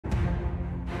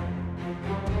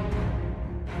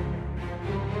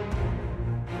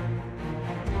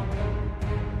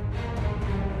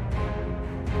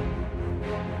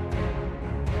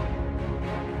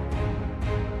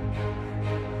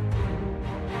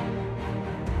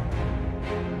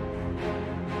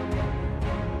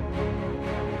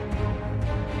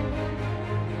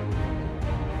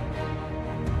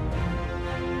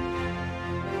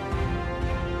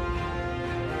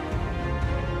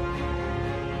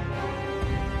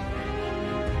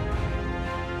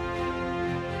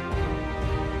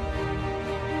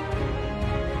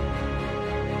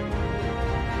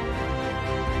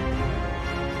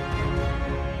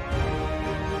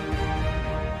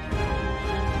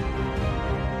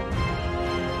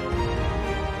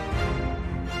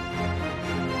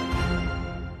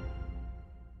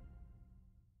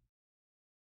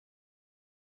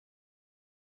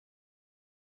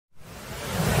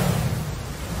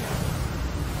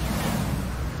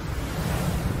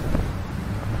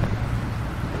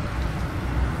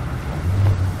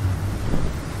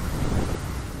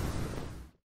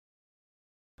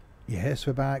Yes,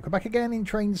 we're back. We're back again in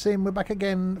Train Sim. We're back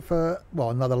again for, well,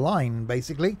 another line,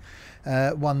 basically.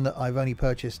 One that I've only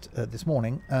purchased this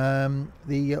morning.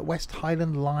 The West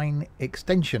Highland Line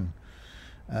Extension.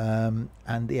 And,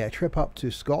 yeah, trip up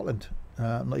to Scotland.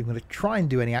 I'm not even going to try and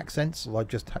do any accents, although I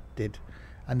just did.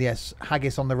 And, yes,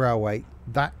 haggis on the railway.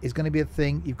 That is going to be a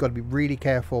thing. You've got to be really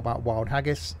careful about wild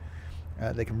haggis.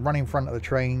 They can run in front of the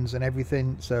trains and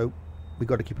everything, so we've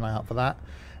got to keep an eye out for that.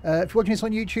 If you're watching this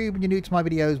on YouTube and you're new to my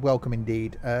videos, welcome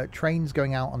indeed. Trains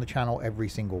going out on the channel every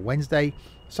single Wednesday.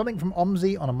 Something from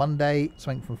OMSI on a Monday,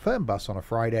 something from Fernbus on a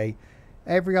Friday.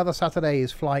 Every other Saturday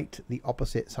is flight. The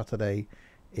opposite Saturday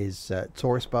is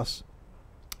tourist bus.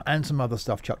 And some other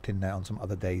stuff chucked in there on some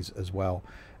other days as well.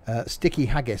 Sticky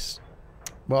haggis.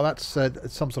 Well, that's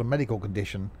some sort of medical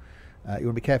condition. You want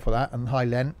to be careful of that. And hi,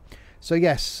 Len. So,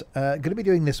 yes, going to be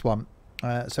doing this one.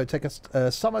 So take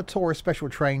a summer tourist special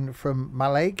train from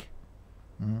Mallaig,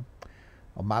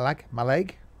 or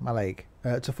Mallaig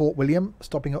to Fort William,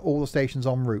 stopping at all the stations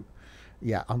en route.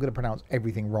 Yeah, I'm going to pronounce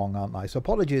everything wrong, aren't I? So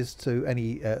apologies to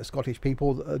any Scottish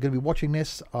people that are going to be watching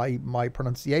this. My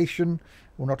pronunciation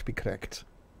will not be correct.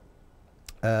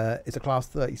 It's a class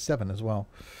 37 as well,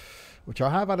 which I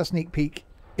have had a sneak peek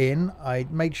in. I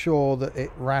made sure that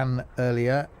it ran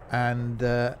earlier and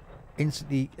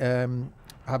instantly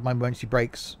had my emergency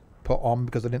brakes put on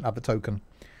because I didn't have the token,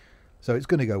 so it's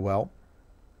going to go well.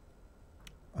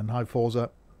 And hi Forza,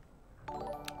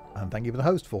 and thank you for the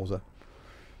host, Forza.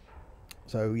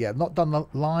 So yeah, I've not done the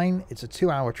line. It's a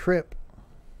 2-hour trip,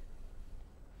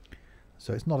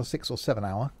 so it's not a 6 or 7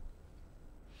 hour,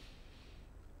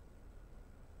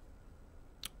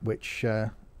 which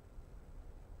I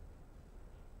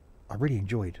really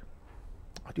enjoyed.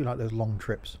 I do like those long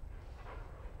trips.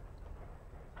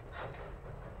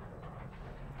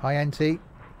 Hi NT.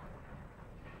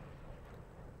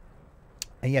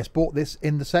 And yes, bought this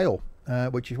in the sale,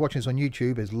 which if you're watching this on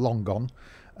YouTube is long gone.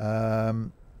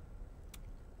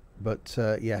 But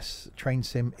yes, Train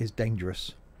Sim is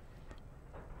dangerous.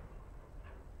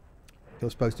 You're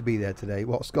supposed to be there today.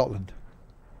 What, Scotland?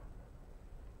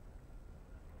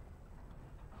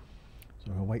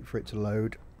 So I'll wait for it to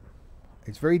load.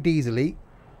 It's very diesely.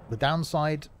 The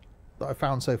downside that I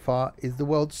found so far is the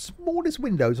world's smallest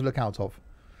window to look out of.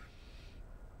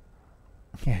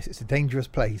 Yes, it's a dangerous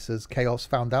place, as Chaos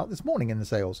found out this morning in the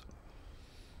sales.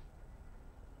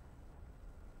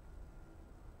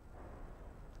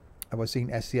 Have I seen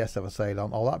SCS have a sale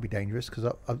on? Oh, that'd be dangerous, because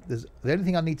the only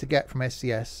thing I need to get from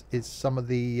SCS is some of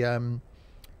the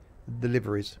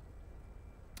deliveries.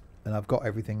 And I've got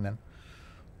everything then.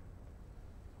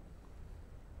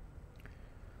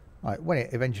 Right, when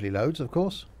it eventually loads, of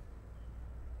course.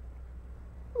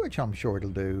 Which I'm sure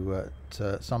it'll do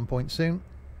at some point soon.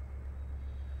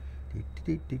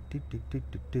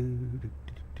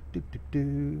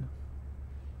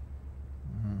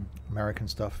 American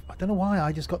stuff. I don't know why,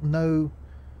 I just got no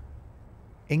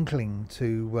inkling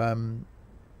to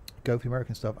go for the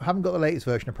American stuff. I haven't got the latest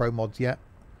version of Pro Mods yet.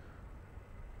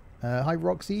 Hi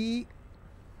Roxy.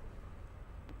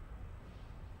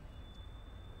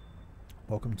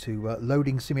 Welcome to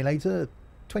Loading Simulator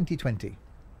 2020.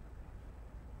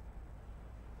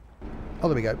 Oh,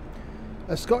 there we go.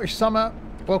 A Scottish summer.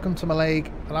 Welcome to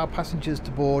Mallaig. Allow passengers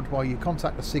to board while you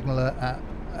contact the signaller at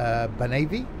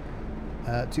Banavy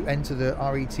to enter the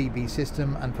RETB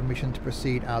system and permission to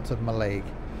proceed out of Mallaig.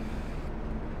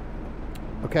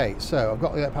 Okay, so I've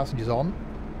got the passengers on.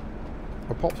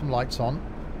 I'll pop some lights on.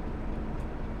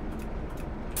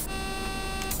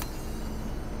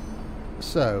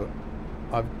 So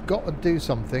I've got to do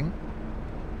something.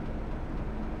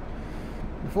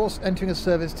 Before entering a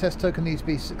service, test token needs to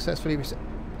be successfully received.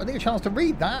 I need a chance to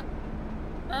read that.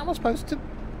 How am I supposed to?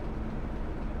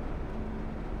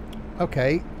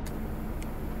 Okay.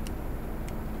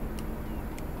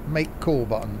 Make call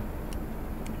button.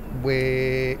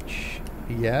 Which,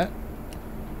 yeah.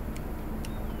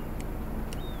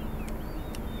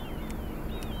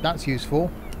 That's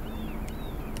useful.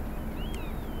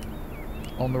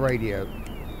 On the radio.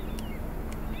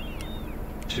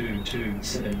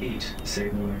 2278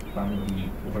 signaler Banavy,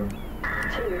 over.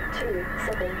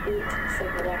 2278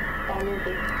 signaler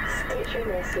Banavy. State your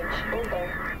message,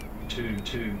 over.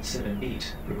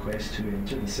 2278 request to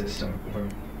enter the system, over.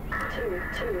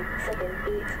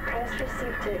 2278 press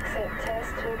receive to accept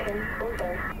test token,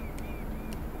 over.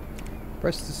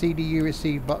 Press the CDU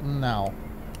receive button now.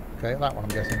 Okay, that one I'm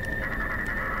guessing.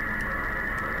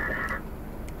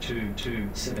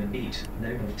 2278 now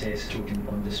have test token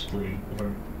on display,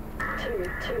 over.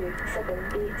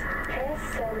 2278 press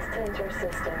send to enter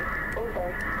system,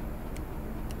 over.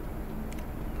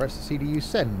 Press the CDU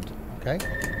send. Okay.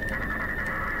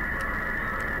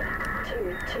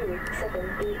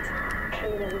 2278.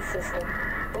 Train in the system.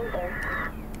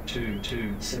 Over.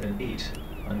 2278.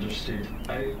 Understood.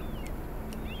 Out.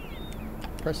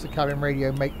 Press the cabin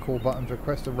radio make call button to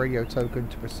request a radio token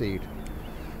to proceed.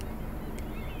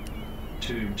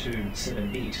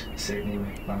 2278. Signal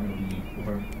manually.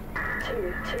 Over.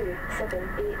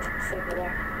 2278.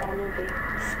 Signaler. Manually.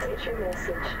 State your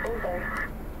message. Over.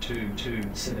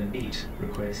 2278.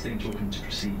 Requesting token to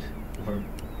proceed. Over.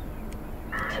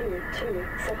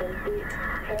 2278.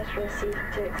 Press receive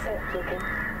to accept token.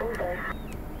 Over.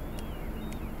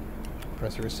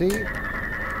 Press receive.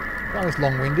 That was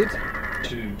long-winded.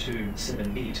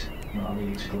 2278.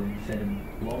 Mali to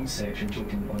Glenfinnan. Long section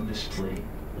token on display.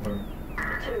 Over.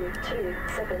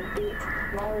 2278.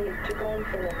 Mali to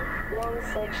Glenfinnan. Long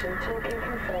section token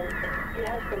confirmed. You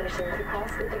have permission to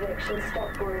pass the direction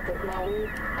stopboard at Mali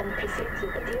and proceed to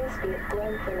the DSB at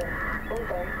Glenfinnan.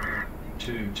 Over.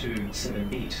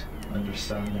 2278.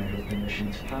 Understand I have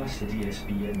permission to pass the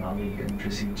DSB at Mali and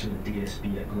proceed to the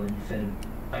DSB at Glenfinnan.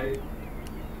 Out.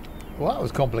 Well, that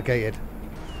was complicated.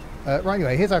 Right,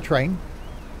 anyway, here's our train.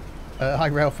 Hi,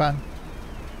 rail fan.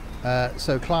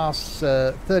 So class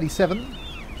 37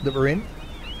 that we're in.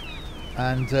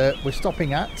 And we're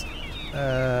stopping at,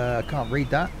 I can't read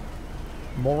that,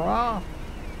 Morat.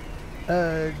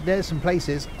 There's some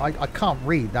places, I can't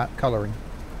read that colouring.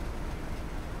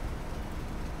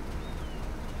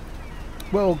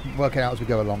 We'll work it out as we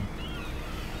go along.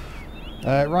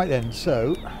 Right then,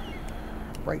 so,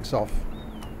 brakes off.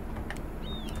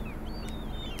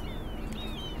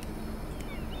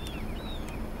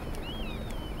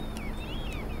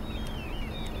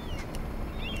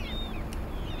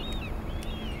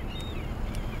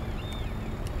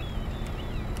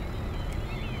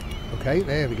 Okay,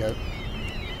 there we go.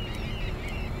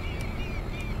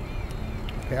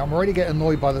 Okay, I'm already getting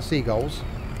annoyed by the seagulls.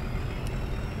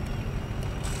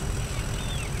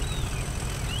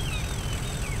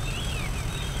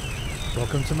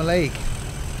 Welcome to my lake.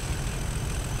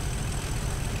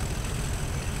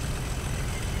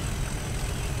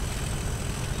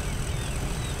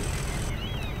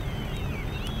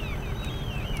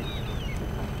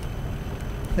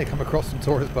 They come across some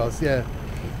tourist bus, yeah.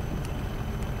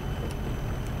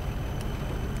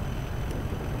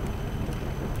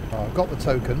 Oh, I've got the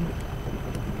token.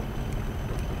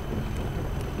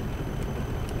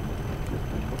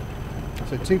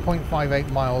 So 2.58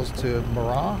 miles to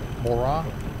Morat. Well,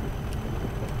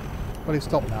 it's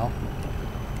stopped now.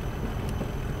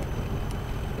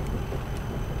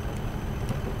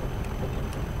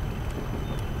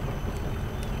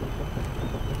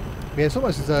 Yeah, it's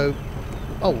almost as though,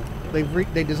 oh,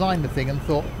 they designed the thing and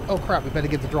thought, oh crap, we better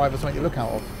give the driver something to look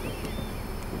out of.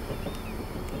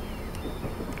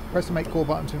 Press the make call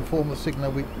button to inform the signaller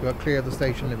we are clear of the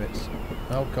station limits.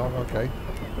 Oh god, okay.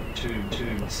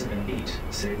 2278.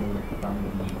 Signal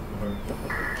manually. Over.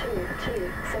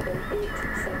 2278.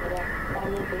 Signaler.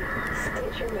 Manually.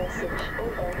 State your message.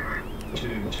 Over.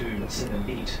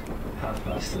 2278. Half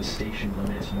past the station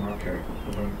limit marker.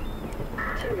 Over.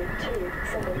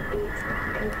 2278.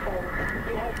 Confirmed.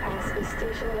 You have passed the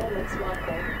station limits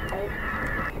marker.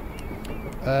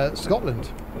 Out. Scotland.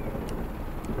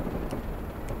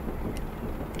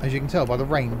 As you can tell by the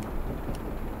rain.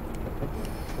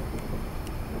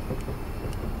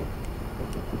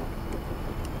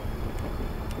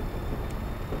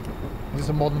 Is this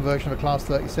a modern version of a Class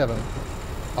 37?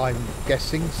 I'm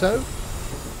guessing so.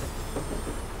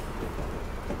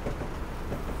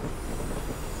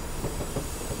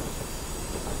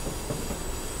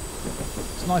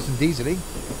 It's nice and diesely.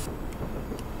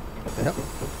 Yep.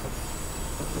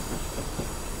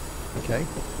 Okay.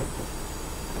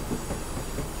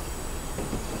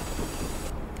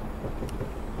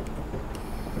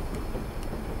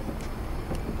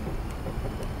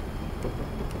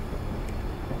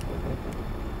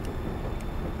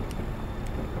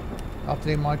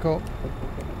 Afternoon, Michael.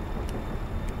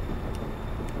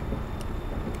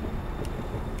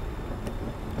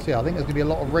 So yeah, I think there's going to be a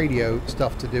lot of radio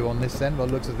stuff to do on this end by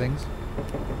the looks of things.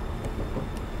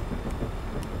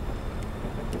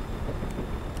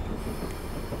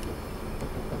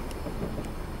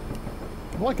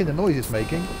 I'm liking the noise it's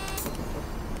making.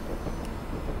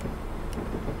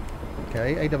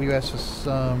 Okay, AWS for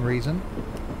some reason.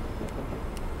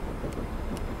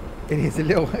 It is a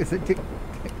little... It's a tick.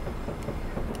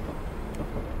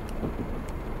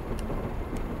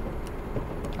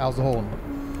 How's the horn?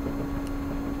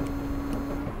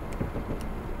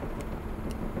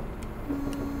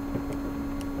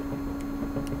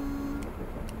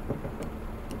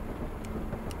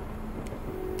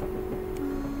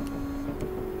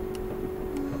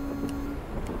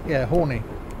 Yeah, horny.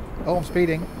 Oh, I'm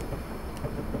speeding.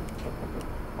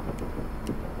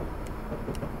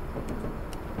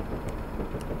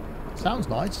 Sounds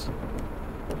nice.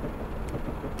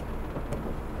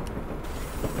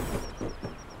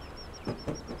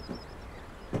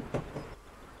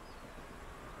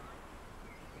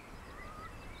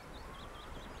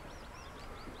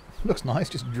 Looks nice,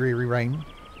 just dreary rain.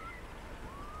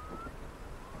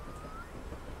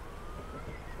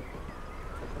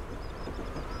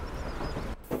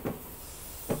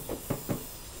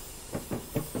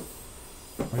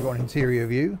 We've got an interior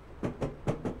view.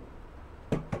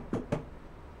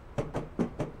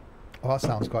 Oh, that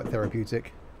sounds quite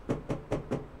therapeutic.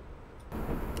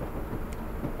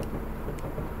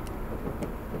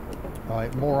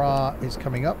 Alright, Mora is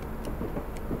coming up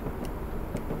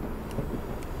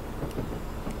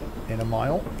in a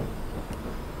mile.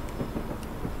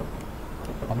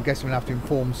 I'm guessing we'll have to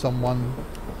inform someone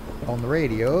on the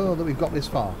radio that we've got this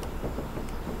far.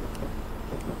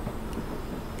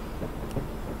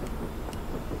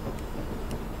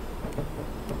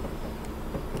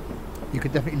 You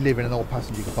could definitely live in an old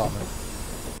passenger compartment.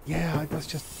 Yeah, that's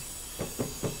just...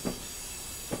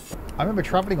 I remember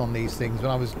travelling on these things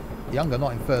when I was younger,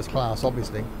 not in first class,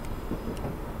 obviously.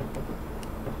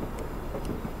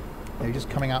 They're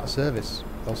just coming out of service.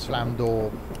 Those slam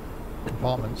door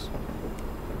compartments.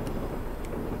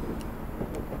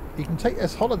 You can take...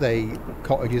 There's holiday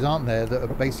cottages, aren't there, that are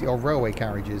basically old railway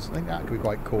carriages. I think that could be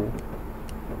quite cool.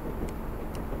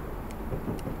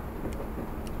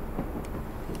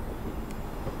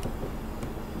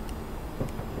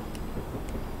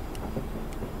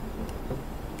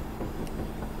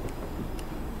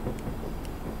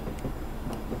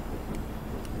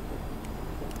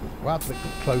 Wow, it's a bit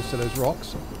close to those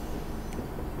rocks.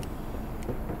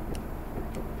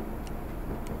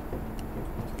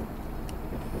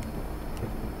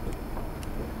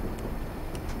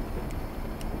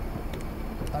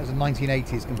 That was a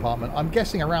 1980s compartment. I'm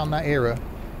guessing around that era.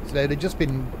 So they'd just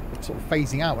been sort of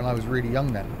phasing out when I was really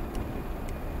young then.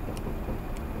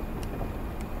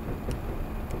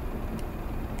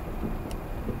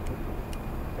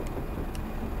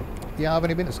 Yeah, I've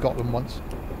only been to Scotland once.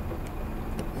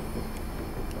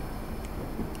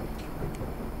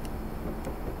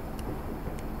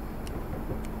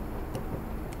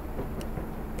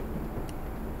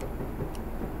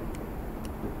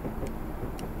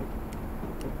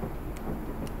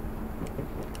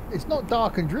 It's not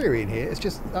dark and dreary in here, it's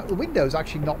just the window's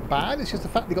actually not bad, it's just the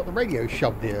fact they got the radio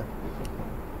shoved here.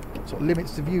 Sort of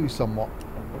limits the view somewhat.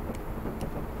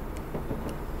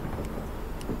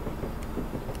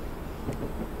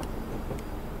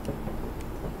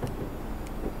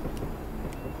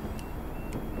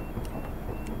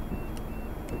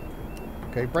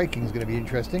 Okay, braking's going to be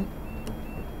interesting.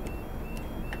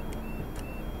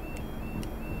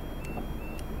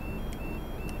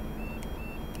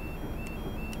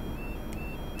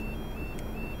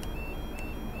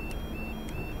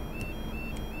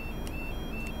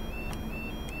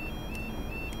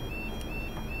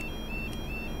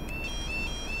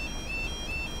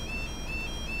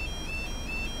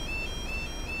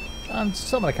 And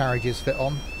some of the carriages fit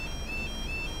on.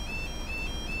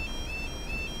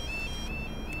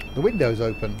 The window's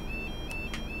open.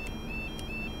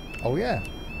 Oh yeah.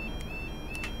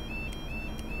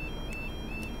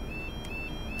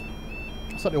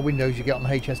 It's like the windows you get on the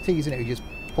HSTs, isn't it? You just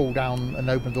pull down and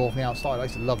open the door from the outside. I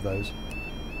used to love those.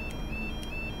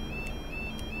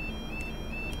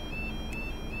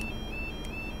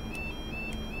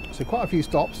 So quite a few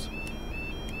stops.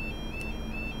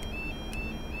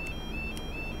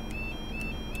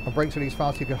 My brakes release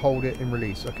fast, you can hold it in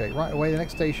release. Okay, right away, the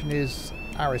next station is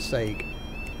Arisaig.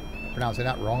 Pronouncing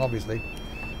that wrong, obviously.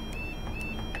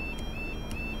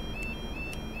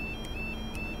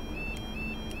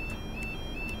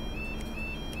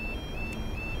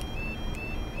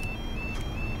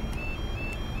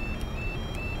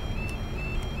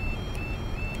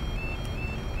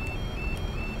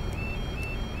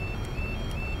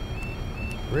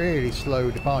 Really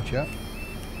slow departure.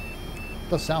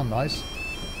 Does sound nice.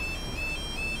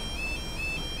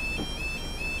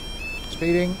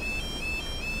 Speeding.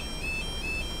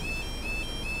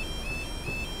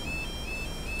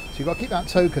 So you've got to keep that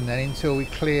token then until we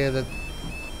clear the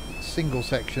single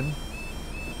section.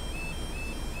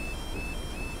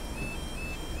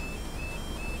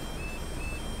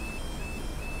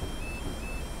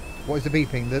 What is the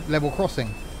beeping? The level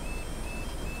crossing.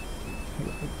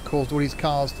 It caused all these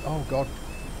cars to, oh god.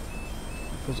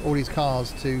 It caused all these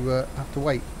cars to have to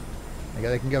wait. There you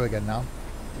go, they can go again now.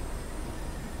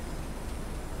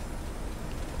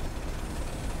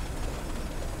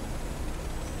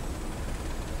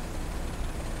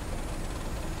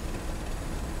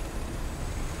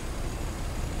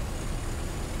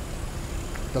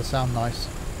 Does sound nice.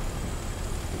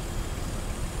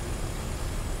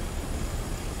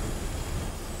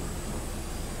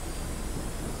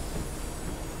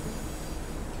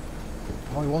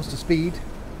 Oh, he wants to speed.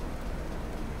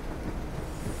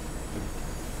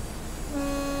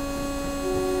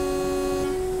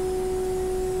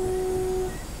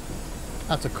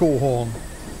 That's a cool horn.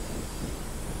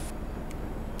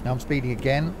 Now I'm speeding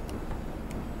again.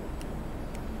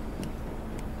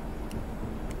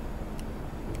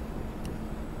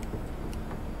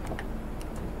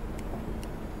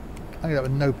 I'm going to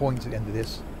have no points at the end of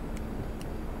this.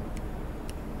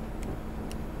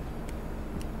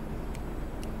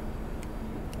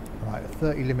 Right, a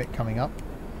 30 limit coming up.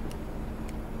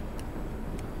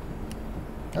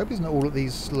 I hope it's not all at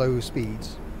these slow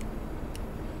speeds.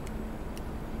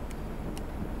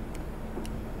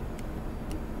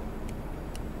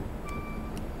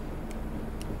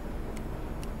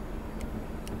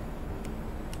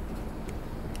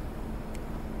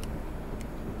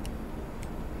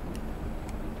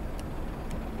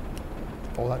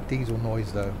 Oh, that diesel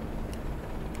noise though.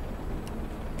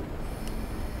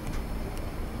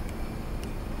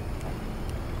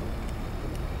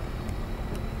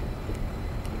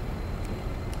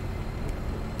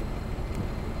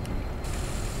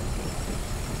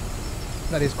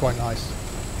 That is quite nice.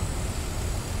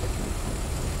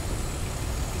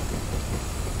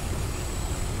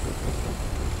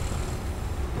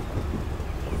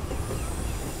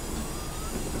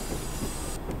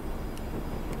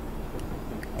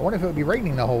 I wonder if it would be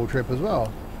raining the whole trip as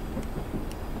well.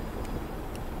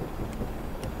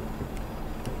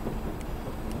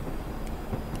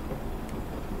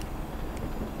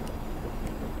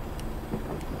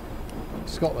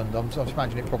 Scotland, I'm just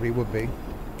imagining it probably would be.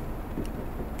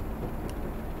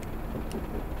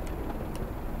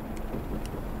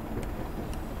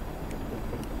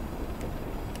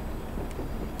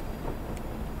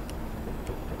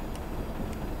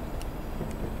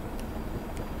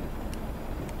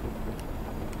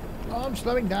 I'm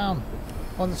slowing down.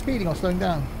 On the speeding, I'm slowing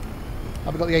down.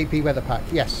 Have I got the AP weather pack?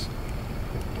 Yes.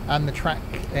 And the track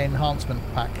enhancement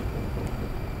pack,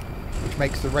 which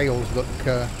makes the rails look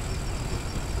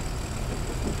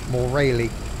more raily.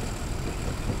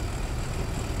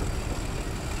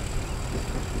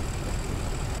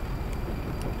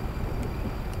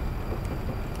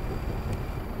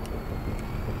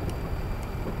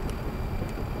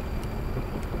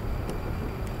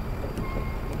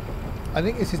 I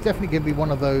think this is definitely going to be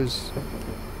one of those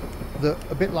that,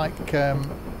 a bit like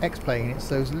X-Plane, it's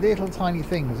those little tiny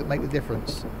things that make the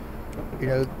difference. You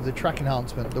know, the track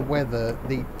enhancement, the weather,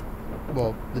 the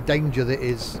danger that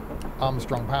is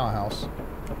Armstrong Powerhouse.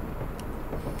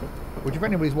 Which, if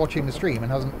anybody's watching the stream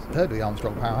and hasn't heard of the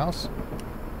Armstrong Powerhouse,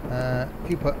 if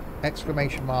you put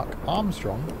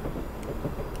 !Armstrong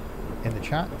in the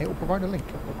chat, it will provide a link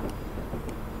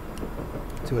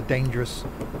to a dangerous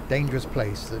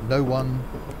place that no one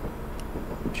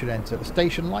should enter. The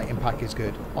station lighting pack is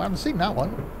good. I haven't seen that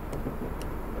one.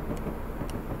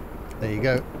 There you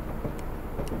go.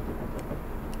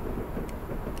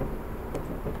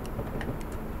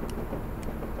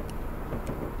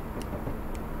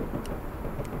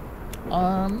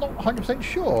 I'm not 100%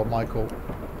 sure, Michael.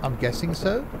 I'm guessing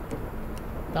so.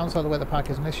 Downside of the weather pack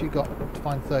is unless you've got to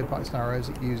find third-party scenarios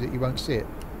that use it, you won't see it.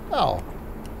 Oh.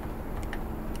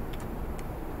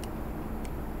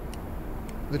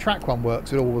 The track one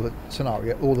works with all the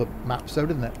scenario, all the maps, though,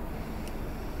 doesn't it?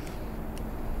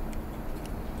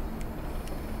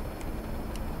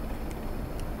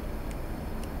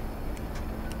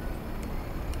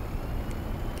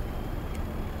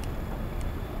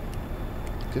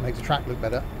 It makes the track look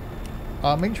better.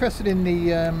 I'm interested in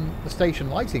the station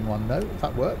lighting one, though, if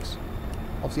that works.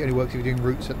 Obviously, it only works if you're doing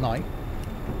routes at night.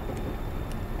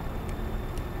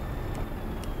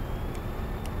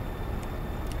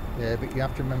 Yeah, but you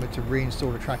have to remember to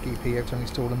reinstall the track EP every time you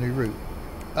install a new route.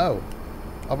 Oh,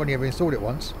 I've only ever installed it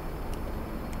once.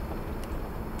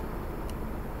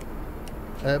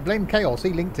 Blame Chaos, he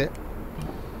linked it.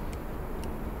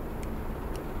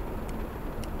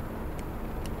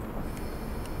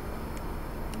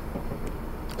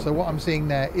 So what I'm seeing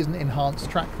there isn't enhanced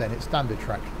track then, it's standard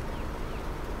track.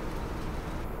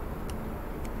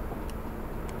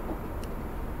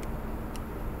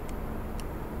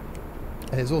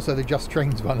 And there's also the Just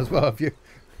Trains one as well, if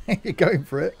you're going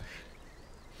for it.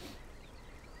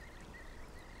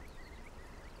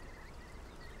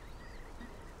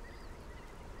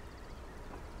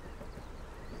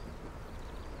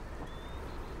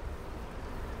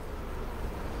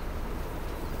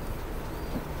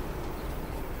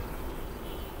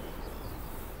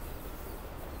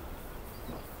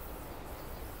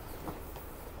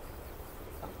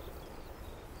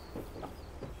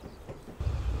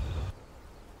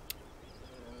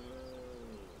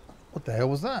 What the hell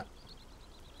was that?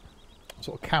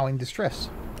 Sort of cow in distress.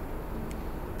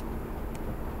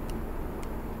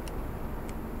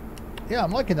 Yeah,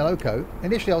 I'm liking the loco.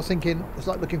 Initially I was thinking it's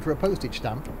like looking for a postage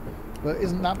stamp, but it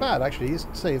isn't that bad actually.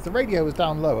 See, if the radio was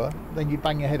down lower, then you'd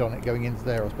bang your head on it going into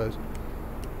there, I suppose.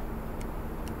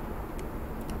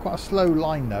 Quite a slow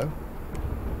line though.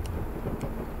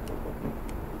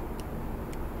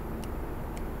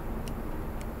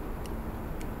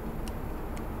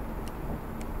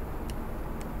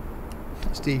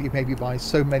 Steve, you maybe buy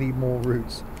so many more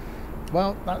routes.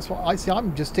 Well, that's what I see.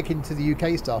 I'm just sticking to the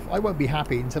UK stuff. I won't be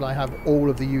happy until I have all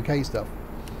of the UK stuff.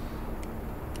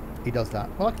 He does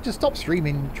that. Well, I can just stop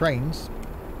streaming trains.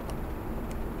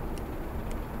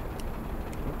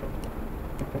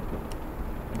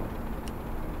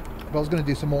 But I was going to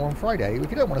do some more on Friday.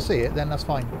 If you don't want to see it, then that's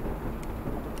fine.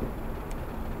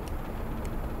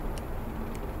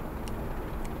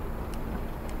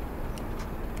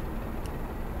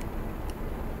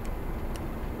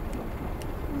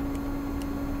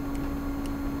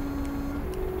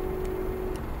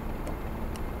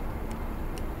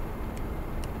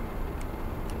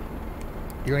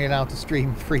 You're only allowed to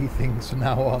stream 3 things from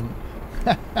now on.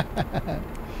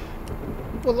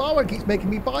 Well, Lara keeps making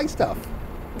me buy stuff.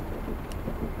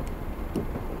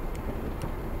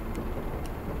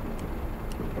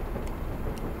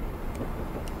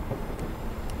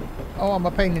 Oh, I'm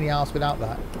a pain in the ass without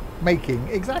that. Making,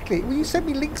 exactly. Well, you send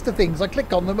me links to things, I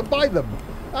click on them and buy them.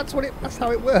 That's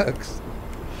how it works.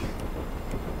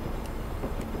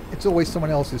 It's always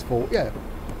someone else's fault, yeah.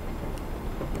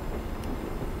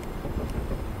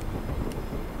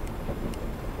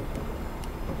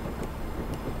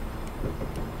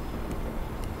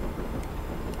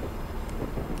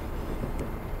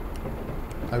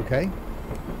 Okay.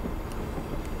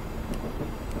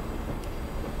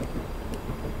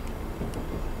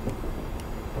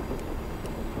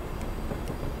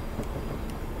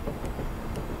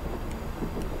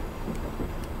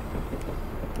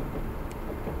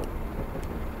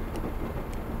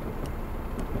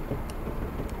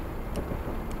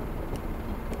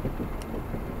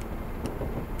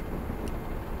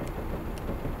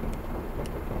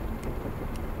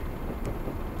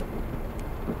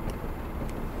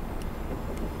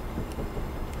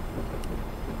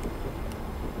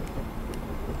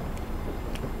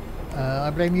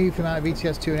 I blame you for the amount of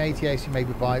ETS2 and ATS you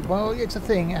maybe buy. Well, it's a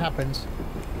thing, it happens.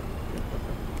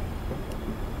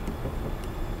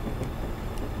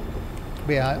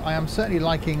 But yeah, I am certainly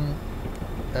liking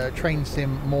Train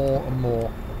Sim more and more.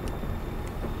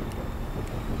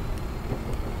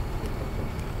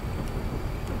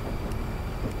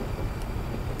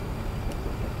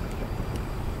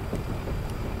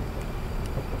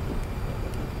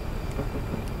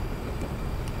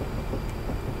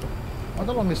 I don't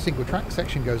know how long this single track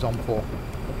section goes on for.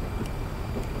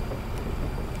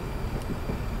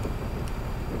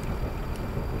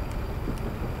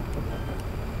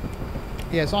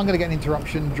 Yeah, so I'm going to get an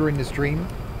interruption during the stream.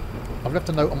 I've left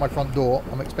a note on my front door.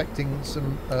 I'm expecting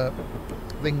some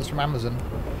things from Amazon.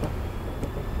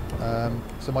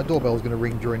 So my doorbell is going to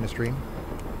ring during the stream.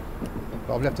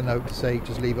 But I've left a note to say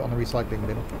just leave it on the recycling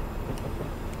bin.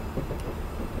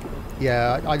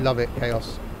 Yeah, I love it,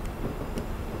 Chaos.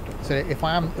 So if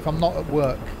I'm not at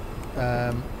work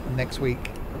next week,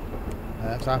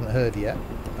 because I haven't heard yet,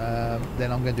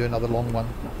 then I'm going to do another long one.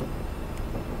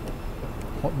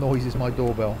 What noise is my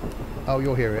doorbell? Oh,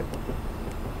 you'll hear it.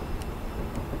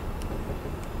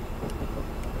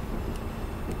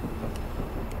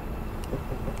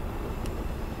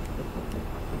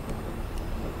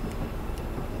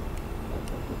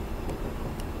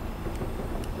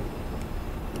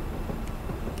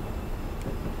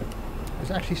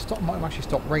 Might have actually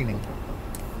stopped raining.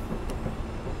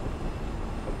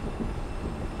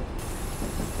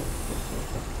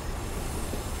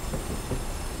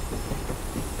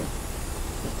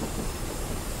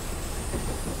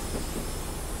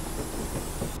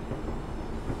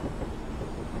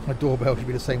 My doorbell should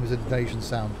be the same as the detonation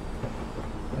sound.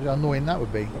 Imagine how annoying that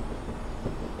would be.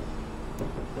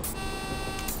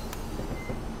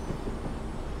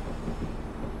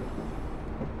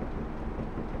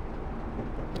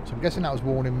 I'm guessing that was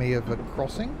warning me of a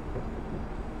crossing,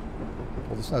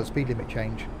 or the speed limit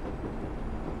change.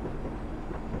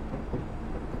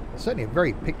 Certainly a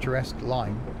very picturesque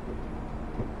line.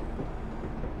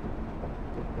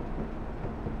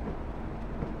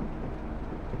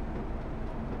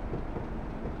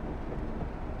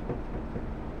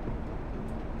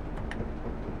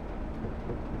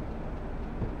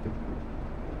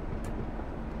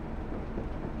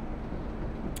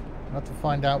 I'll have to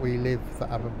find out where you live that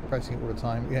I'm pressing it all the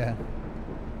time. Yeah.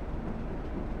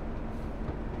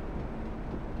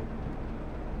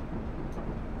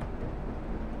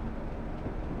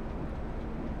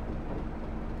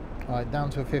 Alright, down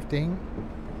to a 15.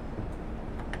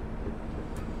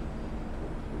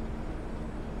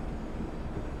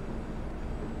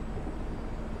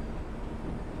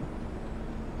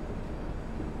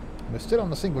 We're still on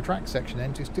the single track section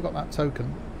then, so we've still got that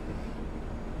token.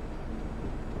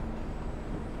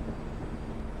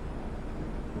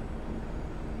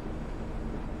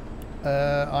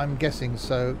 I'm guessing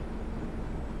so.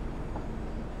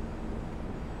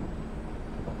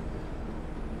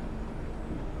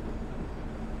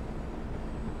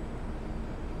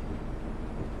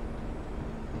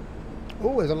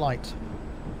 Oh, there's a light.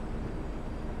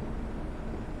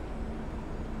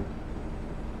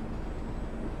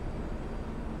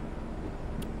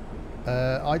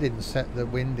 I didn't set the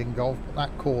wind in golf, but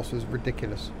that course was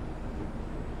ridiculous.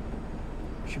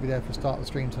 Should be there for the start of the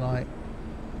stream tonight.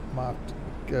 Might have to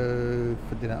go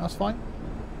for dinner. That's fine.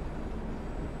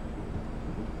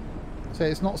 So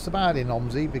it's not so bad in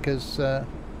Omsey because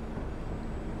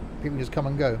people just come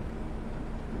and go.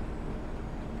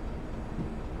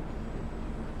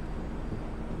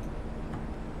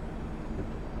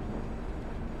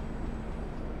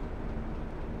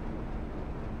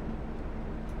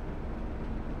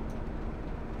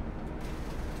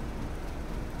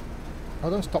 Oh,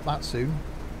 don't stop that soon.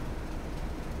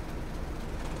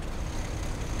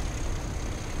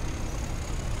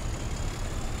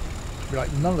 Be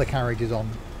like none of the carriage is on.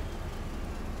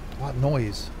 What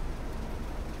noise.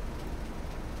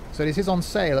 So this is on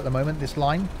sale at the moment, this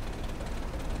line.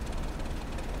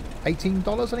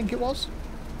 $18 I think it was.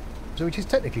 So which is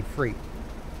technically free.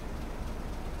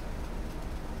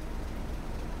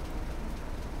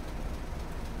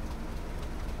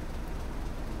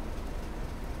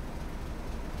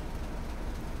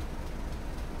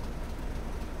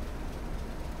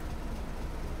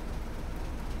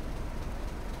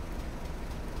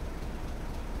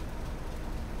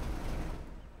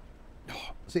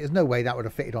 See, there's no way that would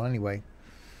have fitted on anyway.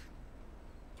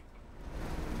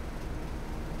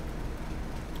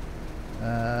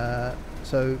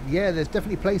 So yeah, there's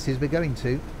definitely places we're going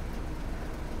to,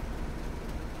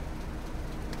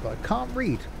 but I can't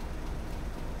read.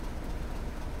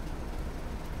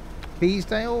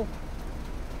 Beesdale,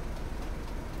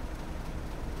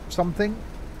 something,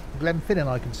 Glenfinnan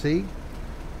I can see.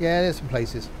 Yeah, there's some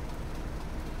places.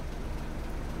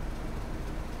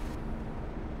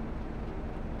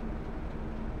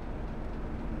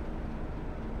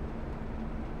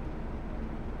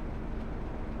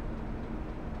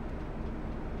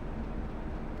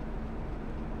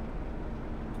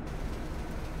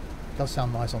 Does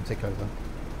sound nice on tick over.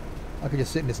 I could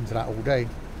just sit and listen to that all day.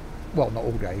 Well, not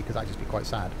all day because that'd just be quite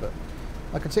sad, but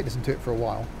I could sit and listen to it for a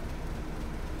while.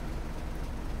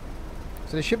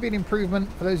 So there should be an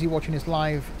improvement for those of you watching this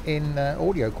live in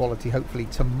audio quality hopefully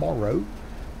tomorrow.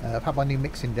 I've had my new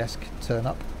mixing desk turn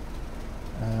up,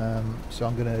 so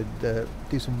I'm going to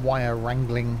do some wire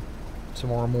wrangling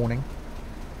tomorrow morning,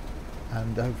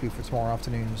 and hopefully for tomorrow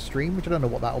afternoon's stream, which I don't know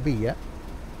what that'll be yet.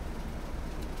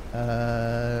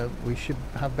 We should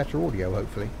have better audio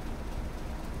hopefully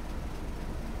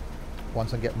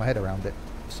once I get my head around it.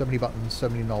 So many buttons, so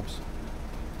many knobs.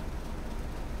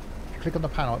 If you click on the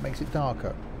panel it makes it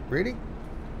darker. Really?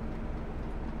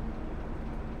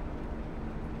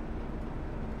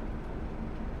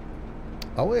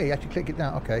 Oh yeah, you actually click it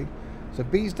down. Okay, so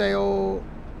Beesdale,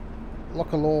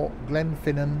 Lochalaw,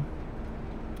 Glenfinnan,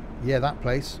 yeah, that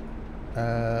place.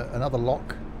 Another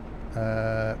lock,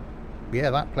 yeah,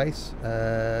 that place.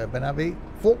 Benavi,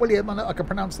 Fort William, I can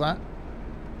pronounce that.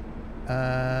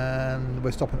 And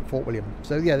we're stopping at Fort William.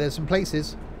 So yeah, there's some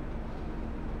places.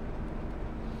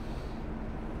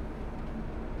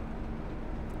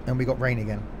 And we got rain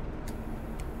again.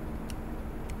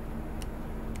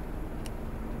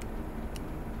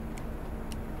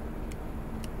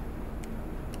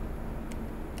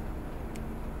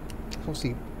 It's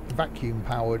obviously vacuum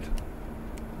powered.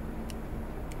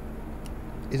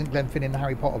 Isn't Glenfinnan in the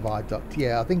Harry Potter Viaduct?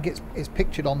 Yeah, I think it's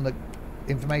pictured on the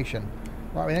information.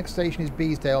 Right, the next station is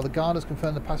Beesdale. The guard has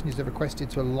confirmed the passengers have requested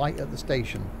to alight at the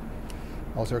station.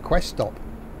 Also, request stop.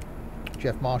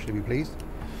 Jeff Marshall, to be pleased.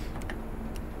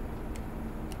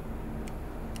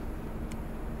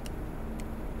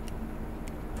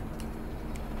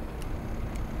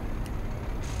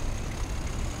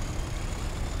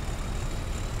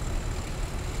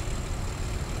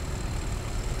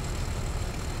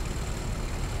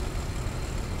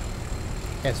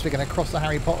 Yes, we're going to cross the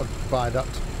Harry Potter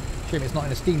Viaduct. Shame it's not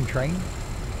in a steam train.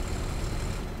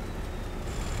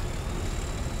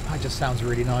 That just sounds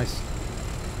really nice.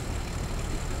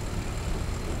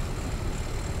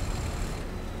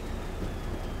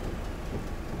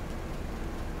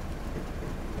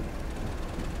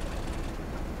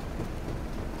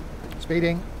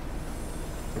 Speeding.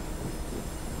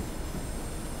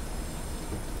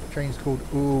 Train's called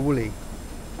Woolly.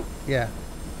 Yeah.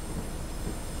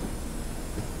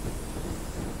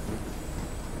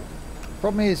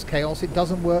 Problem is, Chaos, it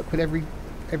doesn't work with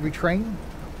every train.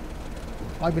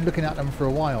 I've been looking at them for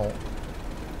a while.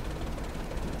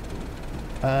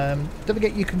 Don't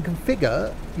forget you can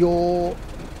configure your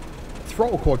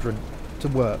throttle quadrant to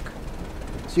work.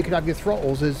 So you could have your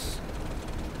throttles as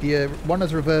one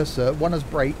as reverser, one as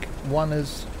brake, one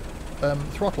as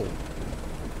throttle.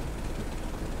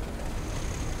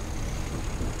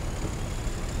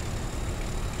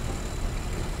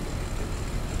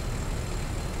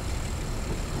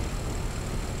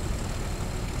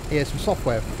 Yeah, some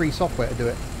software, free software to do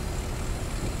it.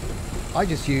 I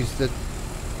just use the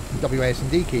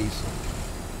WASD keys.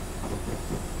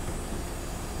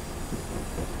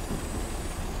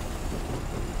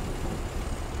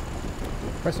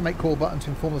 Press the make call button to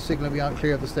inform the signal we are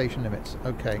clear of the station limits.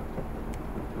 Okay.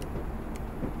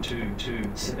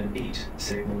 2278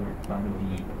 signaler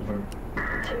Banovi over.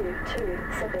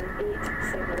 2278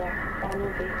 signaler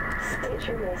Banovi. State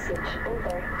your message.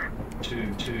 Over.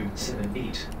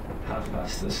 2278 have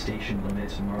passed the station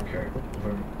limit marker.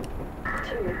 Over.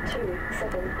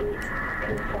 2278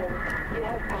 confirmed. You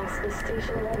have passed the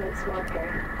station limits marker.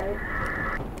 Out.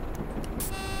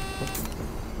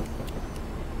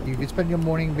 You could spend your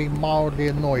morning being mildly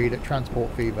annoyed at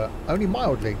Transport Fever. Only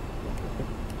mildly.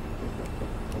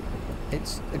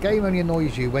 A game only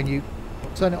annoys you when you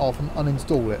turn it off and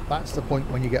uninstall it. That's the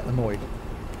point when you get annoyed.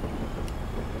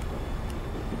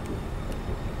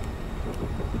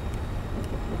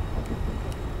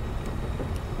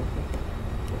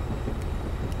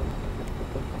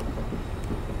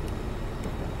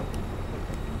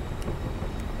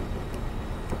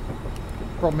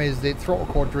 Problem is the throttle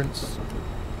quadrants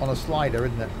on a slider,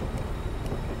 isn't it?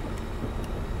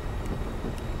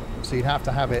 So you'd have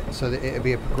to have it so that it'd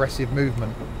be a progressive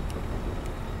movement.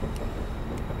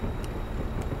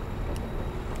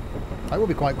 That would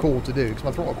be quite cool to do because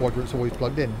my throttle quadrant's always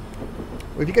plugged in.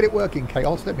 Well, if you get it working,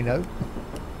 Chaos, let me know.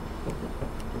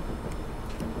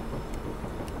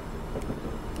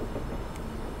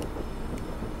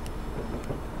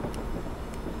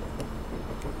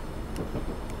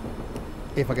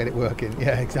 If I get it working,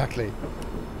 yeah, exactly.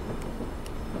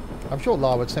 I'm sure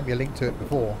Lara had sent me a link to it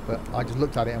before, but I just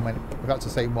looked at it and went, if that's the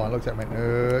same one, I looked at it and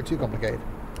went, too complicated.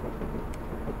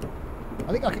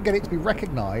 I think I could get it to be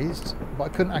recognised, but I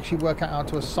couldn't actually work out how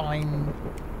to assign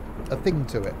a thing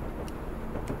to it.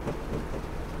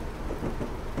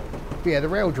 But yeah, the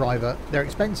rail driver, they're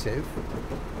expensive,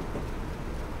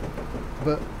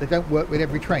 but they don't work with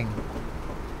every train.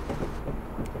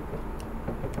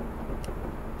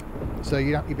 So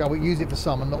you'd be able to use it for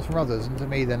some and not for others, and to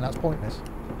me then that's pointless.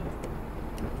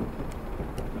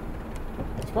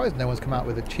 I'm surprised no one's come out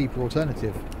with a cheaper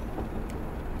alternative.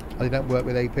 Oh, they don't work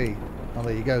with AP. Oh,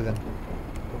 there you go then.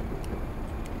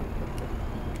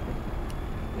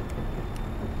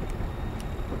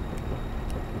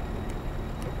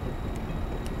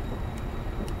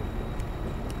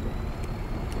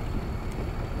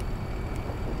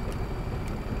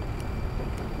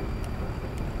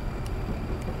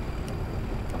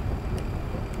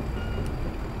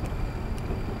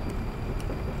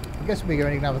 I guess we're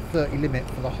going to have a 30 limit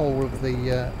for the whole of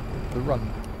the run.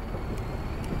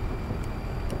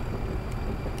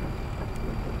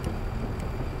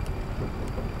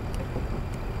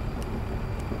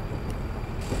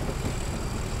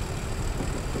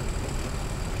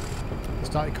 It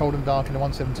started cold and dark in the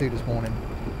 172 this morning.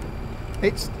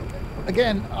 It's,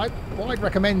 again, what I'd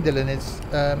recommend, Dylan, is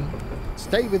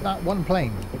stay with that one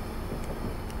plane.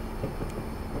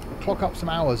 Clock up some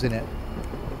hours in it.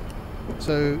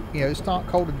 So, you know, start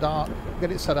cold and dark,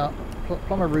 get it set up,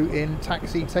 plumb a route in,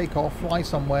 taxi, take off, fly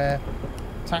somewhere,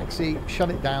 taxi,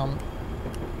 shut it down,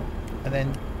 and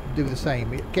then do the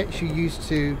same. It gets you used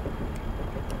to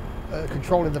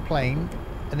controlling the plane,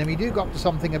 and then when you do go up to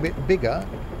something a bit bigger,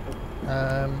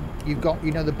 you've got,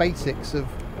 you know, the basics of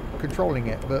controlling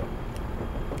it, but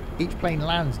each plane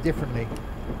lands differently.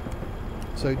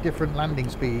 So different landing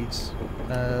speeds,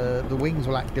 the wings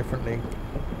will act differently.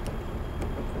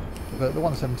 But the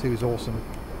 172 is awesome.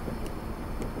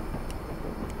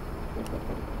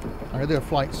 I'm going to do a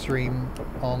flight stream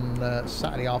on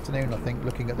Saturday afternoon, I think,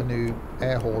 looking at the new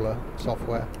air hauler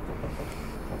software.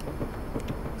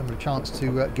 And with a chance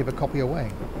to give a copy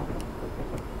away.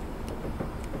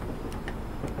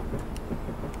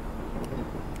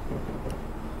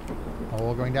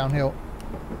 All going downhill.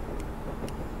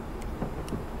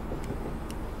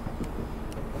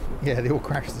 Yeah, they all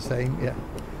crash the same, yeah.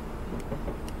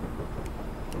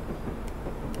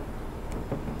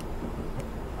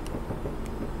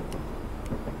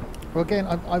 Well, again,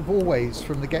 I've always,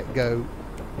 from the get-go,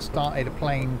 started a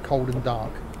plane cold and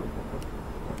dark.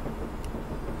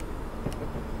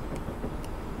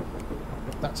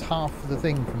 That's half the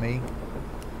thing for me.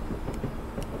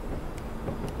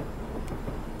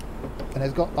 And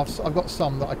I've got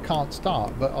some that I can't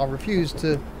start, but I refuse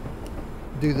to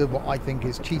do the what I think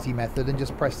is cheaty method and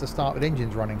just press the start with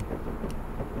engines running.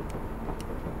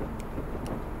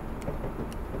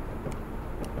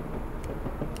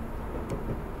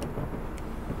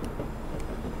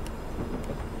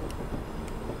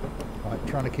 Right,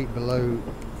 trying to keep below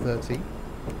 30.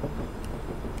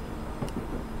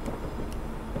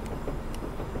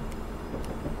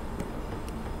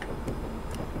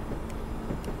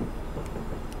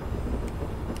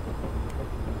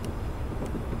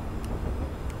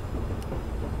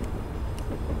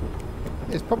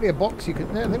 There's probably a box you could...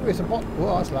 No, I think there's a box...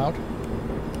 Oh, that's loud.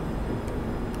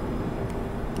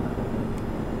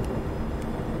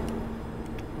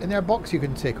 Isn't there a box you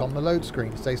can tick on the load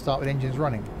screen to say start with engines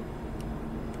running?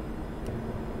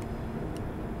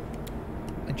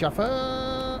 And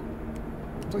Jaffa...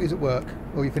 I thought you was at work.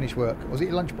 Or you finished work. Or was it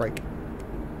your lunch break?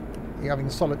 You're having a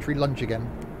solitary lunch again.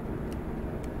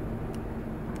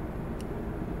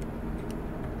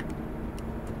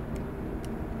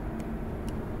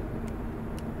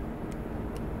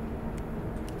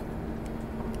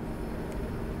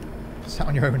 Sat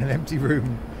on your own in an empty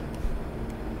room.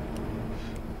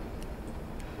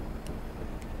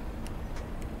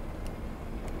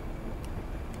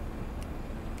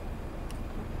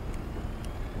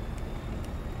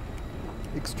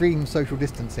 Extreme social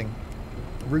distancing.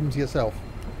 Room to yourself.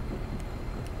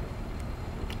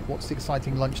 What's the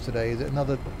exciting lunch today? Is it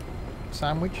another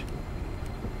sandwich?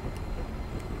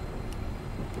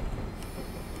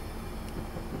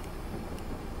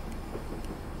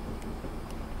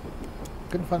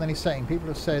 Couldn't find any setting. People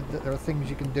have said that there are things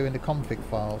you can do in the config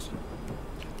files.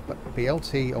 But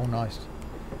BLT, oh nice.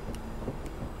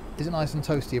 Is it nice and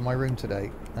toasty in my room today?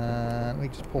 Let me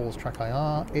just pause track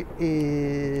IR. It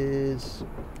is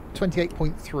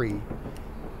 28.3.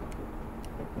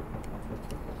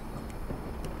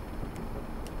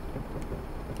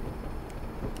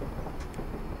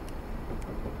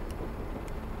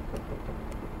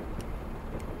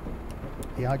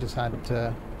 Yeah, I just had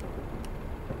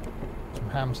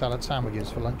ham salad sandwiches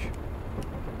for lunch.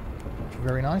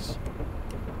 Very nice.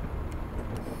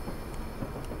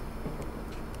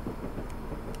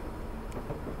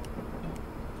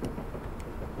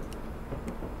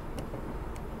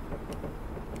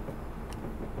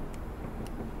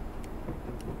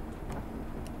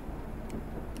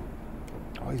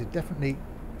 Oh, is it definitely...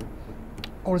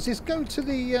 Or does this go to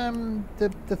the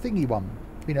thingy one?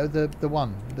 You know, the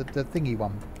thingy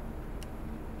one.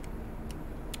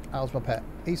 Al's my pet.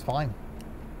 He's fine.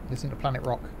 Listening to Planet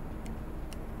Rock.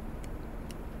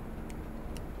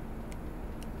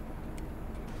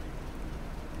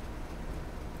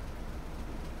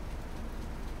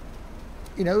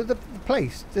 You know, the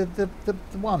place, the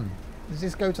one. Does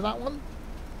this go to that one?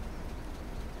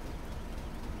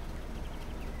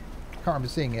 I can't remember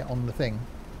seeing it on the thing.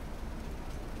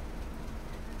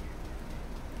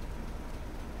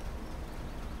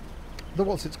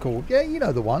 What's it's called? Yeah, you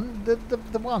know the one. The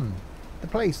one. The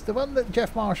place. The one that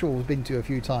Jeff Marshall's been to a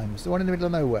few times. The one in the middle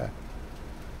of nowhere.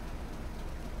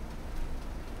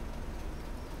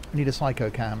 I need a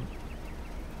psycho cam.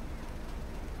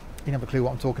 You don't have a clue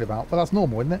what I'm talking about. But that's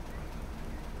normal, isn't it?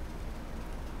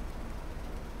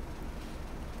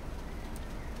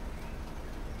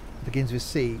 Begins with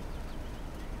C.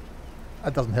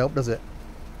 That doesn't help, does it?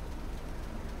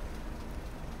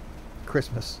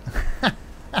 Christmas.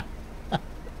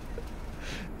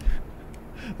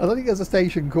 I don't think there's a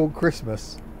station called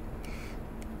Christmas.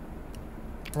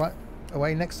 Right,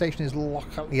 away. Next station is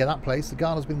yeah, that place. The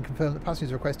guard has been confirmed that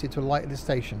passengers are requested to alight at this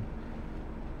station.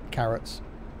 Carrots.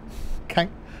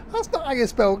 That's not how you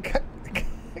spell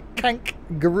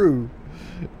kangaroo.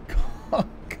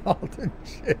 Garden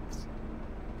chips.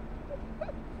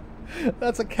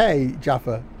 That's a K,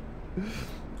 Jaffa.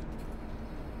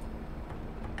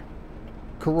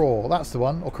 Carraw, that's the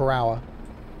one, or Carrower.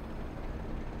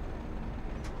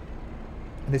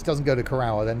 And this doesn't go to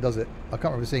Carrower then, does it? I can't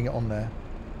remember seeing it on there.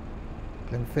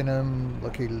 Glenfinnan,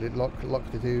 Lucky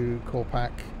Lock to do,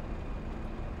 Corpac.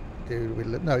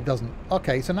 No, it doesn't.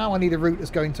 Okay, so now I need a route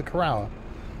that's going to Carrower.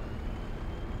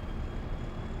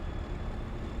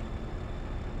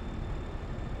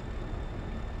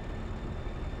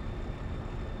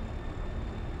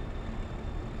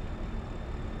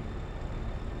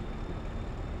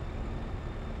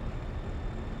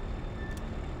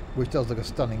 Which does look a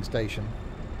stunning station.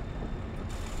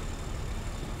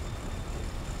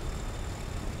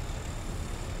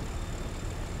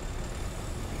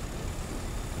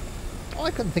 I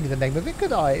couldn't think of the name of it,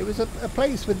 could I? It was a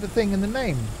place with the thing in the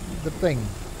name. The thing.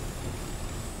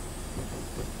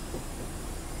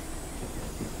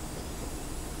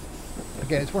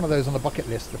 Again, it's one of those on the bucket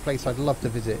list. The place I'd love to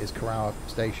visit is Carrow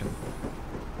Station.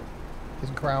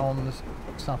 Isn't Carrow on the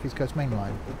South East Coast Main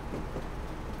Line?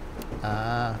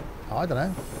 I don't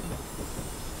know.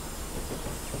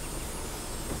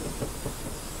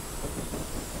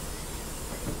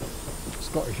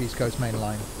 Scottish East Coast Main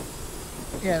Line.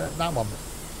 Yeah, that one.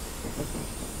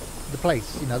 The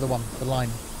place, you know, the one, the line.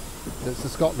 That's the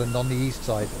Scotland on the east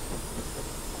side.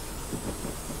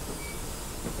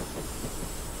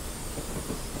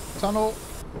 Tunnel.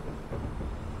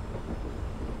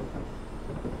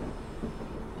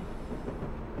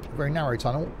 Very narrow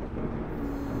tunnel.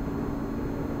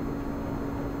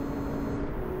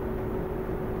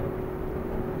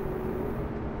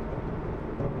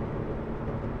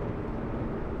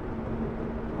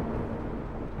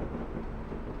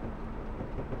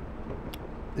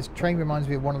 This train reminds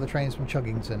me of one of the trains from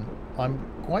Chuggington. I'm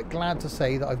quite glad to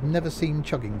say that I've never seen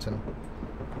Chuggington.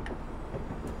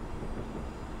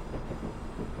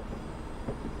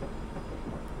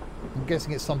 I'm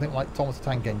guessing it's something like Thomas the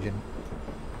Tank Engine.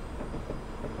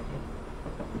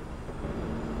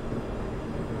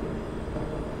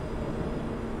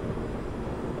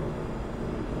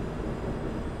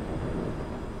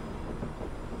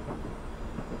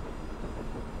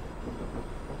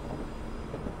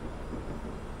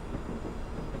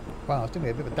 Wow, it's doing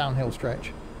a bit of a downhill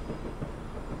stretch.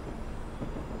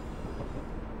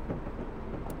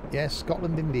 Yes,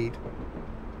 Scotland indeed.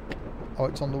 Oh,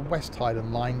 it's on the West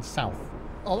Highland Line south.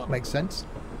 Oh, that makes sense.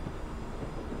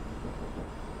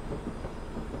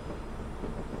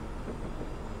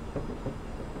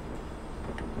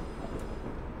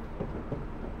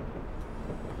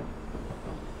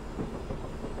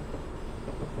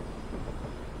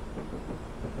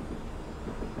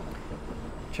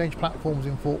 Change platforms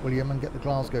in Fort William and get the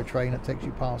Glasgow train that takes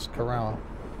you past Carrow.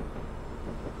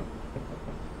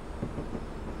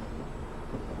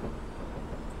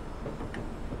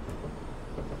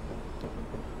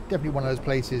 Definitely one of those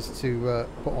places to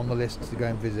put on the list to go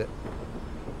and visit.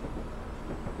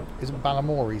 Isn't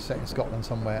Balamory set in Scotland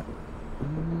somewhere?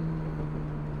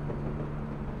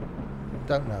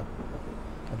 Don't know.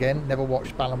 Again, never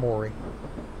watched Balamory.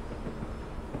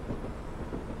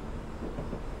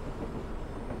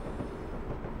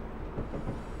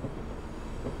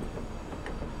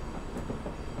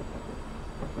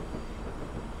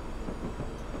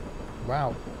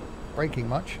 Wow, braking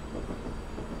much.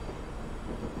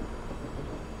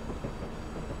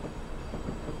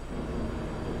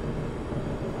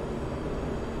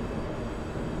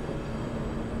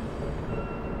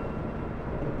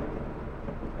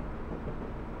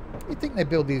 You'd think they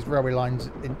build these railway lines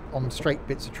on straight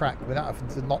bits of track without having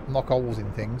to knock holes in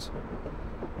things.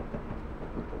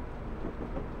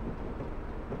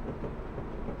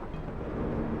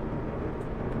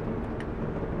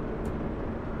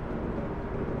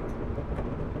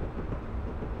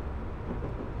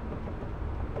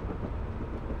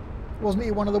 Wasn't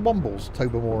he one of the Wombles,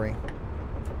 Tobermory?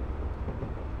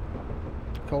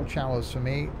 Cold showers for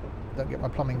me. Don't get my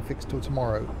plumbing fixed till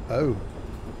tomorrow. Oh.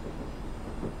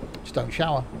 Just don't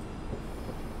shower.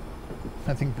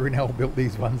 I think Brunel built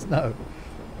these ones. No.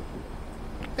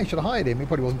 They should have hired him. He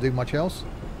probably wasn't doing much else.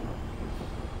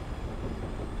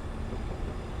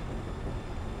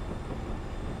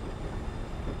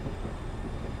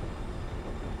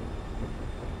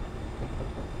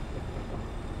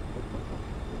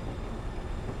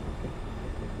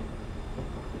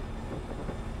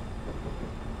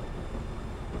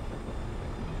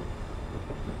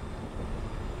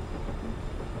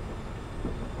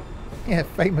 Yeah,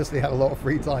 famously had a lot of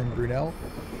free time, Brunel.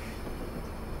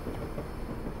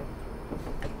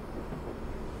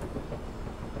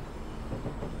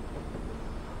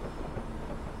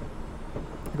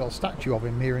 We've got a statue of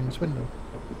him here in Swindon.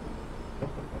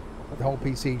 The whole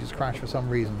PC just crashed for some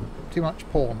reason. Too much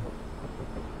porn.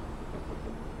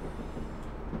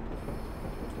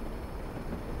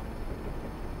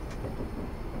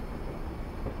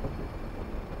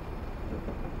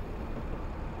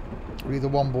 The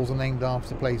Wombles are named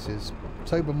after places.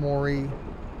 Tobermory.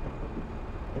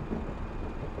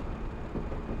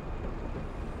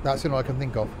 That's the only one I can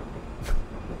think of.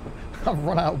 I've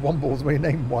run out of Wombles when you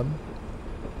name one.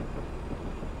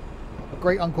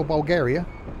 Great Uncle Bulgaria.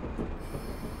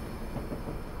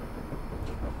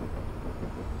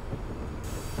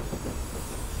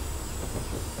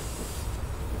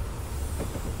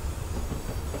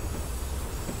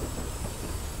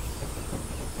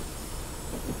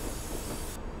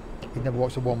 you've never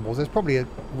watched the Wombles, there's probably a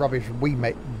rubbish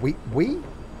remake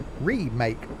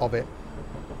of it.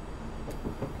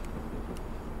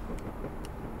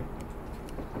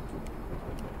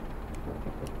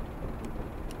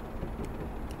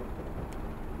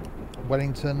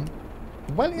 Wellington.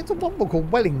 Well, it's a Womble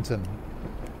called Wellington.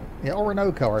 Yeah,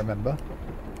 Orinoco, I remember.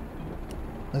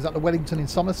 Is that the Wellington in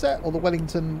Somerset or the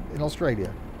Wellington in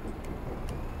Australia?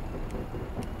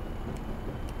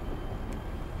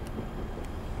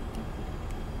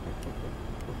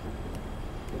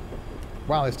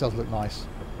 Wow, this does look nice.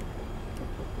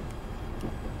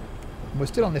 And we're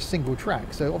still on this single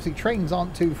track, so obviously trains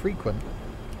aren't too frequent.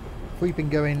 If we've been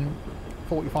going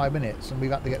 45 minutes and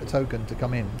we've had to get the token to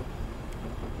come in.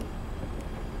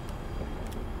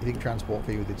 You think Transport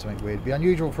Fever did something weird? It'd be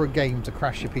unusual for a game to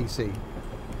crash your PC.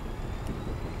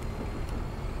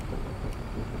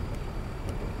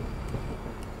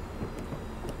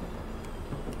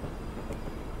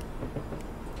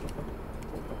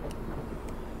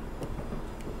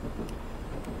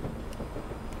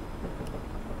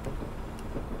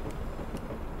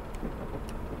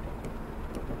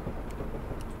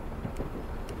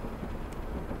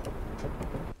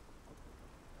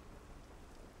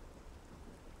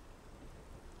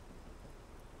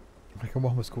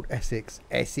 One was called Essex.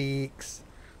 Essex.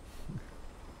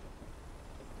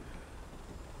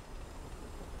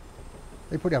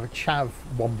 They probably have a Chav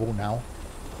Womble now.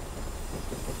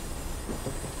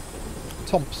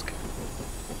 Tomsk.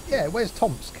 Yeah, where's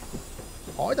Tomsk?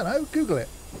 Oh, I don't know. Google it.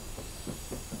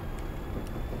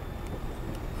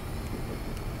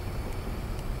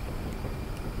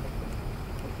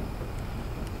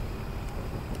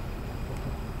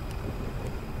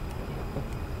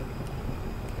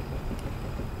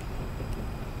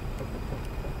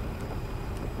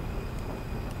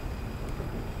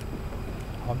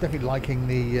 I'm definitely liking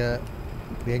the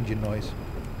engine noise.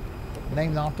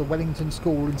 Named after Wellington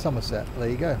School in Somerset. There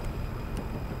you go.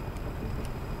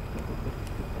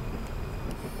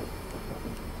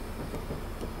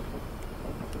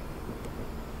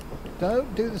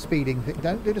 Don't do the speeding thing.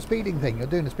 Don't do the speeding thing. You're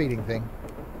doing the speeding thing.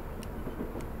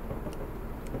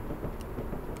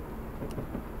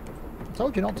 I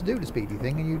told you not to do the speedy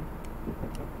thing and you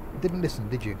didn't listen,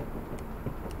 did you?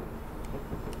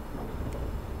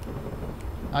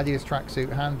 Adidas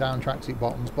tracksuit, hand down tracksuit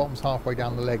bottoms, bottoms halfway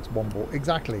down the legs, Womble.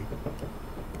 Exactly.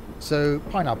 So,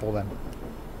 pineapple then.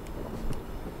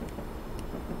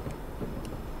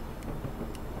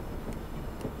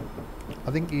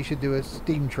 I think you should do a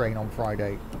steam train on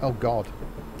Friday. Oh God.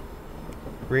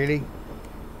 Really?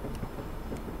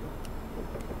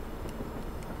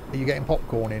 Are you getting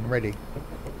popcorn in ready?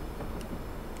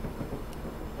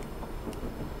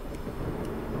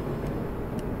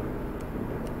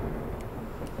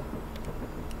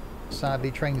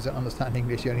 Sadly, trains that understand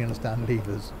English, you only understand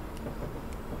levers.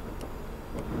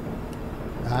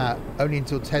 Only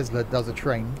until Tesla does a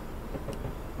train.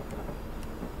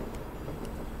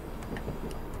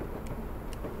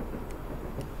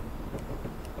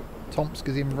 Tomsk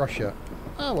is in Russia.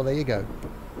 Ah, well, there you go.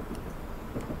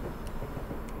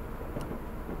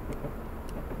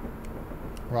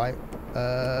 Right.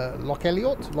 Loch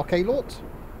Elliot? Loch Elliot?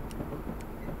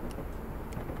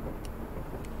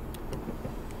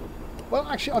 Well,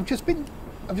 actually, I've just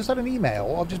had an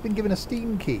email. I've just been given a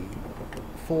Steam key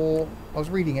for, I was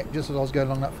reading it just as I was going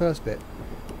along that first bit,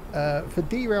 for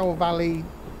Derail Valley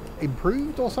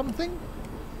Improved or something,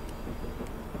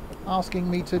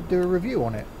 asking me to do a review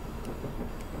on it.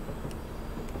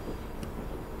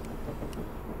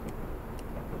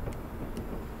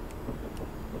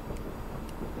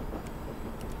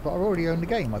 But I've already owned the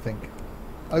game, I think.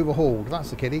 Overhauled,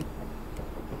 that's the kiddie.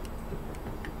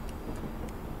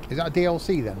 Is that a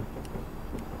DLC then?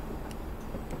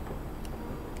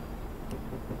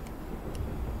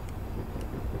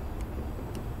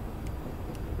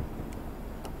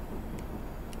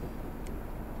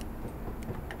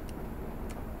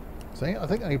 See, I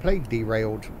think I only played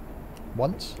Derailed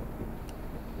once.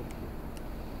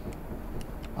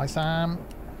 Hi Sam.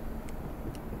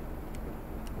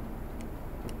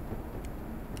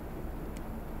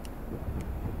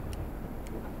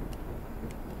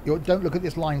 Don't look at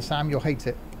this line, Sam. You'll hate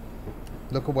it.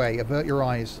 Look away. Avert your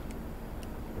eyes.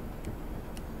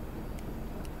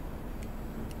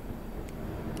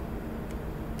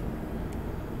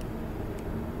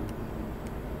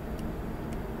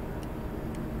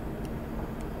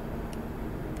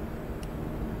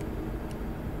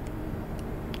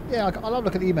 Yeah, I love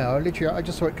look at the email. Literally, I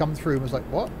just saw it come through and was like,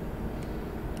 what?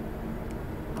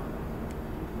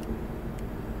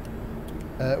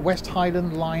 West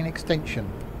Highland Line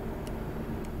Extension.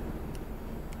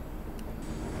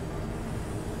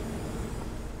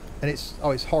 And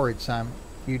it's horrid, Sam.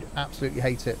 You'd absolutely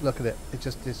hate it. Look at it. It's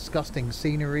just disgusting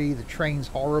scenery. The train's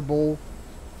horrible.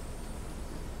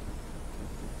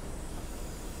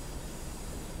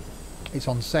 It's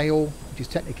on sale, which is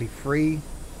technically free.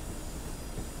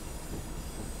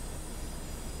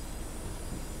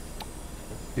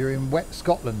 You're in wet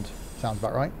Scotland. Sounds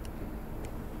about right.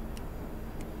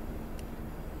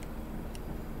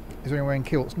 Is there anyone in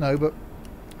kilts? No, but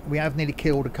we have nearly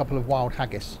killed a couple of wild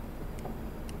haggis.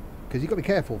 Because you've got to be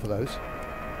careful for those.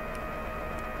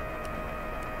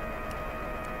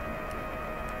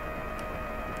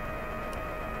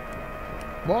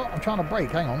 What? I'm trying to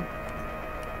brake. Hang on.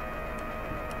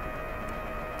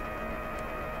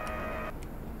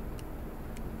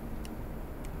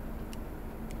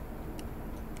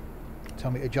 Tell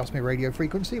me to adjust my radio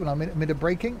frequency when I'm in mid of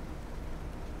braking.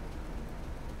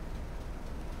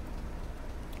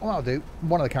 Well, that'll do.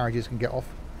 One of the carriages can get off.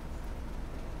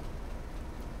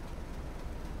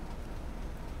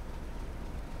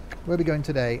 Where are we going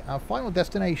today? Our final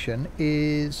destination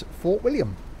is Fort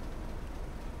William.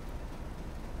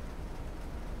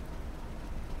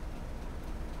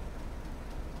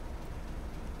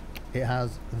 It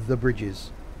has the bridges.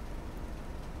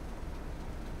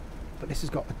 But this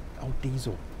has got an old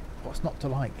diesel. What's not to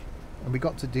like? And we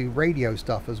got to do radio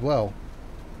stuff as well.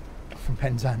 From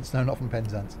Penzance. No, not from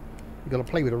Penzance. You've got to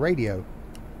play with a radio.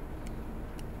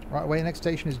 Right away, the next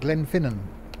station is Glenfinnan.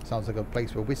 Sounds like a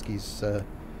place where whiskey's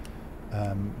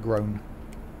grown.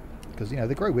 Because, you know,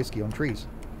 they grow whiskey on trees.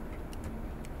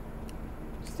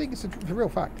 I think it's a real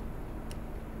fact.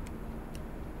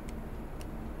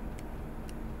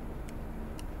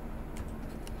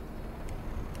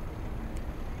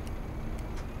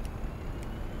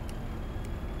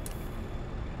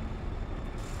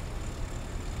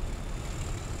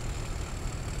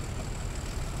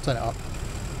 Turn it up.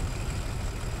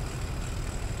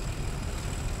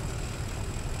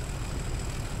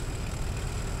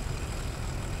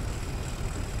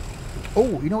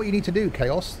 Oh, you know what you need to do,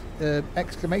 Chaos?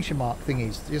 Exclamation mark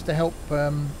thingies, just to help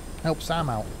help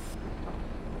Sam out.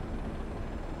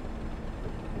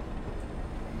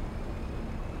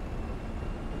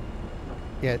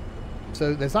 Yeah,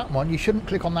 so there's that one. You shouldn't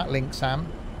click on that link, Sam.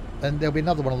 And there'll be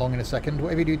another one along in a second.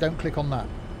 Whatever you do, don't click on that.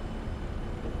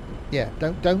 Yeah,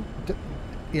 don't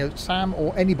you know, Sam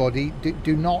or anybody,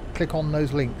 do not click on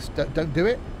those links. Don't do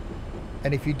it.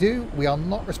 And if you do, we are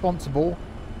not responsible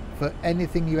for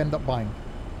anything you end up buying.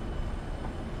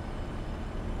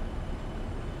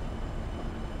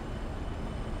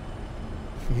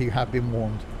 You have been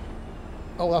warned.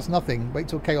 Oh, that's nothing. Wait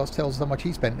till Chaos tells us how much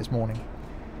he spent this morning.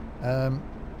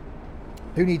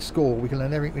 Who needs score? We can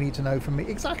learn everything we need to know from me.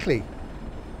 Exactly.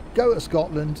 Go to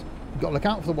Scotland. You've got to look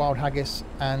out for the wild haggis,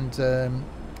 and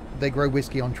they grow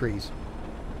whiskey on trees.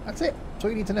 That's it. That's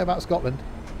all you need to know about Scotland.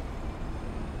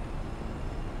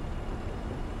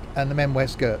 And the men wear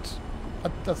skirts.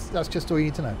 That's just all you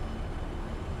need to know.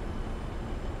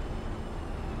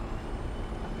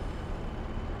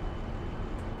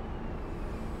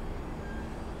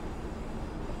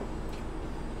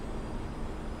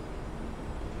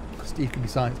 Steve can be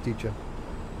science teacher.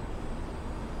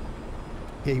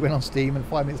 Yeah, he went on Steam and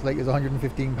 5 minutes later he was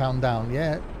 £115 down.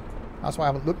 Yeah, that's why I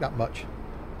haven't looked that much.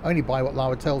 I only buy what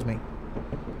Lara tells me.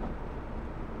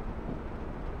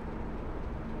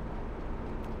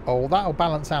 Oh, that'll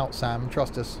balance out, Sam.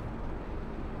 Trust us.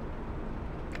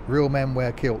 Real men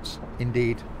wear kilts,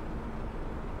 indeed.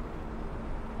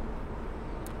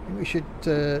 I think we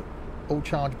should all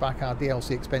charge back our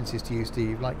DLC expenses to you,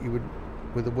 Steve, like you would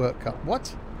with a work cut.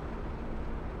 What?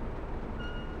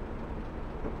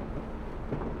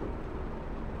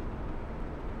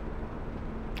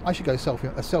 I should go a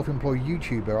self-employed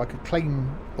YouTuber. I could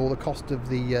claim all the cost of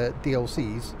the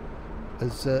DLCs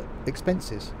as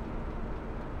expenses.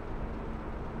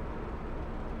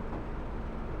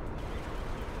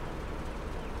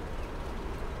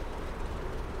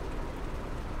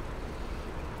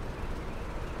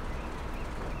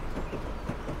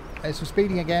 There's some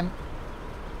speeding again.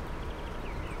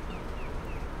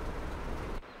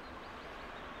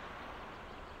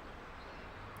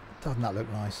 Doesn't that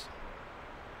look nice?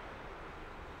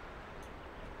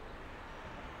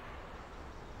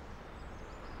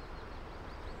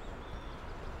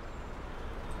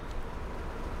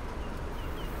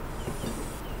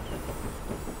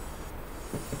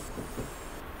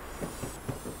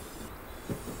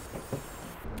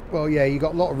 Well, yeah, you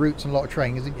got a lot of routes and a lot of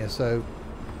trains, isn't you? So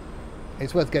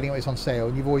it's worth getting it when it's on sale,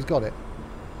 and you've always got it.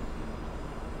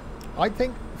 I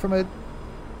think from an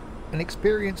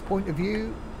experience point of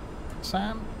view,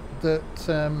 Sam, that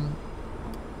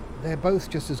they're both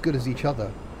just as good as each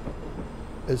other.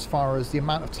 as far as the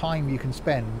amount of time you can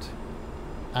spend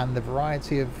and the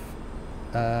variety of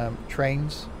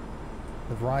trains,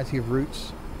 the variety of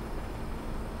routes.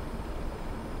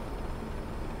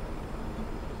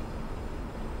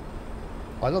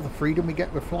 I love the freedom we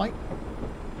get with flight,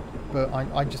 but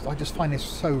I just find this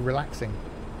so relaxing.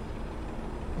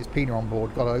 Is Pina on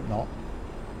board? God, I hope not.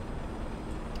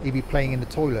 He'd be playing in the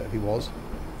toilet if he was.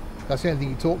 That's the only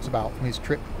thing he talks about from his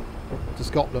trip to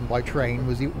Scotland by train,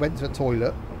 was he went to the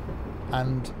toilet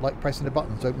and like pressing the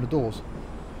buttons to open the doors.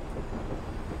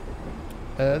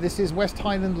 This is West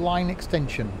Highland Line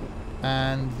Extension,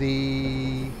 and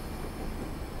the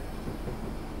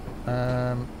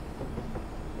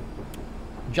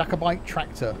Jacobite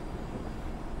tractor.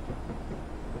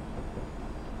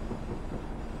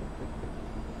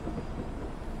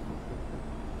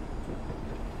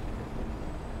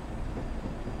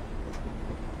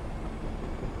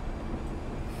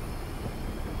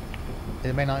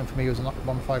 The main item for me was a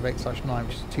 158/9,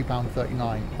 which is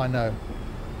 £2.39. I know.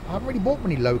 I haven't really bought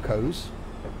many locos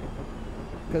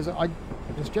because I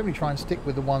just generally try and stick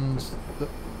with the ones that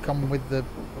come with the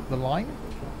line.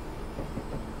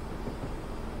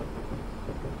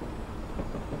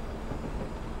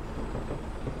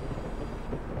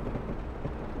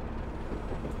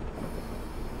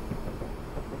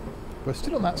 We're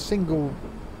still on that single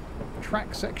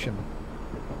track section.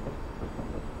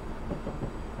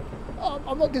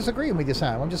 I'm not disagreeing with you,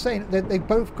 Sam. I'm just saying they've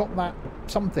both got that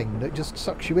something that just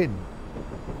sucks you in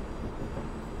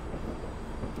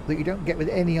that you don't get with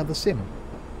any other sim.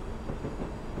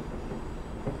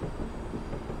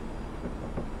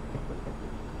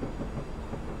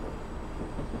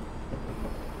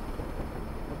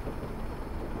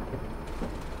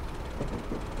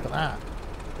 Look at that.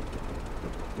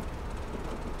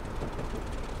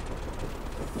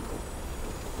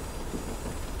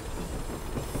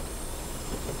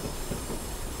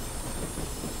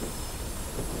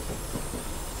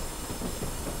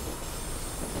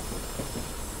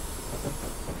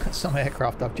 Some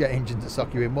aircraft have jet engines that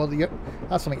suck you in. Well,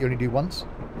 that's something you only do once.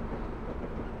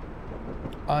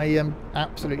 I am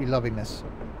absolutely loving this.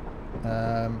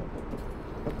 I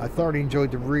thoroughly enjoyed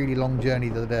the really long journey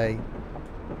the other day.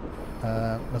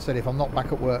 I said if I'm not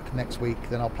back at work next week,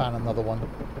 then I'll plan another one.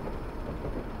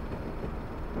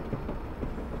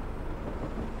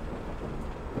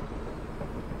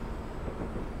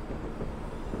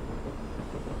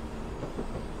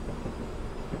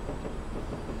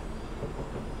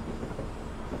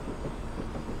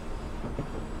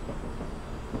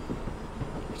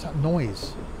 That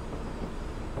noise.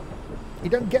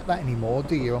 You don't get that anymore,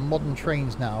 do you, on modern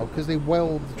trains now, because they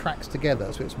weld the tracks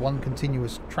together, so it's one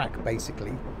continuous track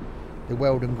basically. They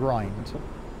weld and grind.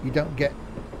 You don't get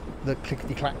the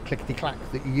clickety-clack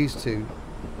that you used to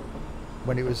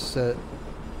when it was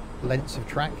lengths of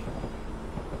track.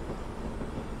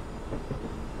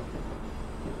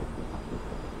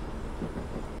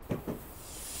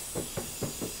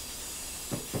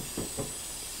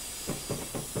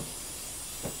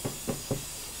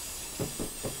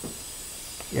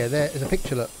 Yeah, there is a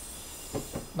picture. Look,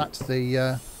 that's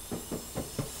the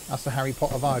Harry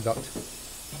Potter Viaduct.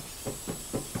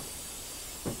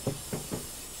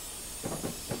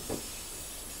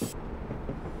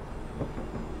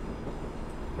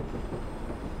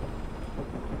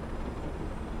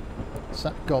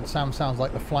 God, Sam sounds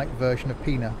like the flight version of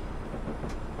Pina.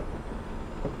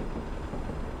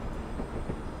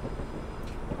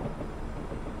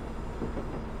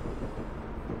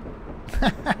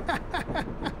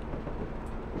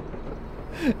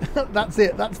 That's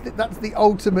it. That's the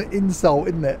ultimate insult,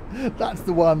 isn't it? That's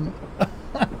the one.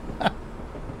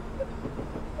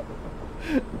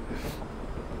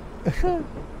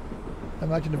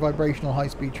 Imagine the vibrational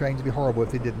high-speed trains would be horrible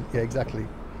if they didn't. Yeah, exactly.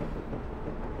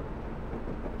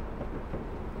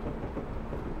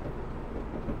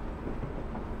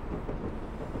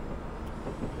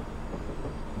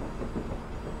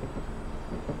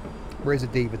 Where's a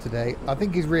diva today? I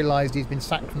think he's realised he's been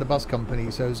sacked from the bus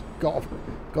company, so he's gone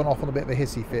off on a bit of a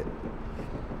hissy fit.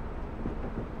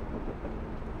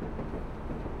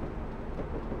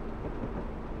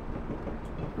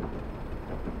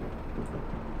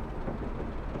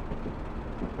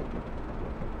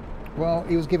 Well,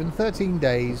 he was given 13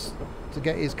 days to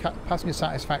get his passenger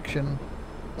satisfaction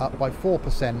up by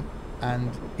 4%,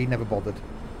 and he never bothered.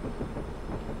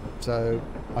 So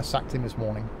I sacked him this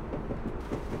morning.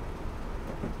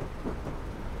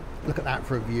 Look at that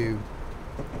for a view.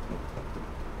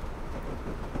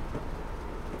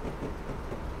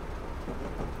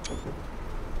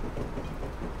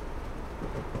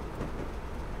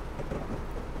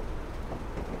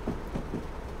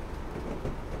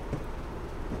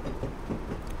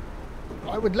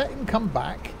 I would let him come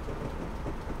back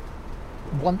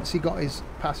once he got his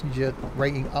passenger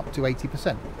rating up to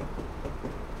 80%.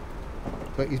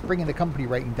 But he's bringing the company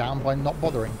rating down by not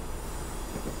bothering.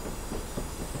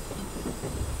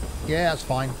 Yeah, that's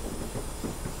fine.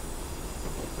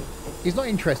 He's not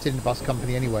interested in the bus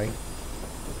company anyway.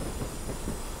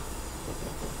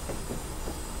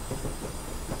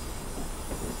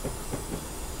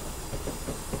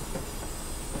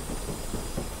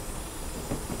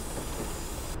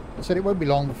 So it won't be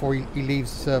long before he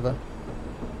leaves the server.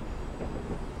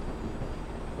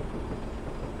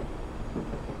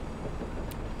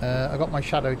 I got my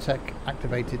Shadow Tech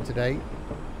activated today.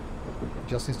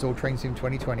 Just installed TrainSim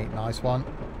 2020. Nice one.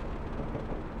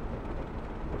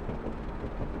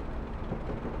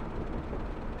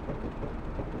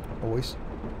 Always.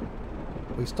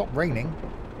 We stopped raining.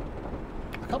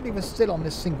 I can't believe we're still on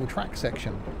this single track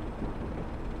section.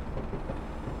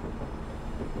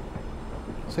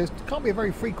 So it can't be a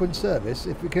very frequent service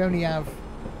if we can only have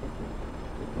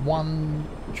one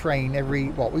train every,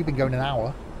 what, we've been going an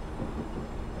hour.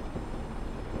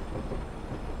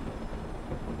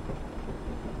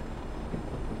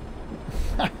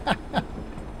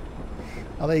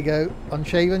 Oh, there you go,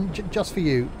 unshaven, just for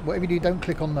you. Whatever you do, don't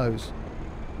click on those.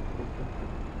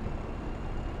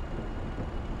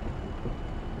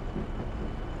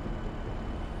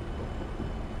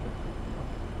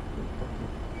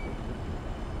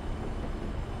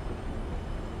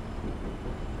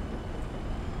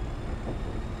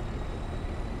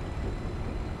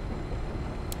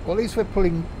 Well, at least we're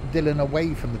pulling Dylan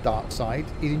away from the dark side.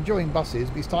 He's enjoying buses,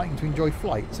 but he's starting to enjoy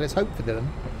flight, so let's hope for Dylan.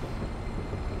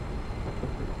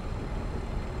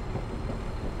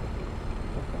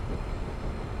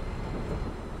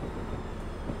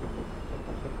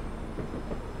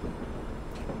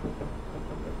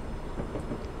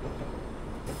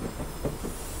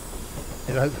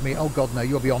 Is it hope for me? Oh God, no,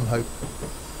 you're beyond hope.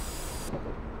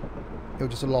 You're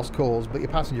just a lost cause, but your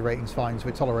passenger rating's fine, so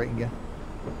we're tolerating you.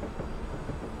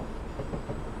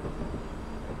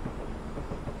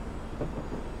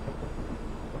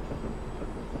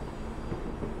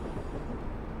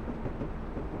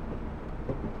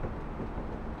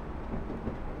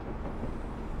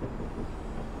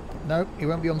 No, he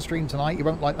won't be on stream tonight. He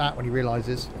won't like that when he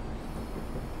realises.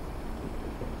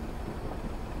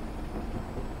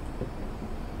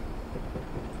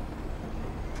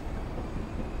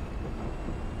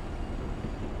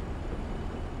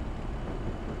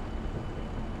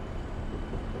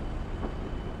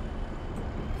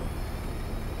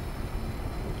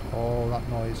 Oh, that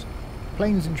noise.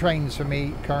 Planes and trains for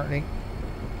me currently.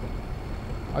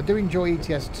 I do enjoy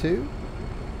ETS2.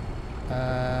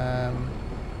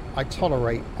 I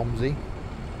tolerate OMSI.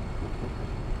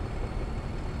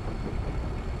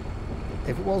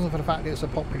 If it wasn't for the fact that it's so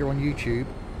popular on YouTube,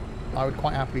 I would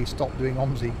quite happily stop doing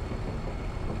OMSI.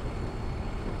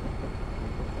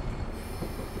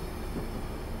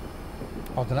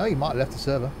 I don't know, he might have left the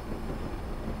server.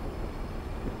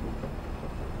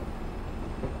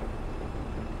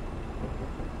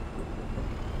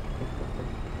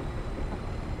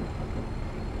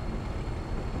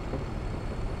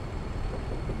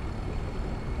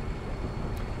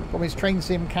 His train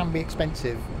sim can be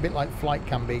expensive, a bit like flight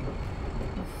can be.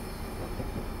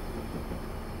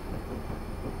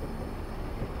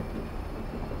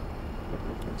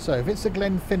 So if it's the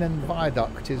Glenfinnan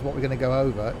Viaduct is what we're going to go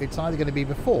over, it's either going to be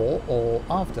before or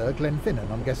after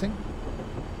Glenfinnan, I'm guessing.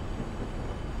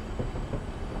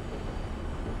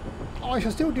 Oh, I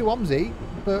shall still do OMSI,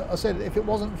 but I said if it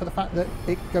wasn't for the fact that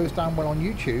it goes down well on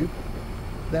YouTube,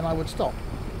 then I would stop.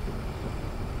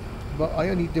 But I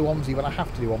only do OMSI when I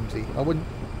have to do OMSI. I wouldn't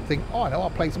think, oh, I know, I'll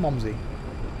play some OMSI.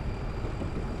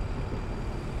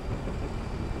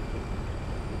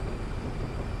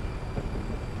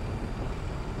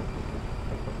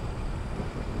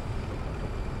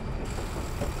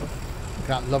 Look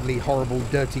at that lovely, horrible,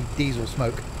 dirty diesel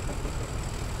smoke.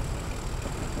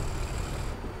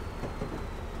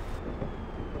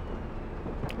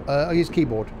 I use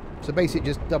keyboard. So basically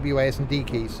just WAS and D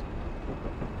keys.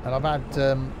 And I've had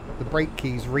the brake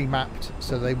keys remapped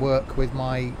so they work with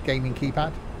my gaming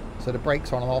keypad. So the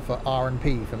brakes on and off are R and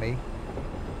P for me.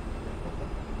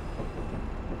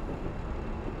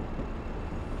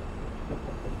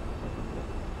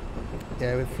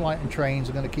 Yeah, with flight and trains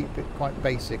I'm going to keep it quite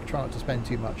basic, try not to spend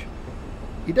too much.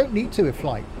 You don't need to with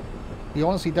flight. You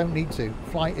honestly don't need to.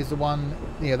 Flight is the one,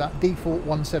 you know, that default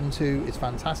 172 is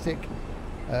fantastic.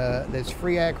 There's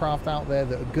free aircraft out there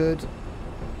that are good.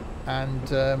 And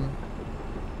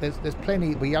there's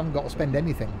plenty where you haven't got to spend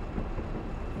anything.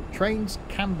 Trains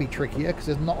can be trickier because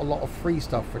there's not a lot of free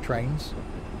stuff for trains.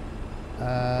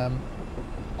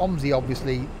 OMSI,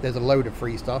 obviously, there's a load of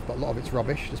free stuff, but a lot of it's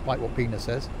rubbish, despite what Pina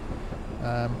says.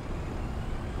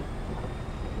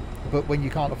 But when you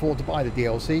can't afford to buy the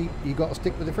DLC, you've got to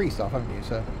stick with the free stuff, haven't you?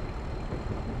 So.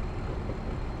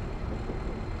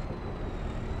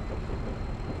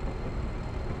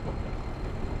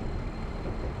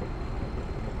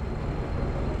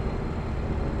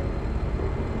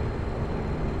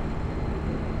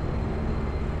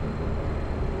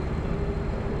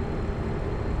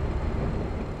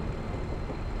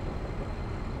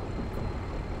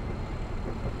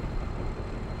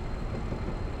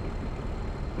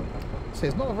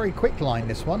 It's not a very quick line,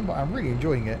 this one, but I'm really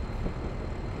enjoying it.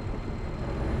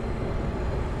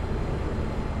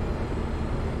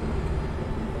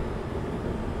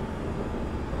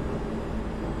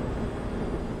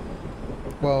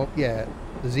 Well, yeah,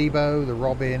 the Zebo, the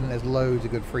Robin, there's loads of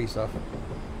good free stuff.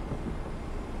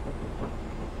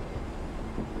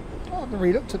 Oh, I haven't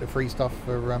really looked at the free stuff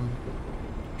for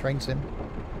Train Sim.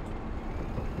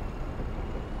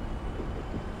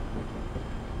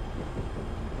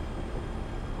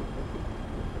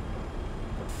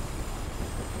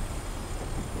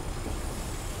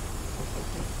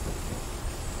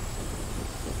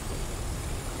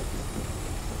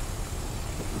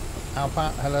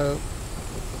 Alpat, hello.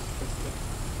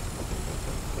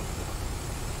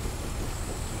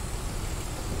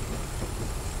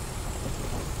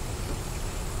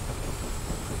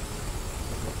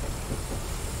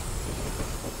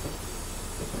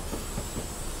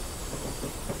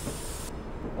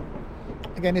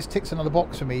 Again, this ticks another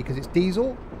box for me because it's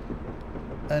diesel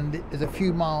and there's a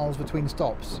few miles between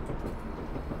stops.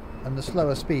 And the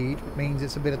slower speed means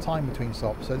it's a bit of time between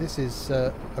stops. So this is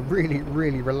a really,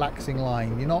 really relaxing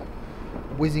line. You're not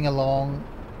whizzing along.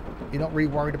 You're not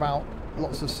really worried about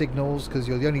lots of signals because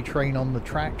you're the only train on the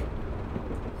track.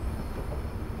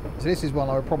 So this is one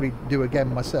I would probably do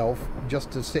again myself,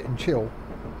 just to sit and chill.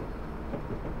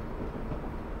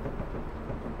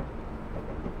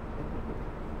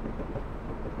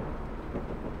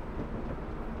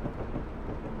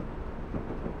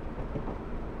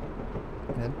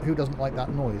 Who doesn't like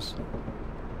that noise?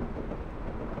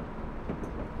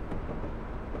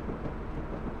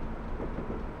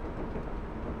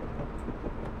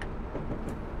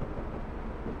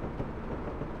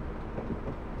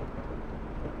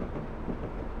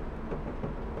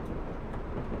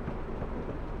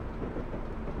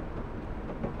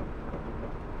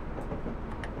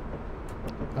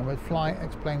 And with Fly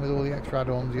X-Plane with all the extra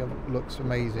add-ons, it looks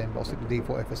amazing, but I'll stick to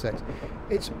default FSX.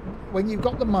 It's when you've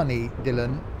got the money,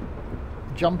 Dylan,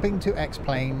 jumping to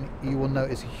X-Plane, you will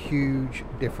notice a huge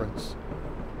difference.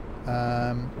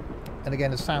 And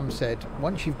again, as Sam said,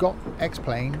 once you've got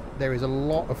X-Plane, there is a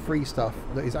lot of free stuff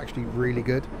that is actually really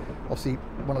good. Obviously,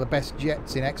 one of the best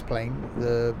jets in X-Plane,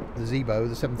 the Zebo,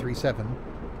 the 737,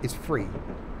 is free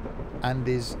and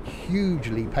is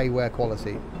hugely pay-where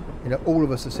quality. You know, all of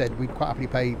us have said we'd quite happily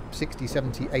pay 60,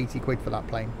 70, 80 quid for that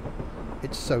plane.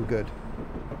 It's so good.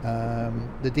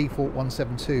 The default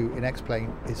 172 in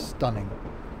X-Plane is stunning.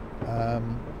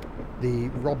 The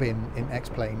Robin in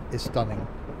X-Plane is stunning.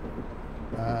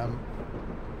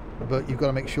 But you've got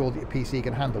to make sure that your PC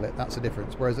can handle it. That's the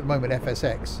difference. Whereas at the moment,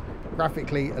 FSX,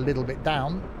 graphically a little bit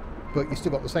down, but you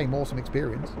still got the same awesome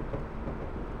experience.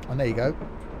 And there you go.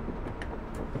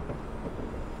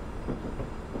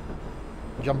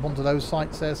 Jump onto those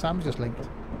sites there, Sam's just linked.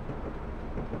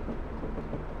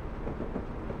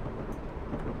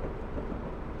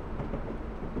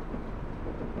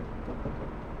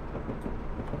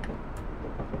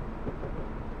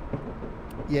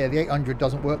 Yeah, the 800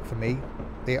 doesn't work for me,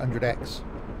 the 800X.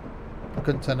 I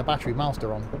couldn't turn the battery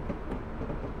master on.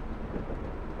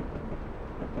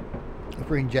 If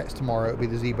we're in jets tomorrow, it'll be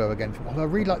the Zebo again. Although I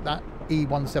really like that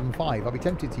E175, I'll be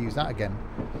tempted to use that again.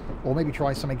 Or maybe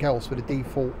try something else with a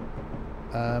default.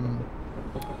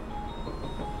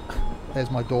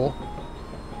 There's my door.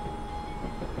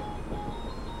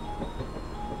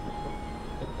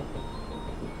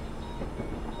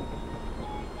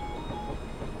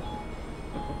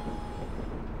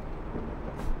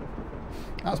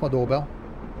 That's my doorbell.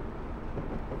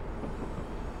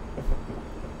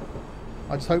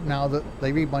 I just hope now that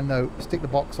they read my note, stick the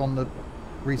box on the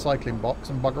recycling box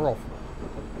and bugger off.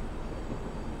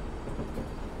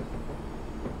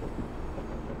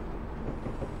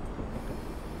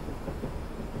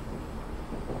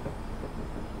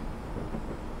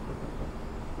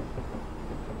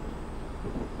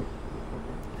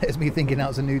 It's me thinking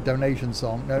that's a new donation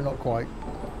song. No, not quite.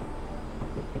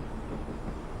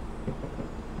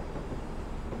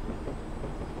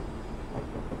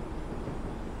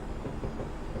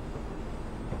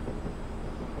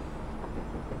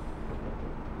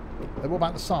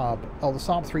 about the Saab. Oh, the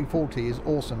Saab 340 is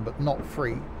awesome, but not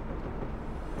free.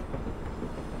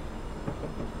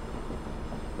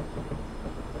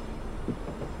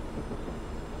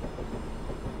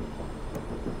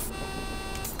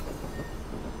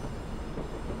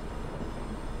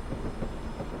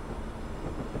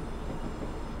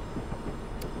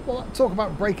 Well, talk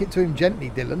about break it to him gently,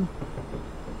 Dylan.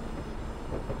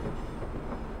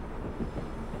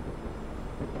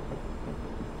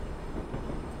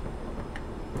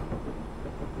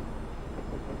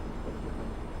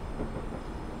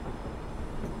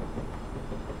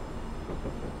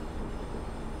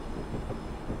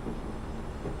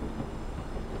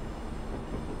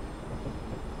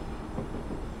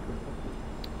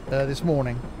 This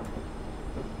morning.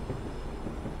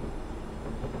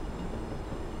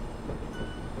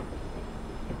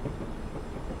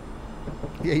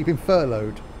 Yeah, you've been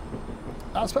furloughed.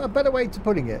 That's a better way to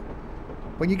putting it.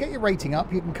 When you get your rating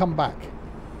up, you can come back.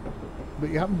 But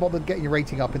you haven't bothered getting your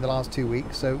rating up in the last 2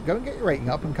 weeks, so go and get your rating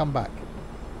up and come back.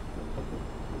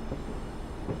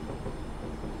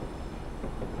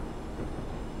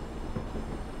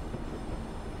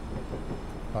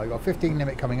 Oh, you've got a 15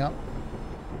 limit coming up.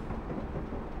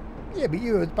 Yeah, but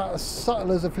you were about as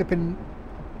subtle as a flipping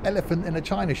elephant in a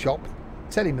china shop,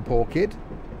 telling the poor kid.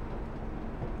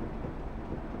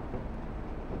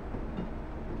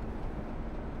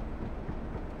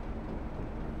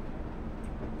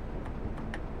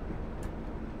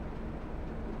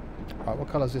 Right, what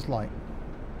colour is this light?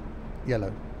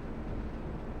 Yellow.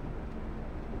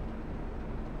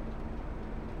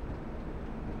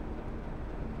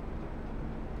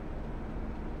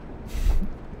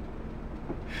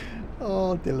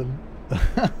 Oh, Dylan.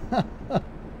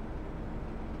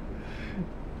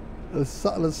 As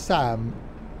subtle as Sam.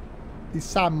 He's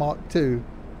Sam Mark II.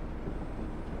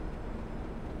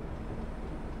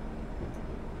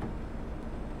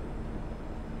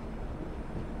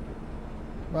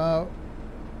 Well,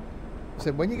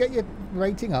 so when you get your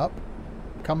rating up,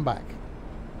 come back.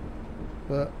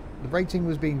 But the rating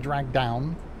was being dragged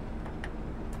down,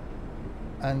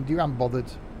 and you haven't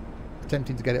bothered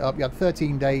attempting to get it up. You had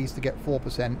 13 days to get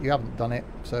 4%. You haven't done it,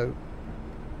 so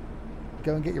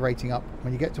go and get your rating up.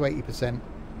 When you get to 80%,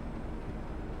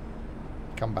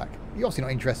 come back. You're obviously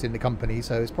not interested in the company,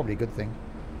 so it's probably a good thing.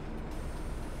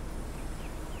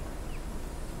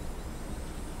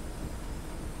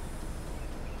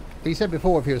 He said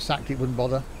before if he was sacked, he wouldn't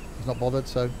bother. He's not bothered,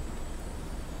 so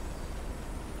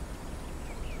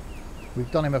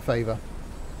we've done him a favour.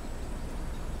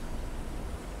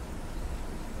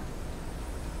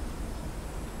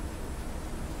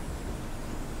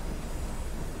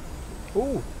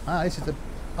 Oh, this is the...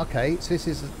 Okay, so this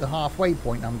is the halfway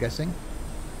point, I'm guessing.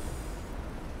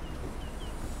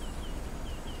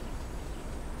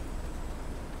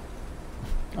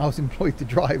 I was employed to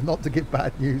drive, not to give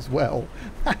bad news. Well,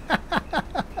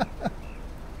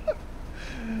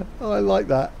 oh, I like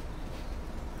that.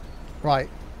 Right,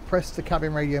 press the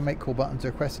cabin radio make call button to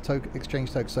request a token,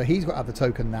 exchange token. So he's got to have the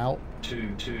token now.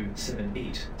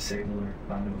 2278 signaler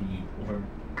Banovi over.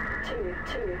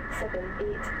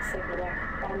 2278 signaler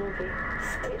Banovi.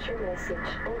 State your message.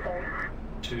 Over.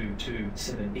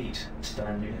 2278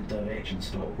 standing in direction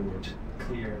stopboard.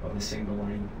 Clear of the single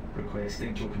line.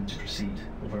 Requesting token to proceed.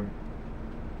 Over.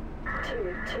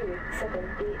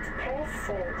 2278. Press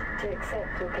send to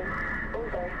accept token.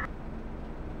 Over.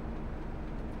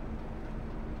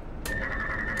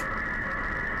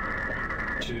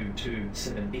 Two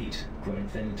 278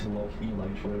 Glenfinnan to lock Eli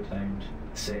outbound.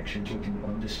 Section token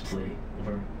on display.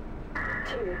 Over.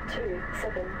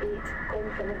 2278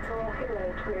 Glenfinnan to lock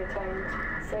outbound.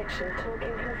 Section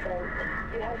token confirmed.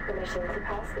 You have permission to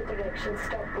pass the direction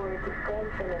stopboard with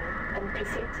Glenfinnan and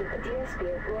proceed to the DSB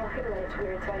at Loching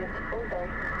outbound. Over.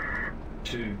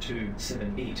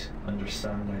 2278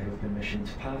 understand I have permission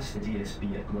to pass the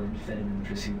DSB at Glenfinnan and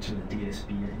proceed to the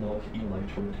DSB at Loch Eli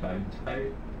outbound.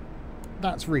 Out.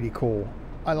 That's really cool.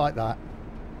 I like that.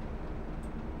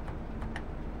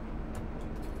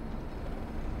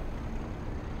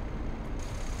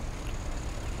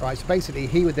 Right, so basically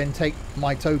he would then take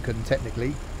my token,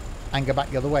 technically, and go back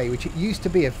the other way, which it used to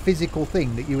be a physical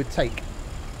thing that you would take.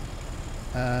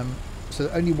 So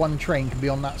that only one train can be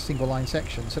on that single line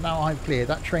section. So now I've cleared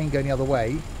that train going the other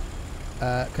way,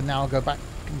 can now go back,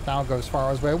 can now go as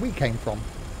far as where we came from.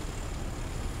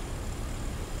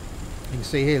 You can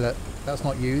see here, look, that's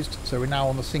not used, so we're now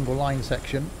on the single line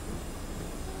section.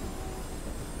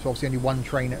 So obviously only one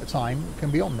train at a time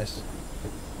can be on this.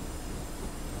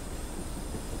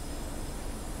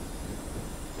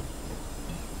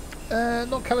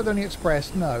 Not Caledonia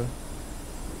Express, no.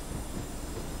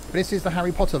 But this is the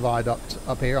Harry Potter Viaduct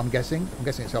up here, I'm guessing. I'm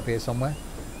guessing it's up here somewhere.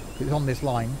 It's on this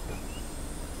line.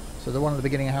 So the one at the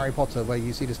beginning of Harry Potter where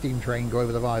you see the steam train go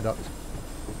over the viaduct.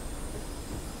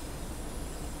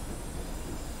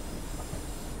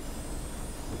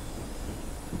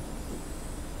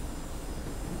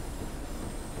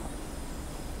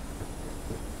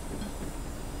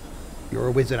 You're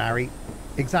a wizard, Harry.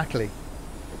 Exactly.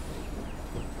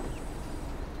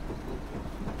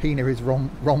 Pina is Ron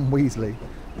Weasley.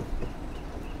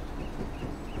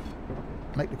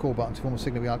 Make the call button to form a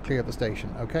signal we are clear of the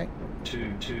station. Okay.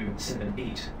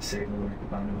 2278 signaler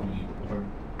Banovi over.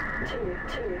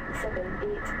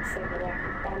 2278 signaler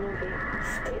Banovi.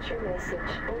 State your message.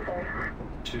 Over.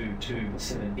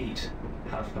 2278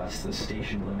 half past the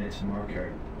station limit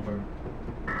marker. Over.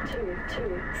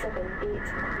 2278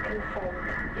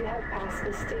 confirmed. You have passed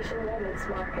the station limits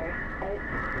marker.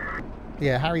 Out.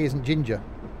 Yeah, Harry isn't Ginger.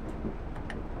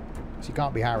 So you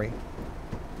can't be Harry.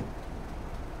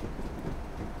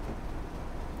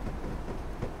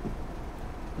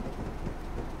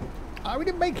 Oh, we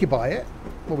didn't make you buy it.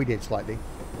 Well, we did slightly.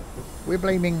 We're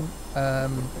blaming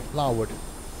Larwood.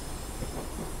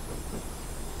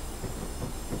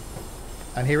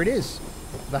 And here it is.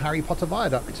 The Harry Potter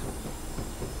Viaduct.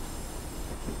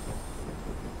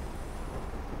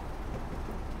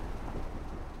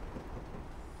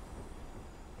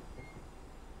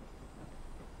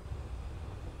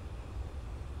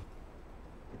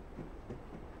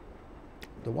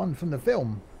 The one from the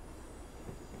film.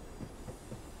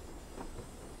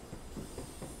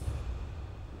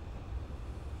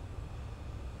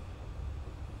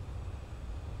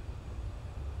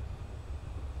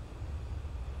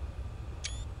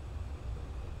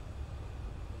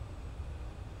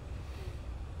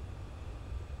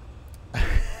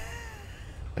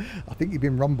 I think you've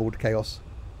been rumbled, Chaos.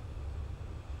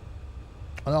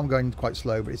 I know I'm going quite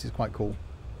slow, but this is quite cool.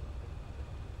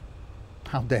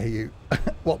 How dare you?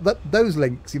 What, those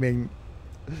links, you mean?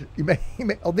 You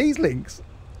mean oh, these links?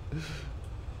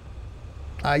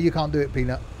 You can't do it,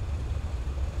 Peanut.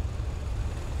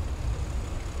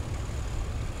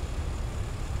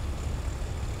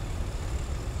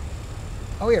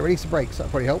 Oh yeah, release the brakes.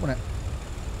 That'll probably help, wouldn't it?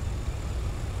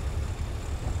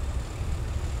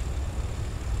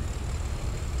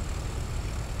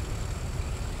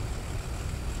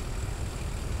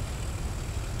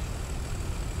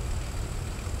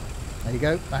 There you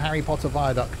go, the Harry Potter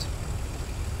Viaduct.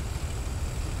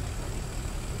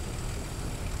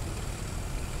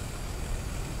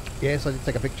 Yes, I did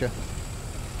take a picture.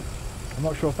 I'm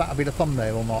not sure if that'll be the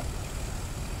thumbnail or not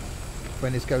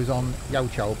when this goes on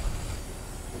YouTube.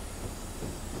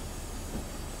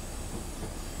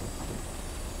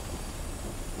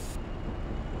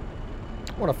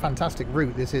 What a fantastic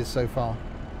route this is so far.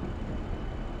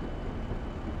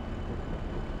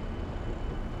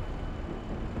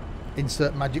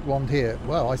 Insert magic wand here.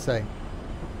 Well, I say.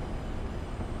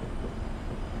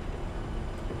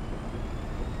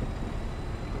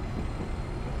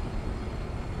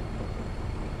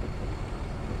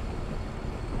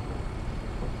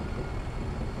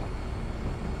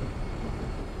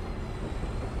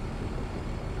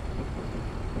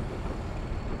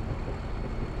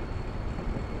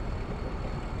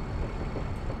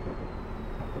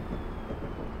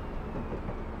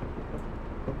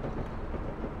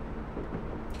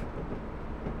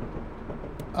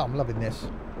 Oh, I'm loving this.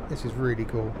 This is really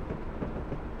cool.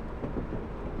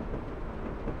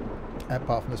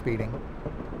 Apart from the speeding.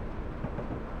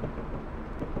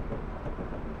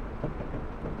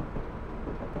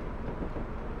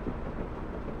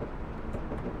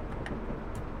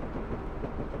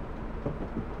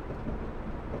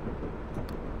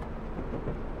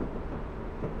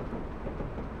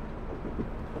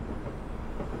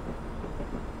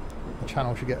 The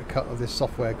channel should get a cut of this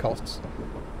software costs.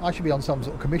 I should be on some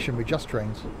sort of commission with Just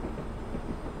Trains.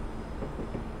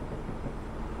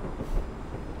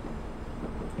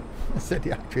 Said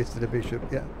the actress to the bishop,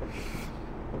 yeah.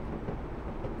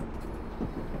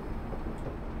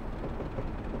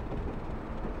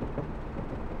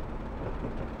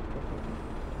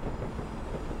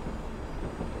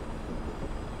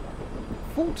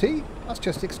 $40? That's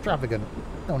just extravagant.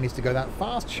 No one needs to go that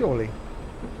fast, surely.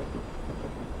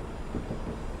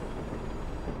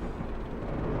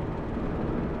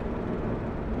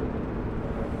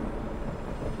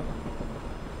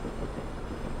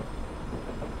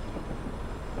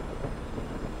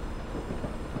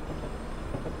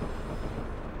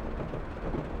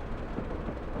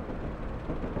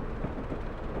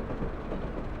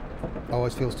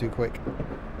 Always feels too quick.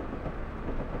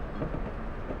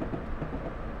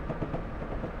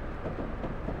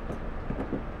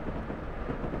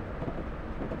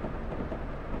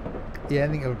 Yeah,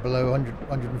 anything below 100,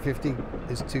 150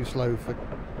 is too slow for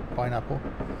pineapple.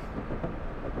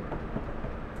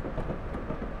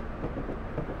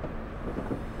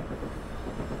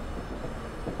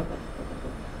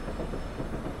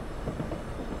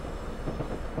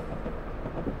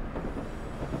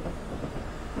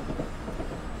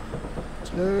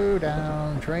 Slow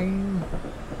down, train.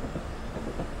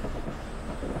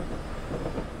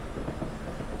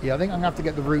 Yeah, I think I'm going to have to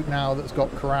get the route now that's got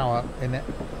Karawa in it.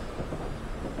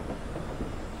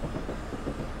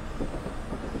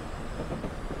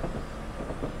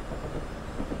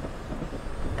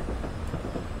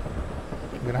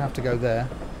 I'm going to have to go there.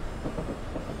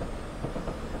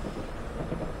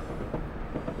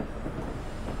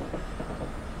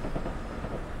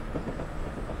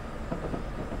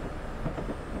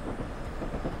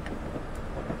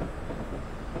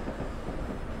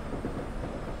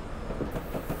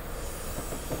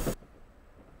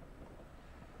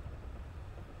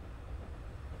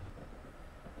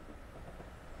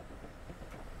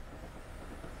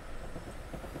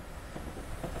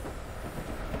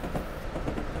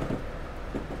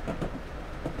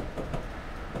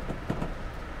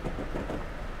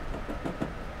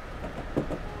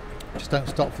 Don't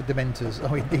stop for Dementors.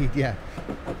 Oh, indeed, yeah.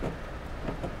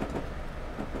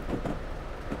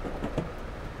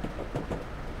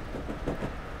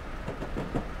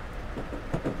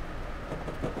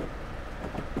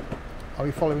 Are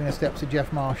we following the steps of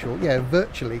Jeff Marshall? Yeah,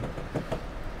 virtually.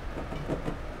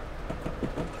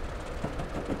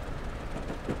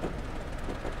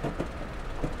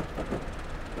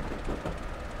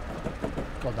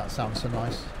 God, that sounds so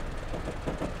nice.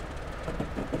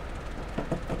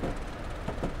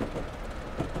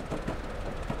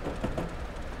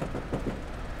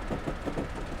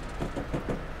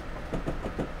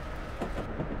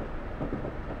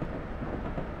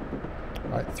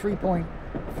 Right,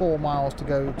 3.4 miles to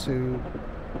go to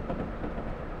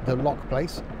the lock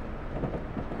place.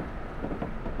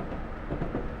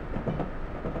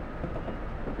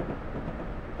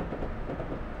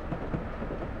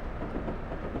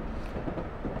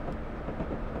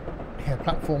 Yeah,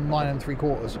 platform 9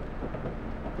 3/4.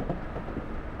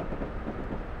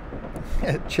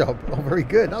 Yeah, Chubb. Oh, very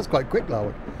good. That's quite quick,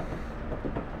 Larwood.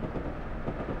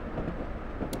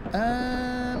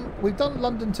 We've done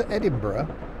London to Edinburgh.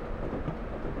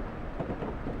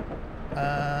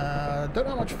 Don't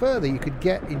know how much further you could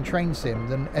get in train sim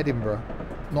than Edinburgh.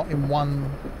 Not in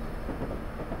one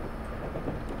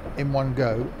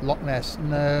go. Loch Ness.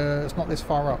 No, it's not this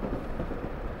far up.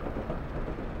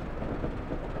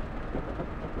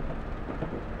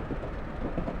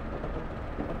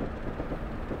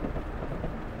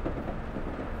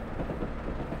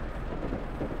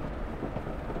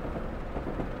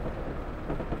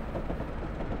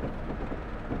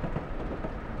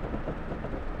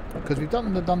 Because we've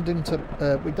done the London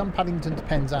to we've done Paddington to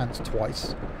Penzance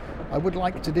twice. I would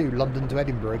like to do London to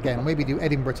Edinburgh again, or maybe do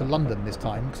Edinburgh to London this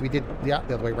time, because we did the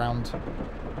other way round.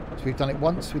 So we've done it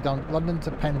once. We've done London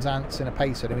to Penzance in a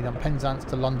pacer, and we've done Penzance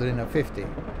to London in a 50.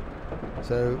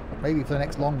 So maybe for the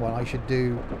next long one, I should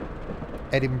do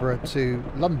Edinburgh to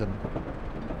London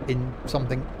in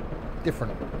something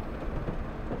different.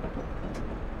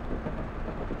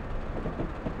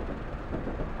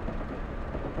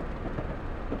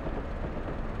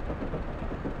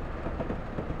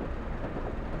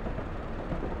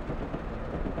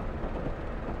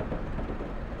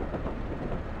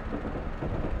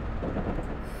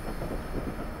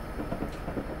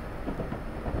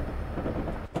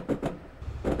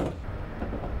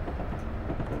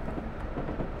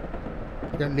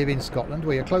 You don't live in Scotland.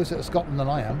 Well, you're closer to Scotland than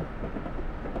I am.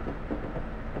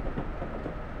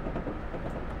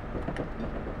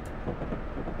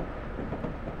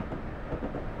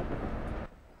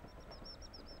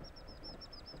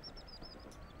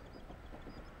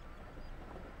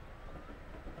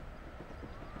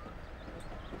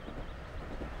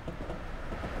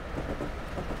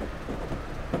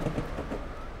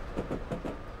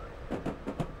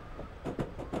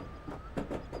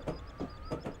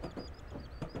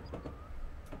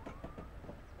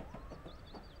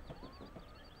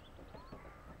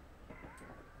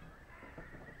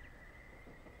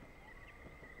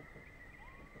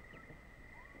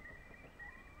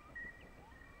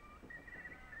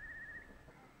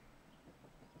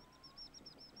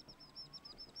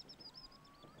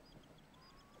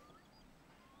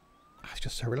 It's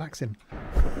just so relaxing.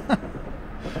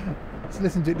 Let's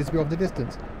listen to it just be off the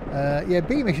distance. Yeah,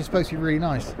 Beamish is supposed to be really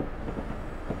nice.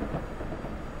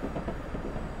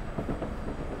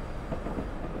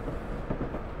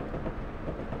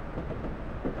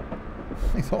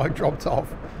 He thought I dropped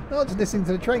off. No, just listening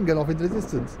to the train going off into the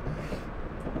distance.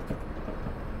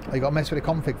 Oh, you got to mess with the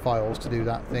config files to do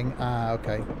that thing. Ah,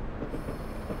 okay.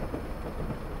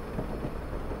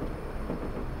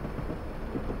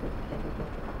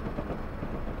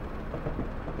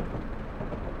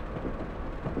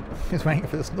 Just waiting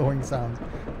for the snoring sounds.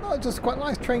 No, just quite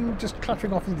nice train just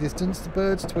clattering off in the distance. The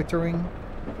birds twittering.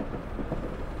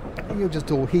 You're just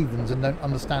all heathens and don't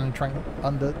understand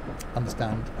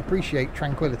appreciate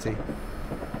tranquility.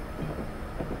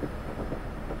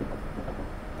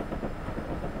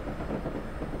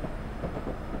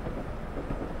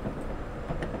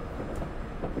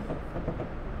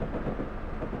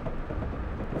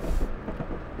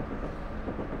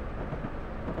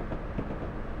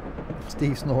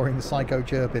 Steve snoring, the psycho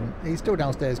chirping. He's still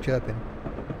downstairs chirping.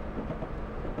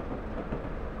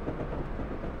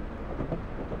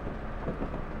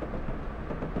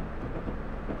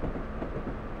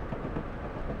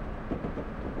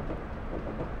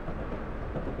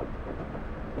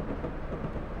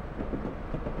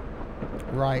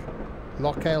 Right, the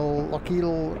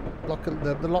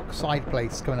lock side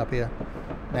place coming up here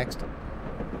next.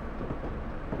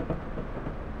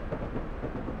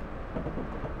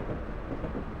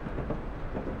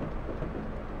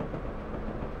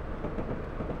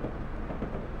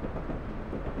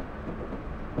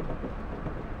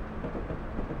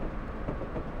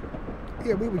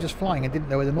 Yeah, we were just flying and didn't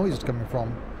know where the noise was coming from.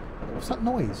 What's that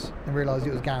noise? And realised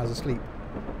it was Gaz asleep.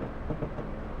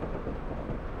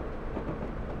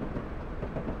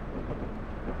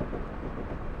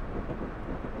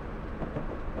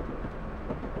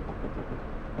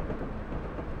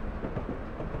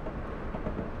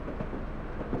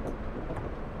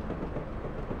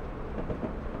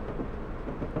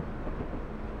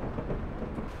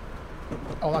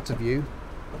 Oh, that's a view.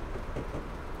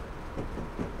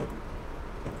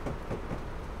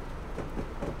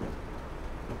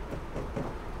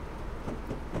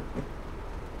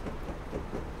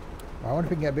 I wonder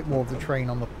if we can get a bit more of the train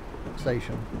on the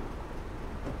station.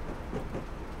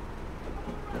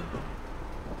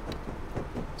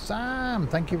 Sam,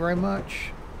 thank you very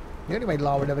much. The only way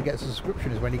Lara never gets a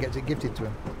subscription is when he gets it gifted to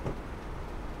him.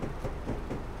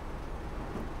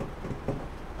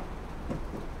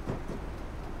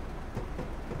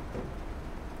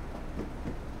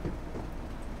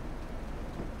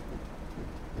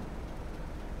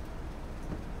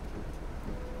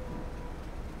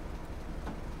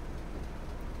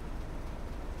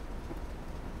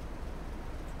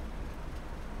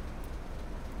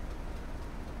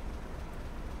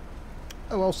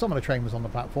 Oh well, some of the train was on the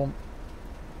platform.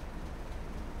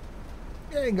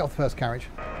 Yeah, you can get off the first carriage.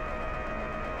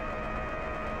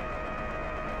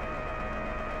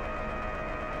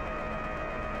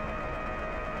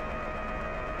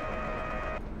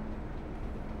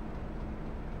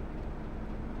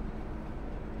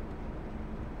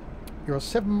 You're a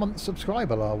 7-month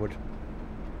subscriber, Larwood.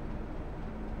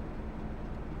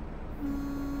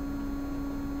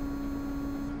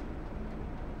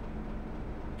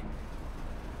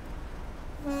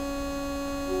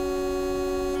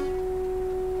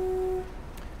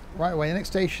 Right away, the next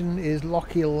station is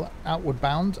Lochiel outward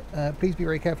bound. Please be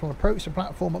very careful on approach. The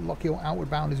platform at Lochiel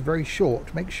outward bound is very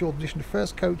short. Make sure to position the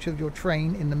first coach of your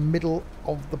train in the middle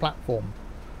of the platform.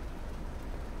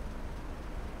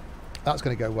 That's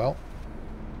going to go well.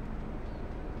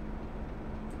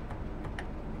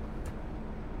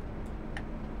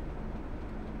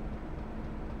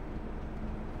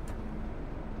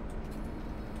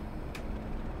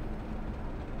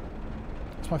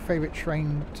 It's my favourite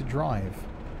train to drive.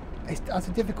 That's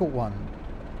a difficult one.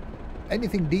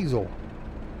 Anything diesel.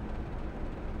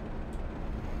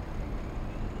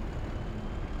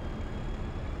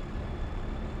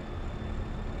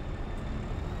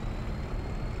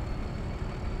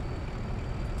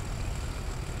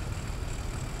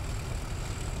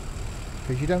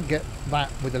 Because you don't get that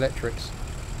with electrics.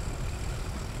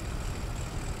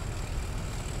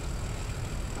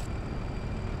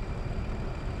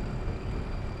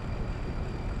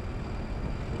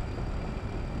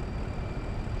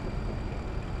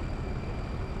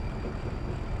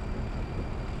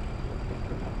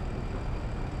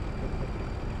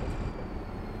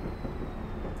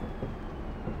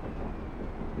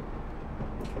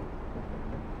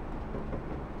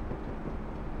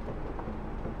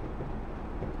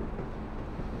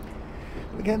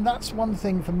 Again, that's one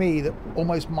thing for me that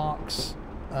almost marks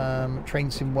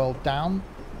Train Sim World down.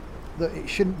 That it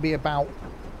shouldn't be about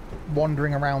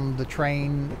wandering around the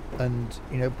train and,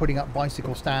 you know, putting up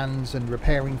bicycle stands and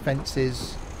repairing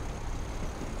fences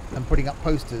and putting up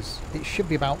posters. It should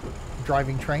be about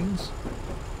driving trains.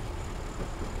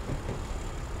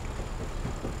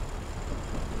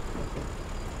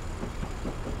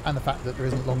 And the fact that there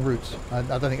isn't long routes. I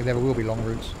don't think there ever will be long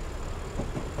routes.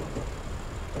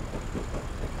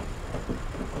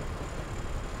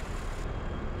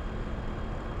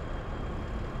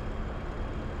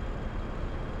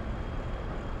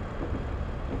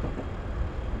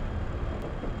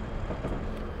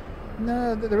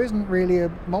 No, there isn't really a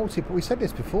multiplayer. We said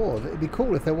this before. It'd be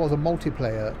cool if there was a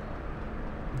multiplayer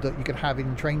that you could have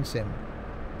in Train Sim.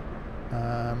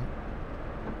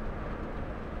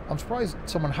 I'm surprised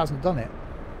someone hasn't done it.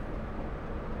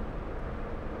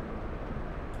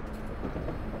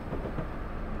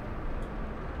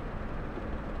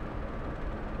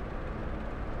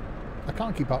 I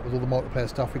can't keep up with all the multiplayer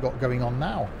stuff we got going on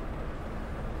now.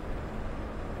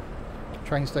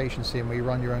 Train station sim where you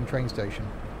run your own train station.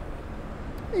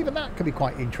 Even that could be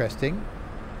quite interesting.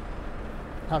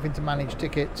 Having to manage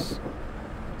tickets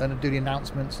and do the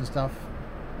announcements and stuff.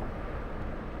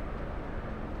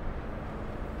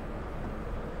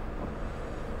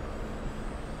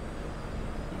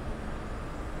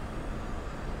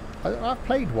 I've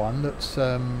played one that's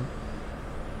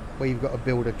where you've got to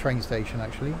build a train station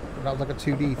actually. That was like a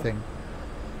 2D thing.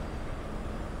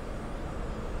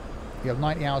 You have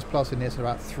 90 hours plus in this and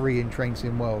about 3 in Train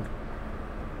Sim World.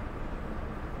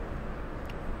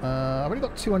 I've only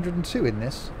got 202 in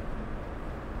this.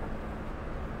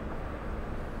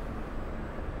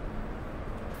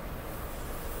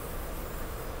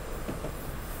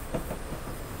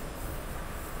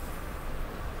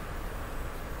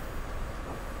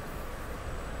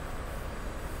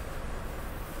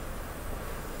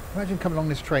 Imagine coming along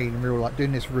this train and we were like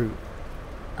doing this route.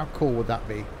 How cool would that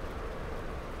be?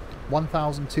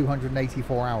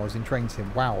 1,284 hours in Train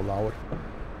Sim. Wow, Lord.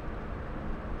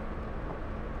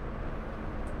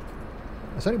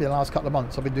 It's only been the last couple of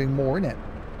months I've been doing more in it.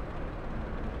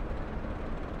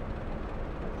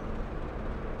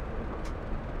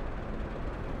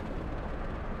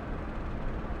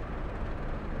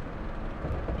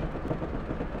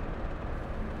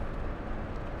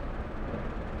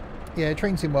 Yeah,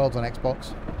 Train Sim World's on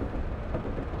Xbox.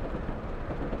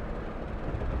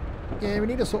 Yeah, we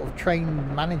need a sort of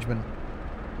train management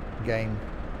game.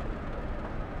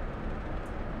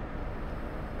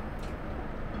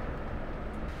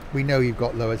 We know you've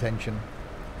got low attention.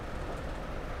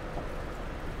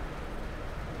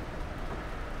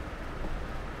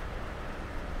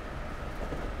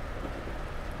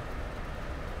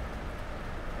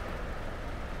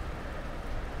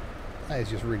 That is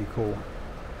just really cool.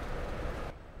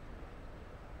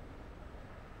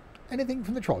 Anything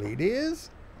from the trolley, dears?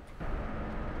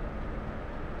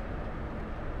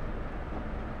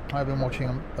 I've been watching,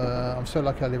 I'm so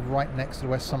lucky I live right next to the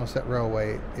West Somerset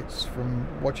Railway. It's from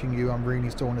watching you, I'm really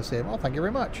still on the sim. Oh, thank you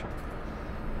very much.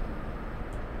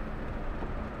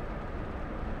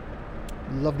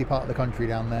 Lovely part of the country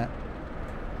down there.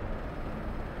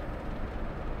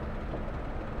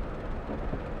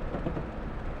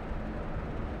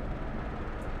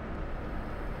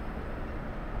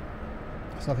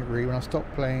 It's nothing really. When I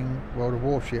stopped playing World of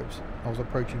Warships, I was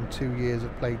approaching 2 years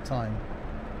of played time.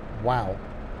 Wow.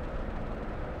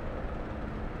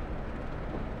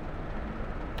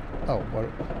 Oh,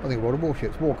 well, I think World of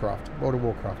Warships, Warcraft, World of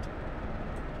Warcraft.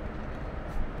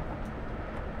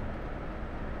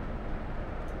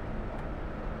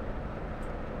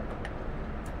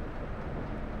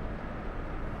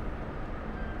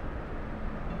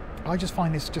 I just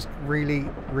find this just really,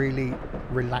 really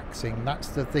relaxing. That's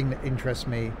the thing that interests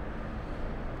me.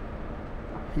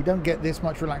 You don't get this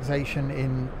much relaxation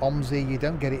in OMSI, you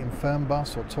don't get it in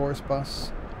Fernbus or Tourist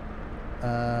Bus.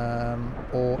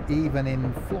 Or even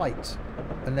in flight,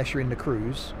 unless you're in the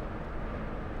cruise.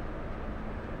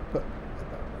 But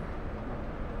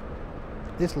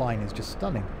this line is just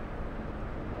stunning.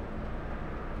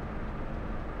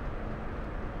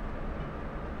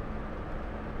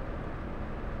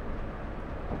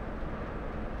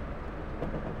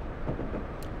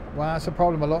 Well, that's a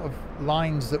problem. A lot of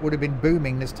lines that would have been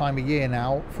booming this time of year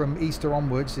now, from Easter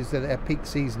onwards, is that they're peak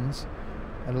seasons.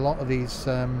 And a lot of these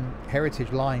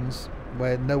heritage lines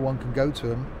where no one can go to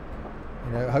them,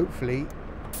 you know, hopefully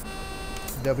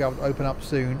they'll be able to open up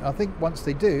soon. I think once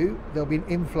they do, there'll be an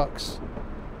influx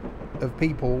of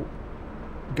people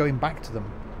going back to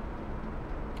them.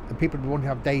 And people want to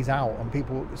have days out, and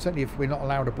people, certainly if we're not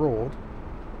allowed abroad,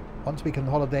 once we can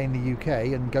holiday in the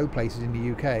UK and go places in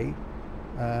the UK,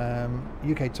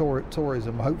 UK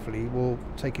tourism hopefully will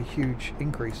take a huge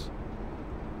increase.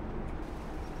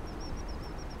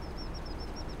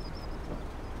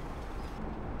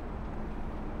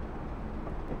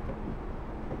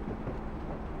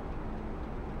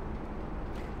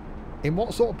 In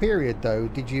what sort of period, though,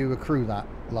 did you accrue that,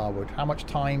 Larwood? How much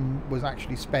time was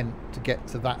actually spent to get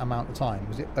to that amount of time?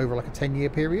 Was it over like a 10-year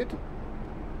period?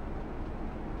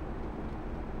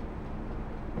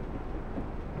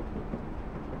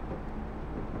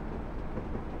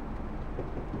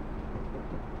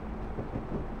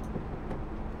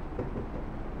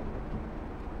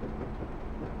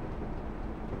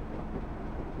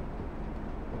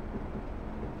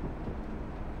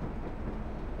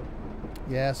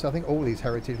 Yeah, so I think all these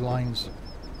heritage lines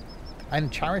and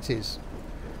charities,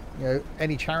 you know,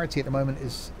 any charity at the moment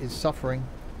is suffering.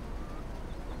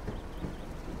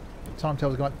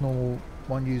 Timetables go back to normal.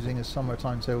 One using a summer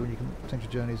timetable when you can potential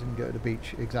journeys and go to the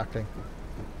beach. Exactly.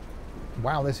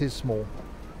 Wow, this is small.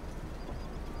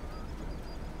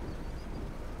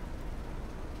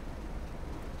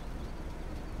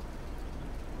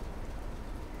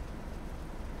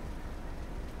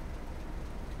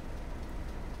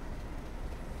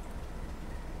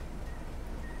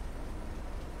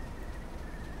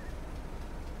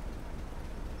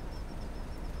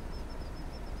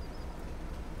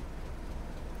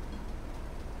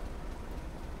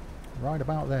 Right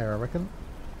about there, I reckon.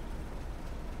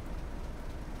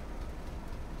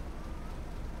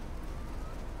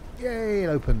 Yay, it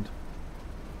opened.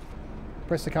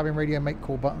 Press the cabin radio make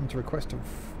call button to request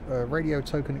a radio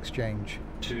token exchange.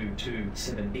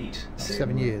 2278.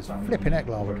 7 years. Flipping heck,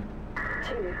 Larwood.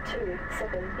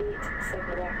 2278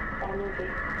 signaler. Annuvi.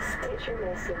 State your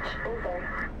message.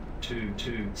 Over.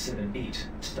 2278.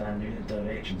 Stand unit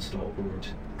direction stop board.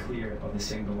 Clear of the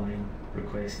signal line.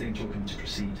 Requesting token to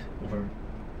proceed. Over.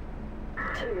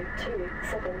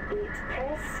 2278.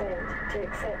 Press send to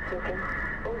accept token.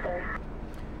 Over.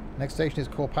 Next station is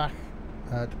Corpac.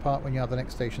 Depart when you have the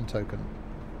next station token.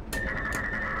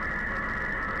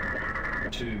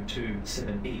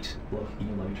 2278. Lock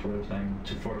Elout westbound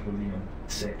to Fort William.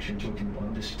 Section token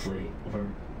on display. Over.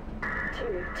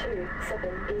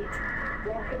 2278.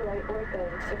 Walking right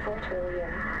westbound to Fort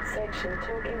William. Section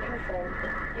token confirmed.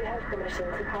 You have permission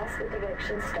to pass the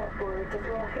direction stop board of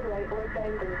walking right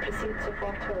westbound and proceed to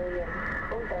Fort William.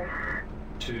 Over.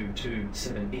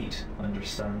 2278.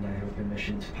 Understand I have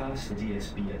permission to pass the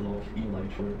DSB at Loch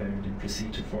Elout westbound and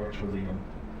proceed to Fort William.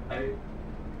 Out.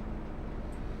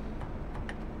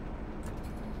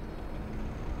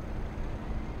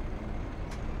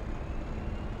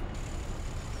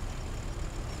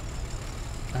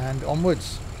 And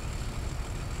onwards.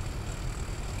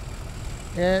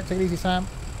 Yeah, take it easy, Sam.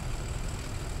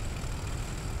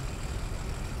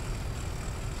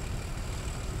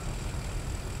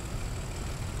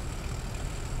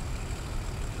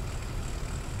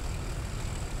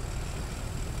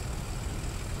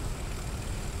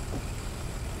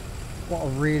 What a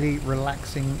really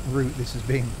relaxing route this has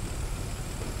been.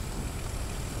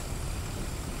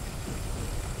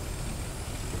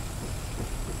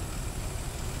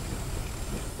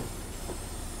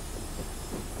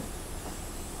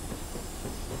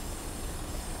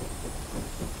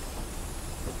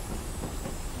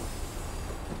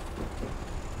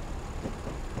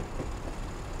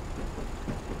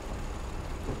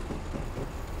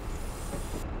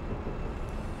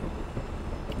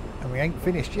 And we ain't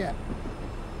finished yet.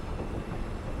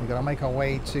 We've got to make our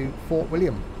way to Fort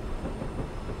William.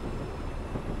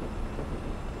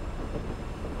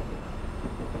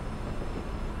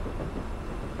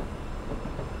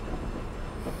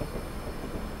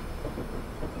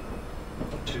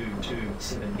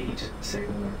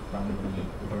 Signaler randomly.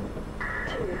 Over.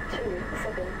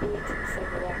 2278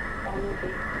 signaler.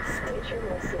 Annuvi. State your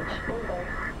message. Over.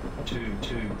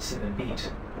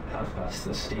 2278. Have passed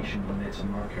the station limit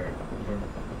marker. Over.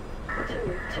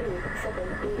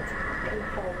 2278.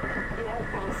 Confirmed. You have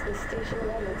passed the station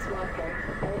limits marker.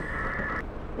 Out.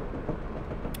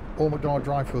 All McDonald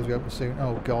drive-throughs will be open soon.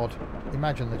 Oh God.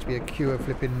 Imagine there to be a queue of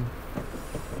flipping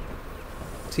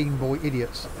teen boy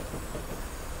idiots.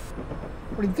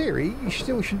 Well, in theory, you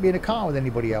still shouldn't be in a car with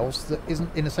anybody else that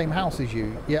isn't in the same house as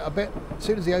you. Yeah, I bet as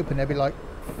soon as they open, there'll be like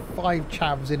 5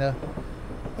 chavs in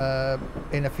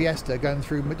a Fiesta going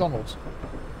through McDonald's.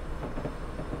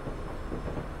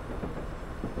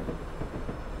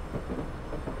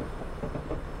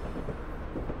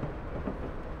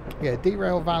 Yeah,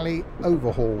 Derail Valley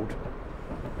overhauled.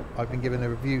 I've been given a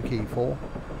review key for.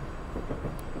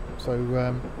 So,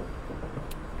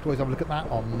 always have a look at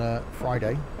that on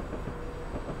Friday.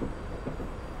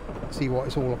 See what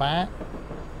it's all about.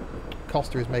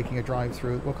 Costa is making a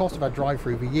drive-through. Well, Costa have had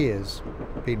drive-through for years,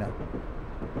 Pina.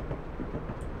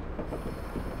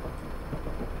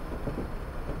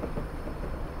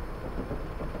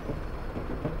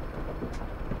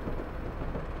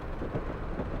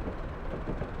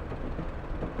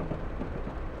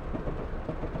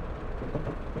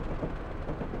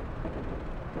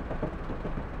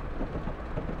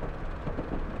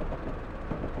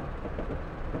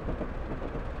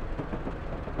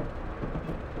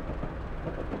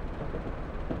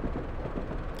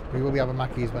 We will be having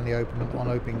Mackies when they open on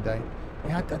opening day.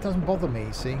 Yeah, that doesn't bother me,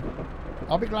 see.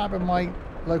 I'll be glad when my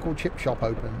local chip shop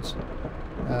opens.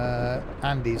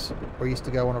 Andy's, where I used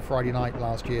to go on a Friday night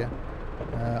last year.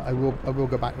 I will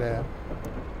go back there.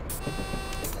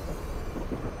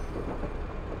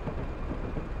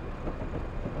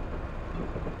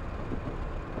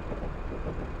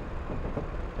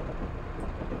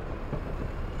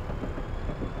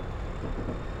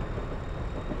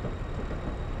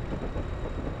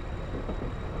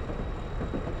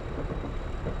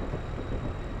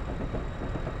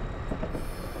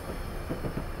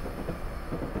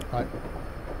 Right,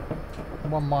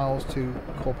 1 mile to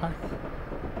Corpac.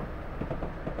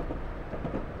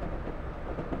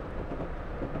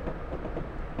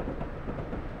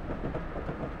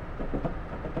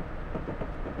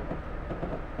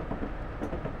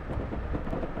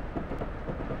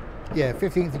 Yeah,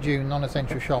 15th of June,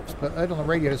 non-essential shops. But I heard on the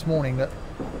radio this morning that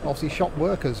obviously shop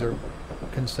workers are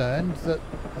concerned that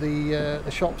the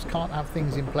shops can't have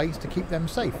things in place to keep them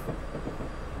safe.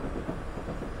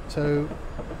 So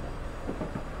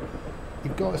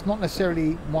you've got, it's not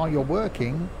necessarily while you're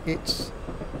working, it's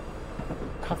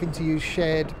having to use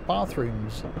shared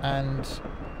bathrooms and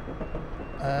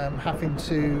having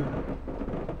to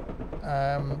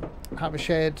have a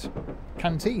shared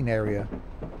canteen area.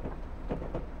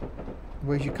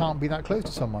 Whereas you can't be that close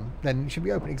to someone, then it should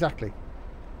be open. Exactly.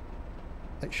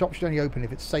 Like, shops should only open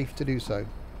if it's safe to do so.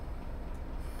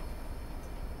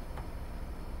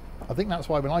 I think that's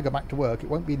why when I go back to work, it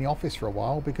won't be in the office for a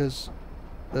while because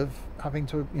of having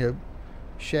to, you know,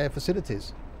 share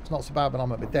facilities. It's not so bad when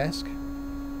I'm at my desk.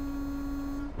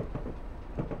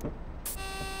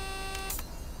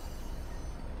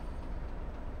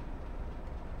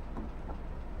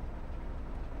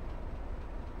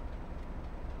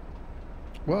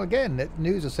 Well, again, the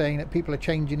news are saying that people are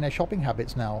changing their shopping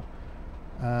habits now.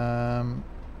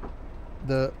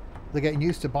 They're getting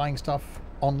used to buying stuff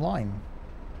online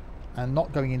and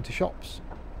not going into shops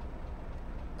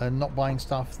and not buying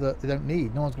stuff that they don't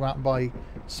need. No one's going out and buy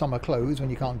summer clothes when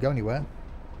you can't go anywhere.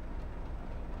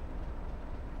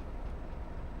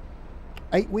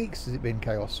 8 weeks has it been,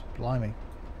 Chaos? Blimey.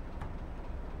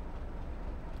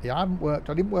 Yeah, I haven't worked.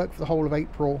 I didn't work for the whole of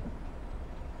April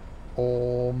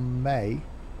or May.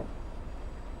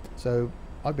 So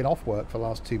I've been off work for the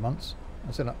last 2 months.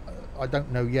 I said I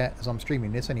don't know yet, as I'm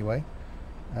streaming this anyway,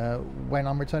 when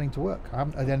I'm returning to work. I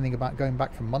haven't heard anything about going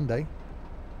back from Monday.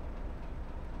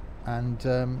 And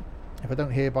if I don't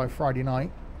hear by Friday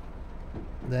night,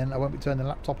 then I won't be turning the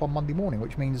laptop on Monday morning,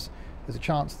 which means there's a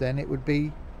chance then it would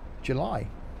be July.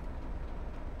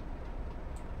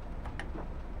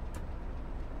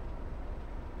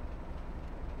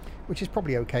 Which is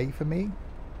probably okay for me.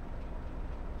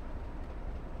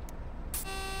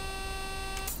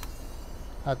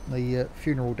 Had the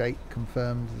funeral date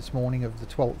confirmed this morning of the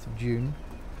 12th of June.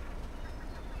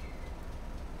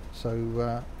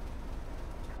 So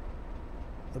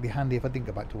it'll be handy if I didn't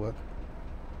go back to work.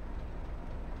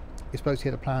 You're supposed to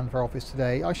get a plan for our office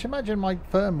today. I should imagine my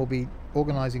firm will be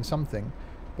organising something,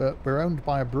 but we're owned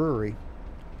by a brewery.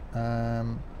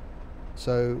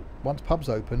 So once pubs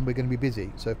open, we're going to be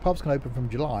busy. So if pubs can open from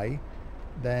July,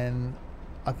 then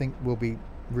I think we'll be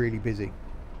really busy.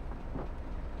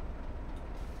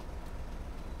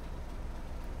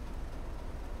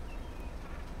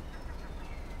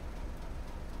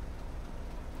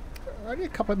 Only a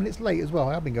couple of minutes late as well.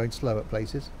 I have been going slow at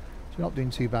places, so we're not doing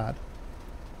too bad.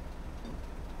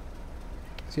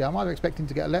 So yeah, I'm either expecting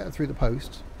to get a letter through the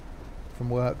post from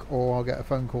work, or I'll get a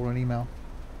phone call or an email.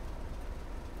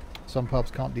 Some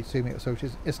pubs can't do 2 metre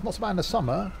socials. It's not so bad in the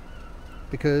summer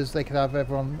because they could have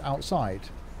everyone outside,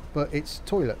 but it's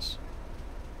toilets.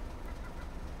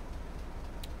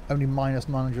 Only minus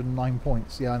 909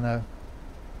 points. Yeah, I know.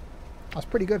 That's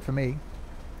pretty good for me.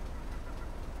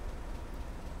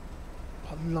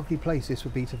 What a lovely place this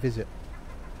would be to visit.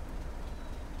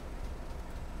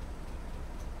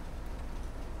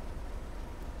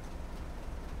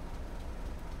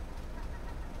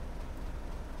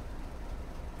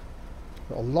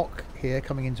 Got a lock here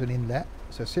coming into an inlet,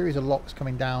 so a series of locks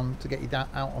coming down to get you down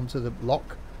out onto the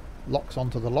lock, locks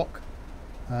onto the lock.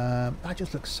 That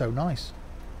just looks so nice.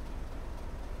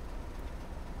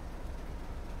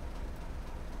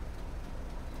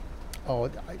 Oh,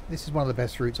 this is one of the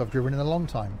best routes I've driven in a long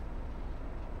time.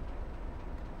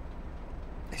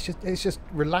 It's just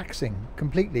relaxing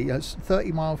completely. It's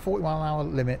 30 mile, 40 mile an hour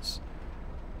limits.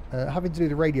 Having to do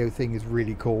the radio thing is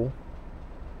really cool.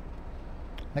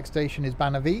 Next station is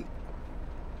Banavie.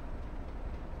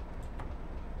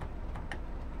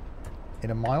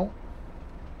 In a mile.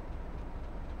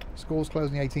 Schools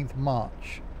closing the 18th of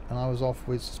March, and I was off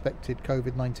with suspected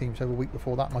COVID-19 for a week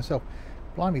before that myself.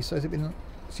 Blimey, so has it been?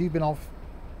 So you've been off,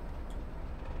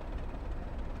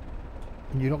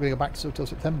 and you're not going to go back till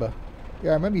September? Yeah,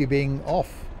 I remember you being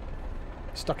off,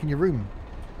 stuck in your room.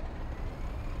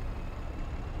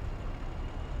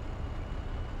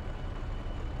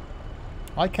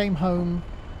 I came home.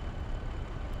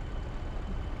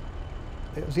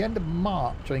 It was the end of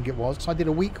March, I think it was. So I did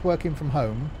a week working from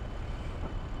home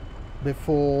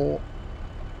before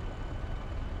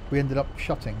we ended up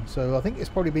shutting. So I think it's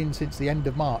probably been since the end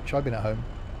of March I've been at home.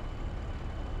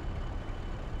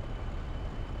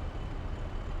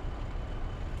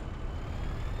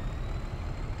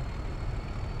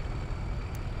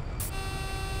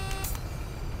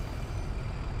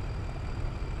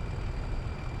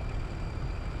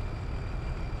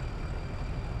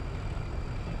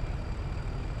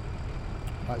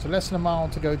 Right, so less than a mile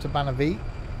to go to Banavie.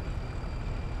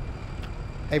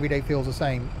 Every day feels the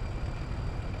same.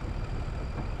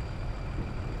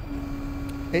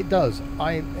 It does.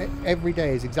 Every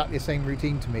day is exactly the same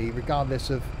routine to me, regardless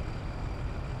of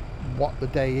what the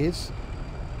day is.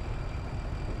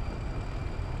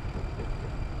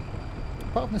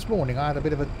 Apart from this morning, I had a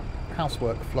bit of a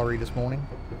housework flurry this morning.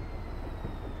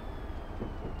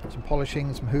 Some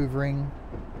polishing, some hoovering,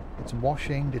 did some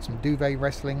washing, did some duvet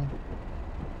wrestling.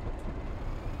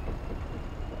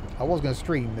 I was going to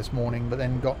stream this morning, but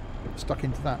then got stuck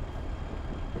into that.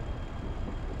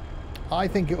 I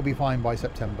think it'll be fine by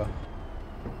September.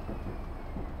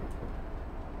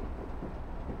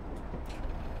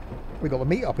 We got the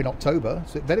meet up in October,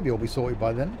 so it better be all be sorted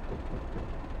by then.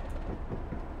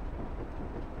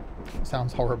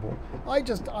 Sounds horrible. I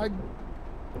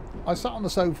sat on the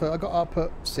sofa. I got up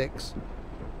at 6.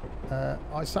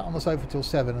 I sat on the sofa till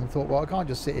 7 and thought, well, I can't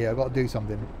just sit here. I've got to do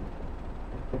something.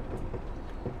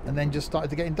 And then just started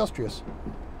to get industrious.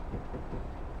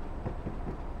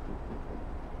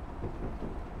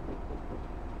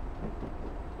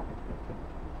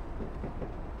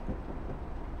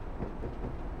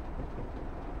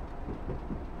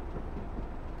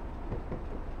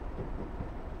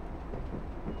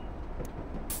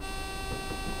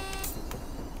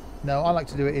 No, I like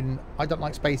to do it in... I don't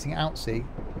like spacing it out, see?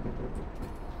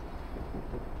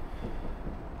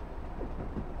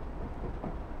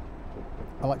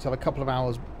 I like to have a couple of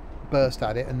hours burst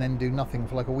at it and then do nothing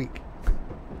for like a week.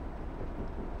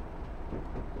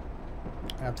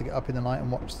 I have to get up in the night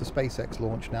and watch the SpaceX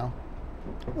launch now.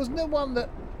 Wasn't there one that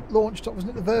launched... Wasn't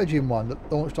it the Virgin one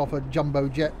that launched off a jumbo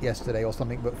jet yesterday or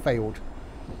something but failed?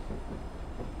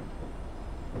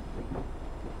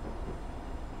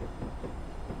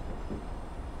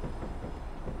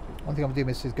 One thing I do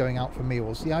miss is going out for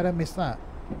meals. Yeah, I don't miss that.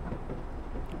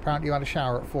 Apparently you had a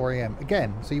shower at 4 AM.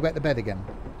 Again, so you went to bed again.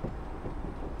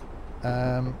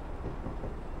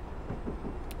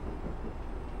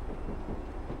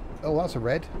 Oh, that's a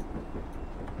red.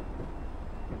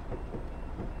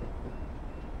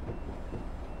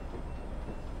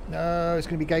 No, it's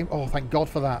going to be game... Oh, thank God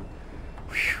for that.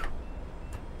 Whew.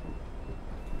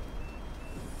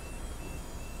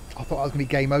 I thought I was going to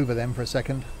be game over then for a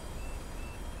second.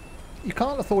 You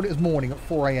can't have thought it was morning at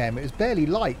 4 AM. It was barely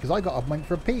light because I got up and went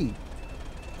for a pee.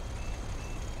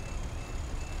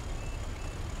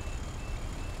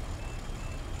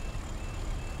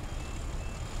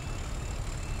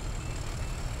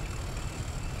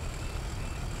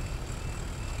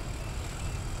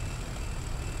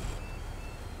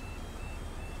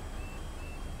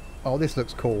 Oh, this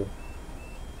looks cool.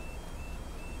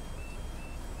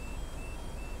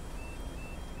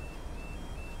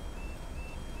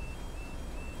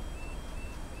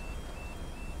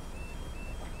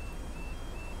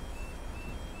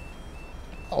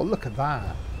 Oh, look at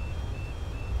that.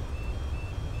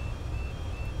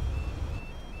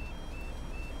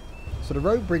 So the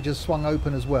road bridge has swung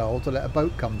open as well to let a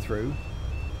boat come through.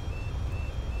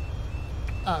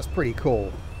 That's pretty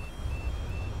cool.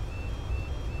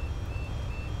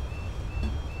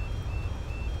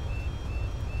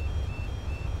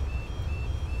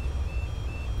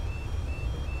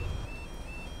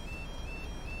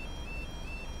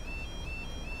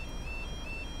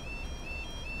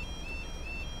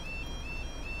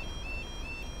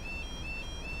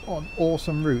 What an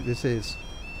awesome route this is.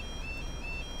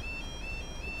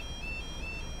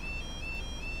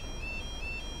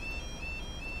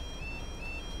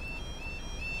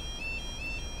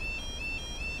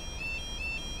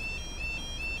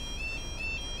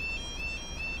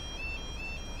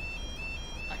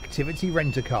 Activity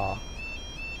rent-a-car.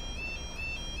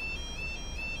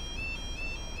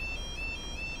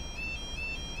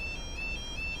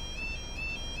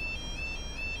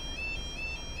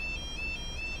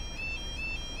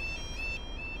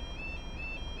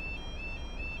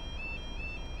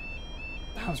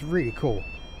 That was really cool.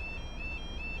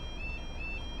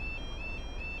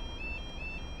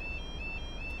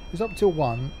 It was up till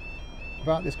 1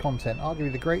 about this content.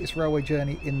 Arguably the greatest railway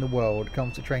journey in the world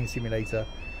comes to Train Simulator,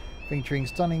 featuring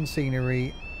stunning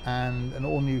scenery and an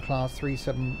all-new Class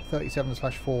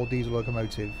 37/4 diesel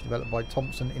locomotive developed by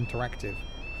Thompson Interactive.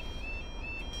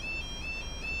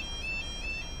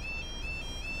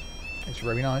 It's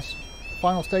very nice.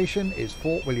 Final station is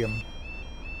Fort William.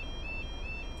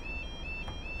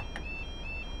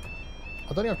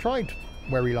 I don't think I've tried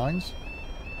Wherry lines.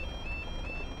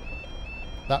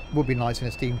 That would be nice in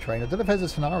a steam train. I don't know if there's a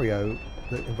scenario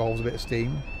that involves a bit of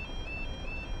steam.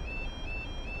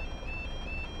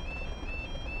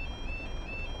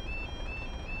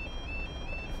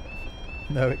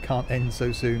 No, it can't end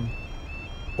so soon.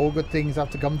 All good things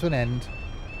have to come to an end.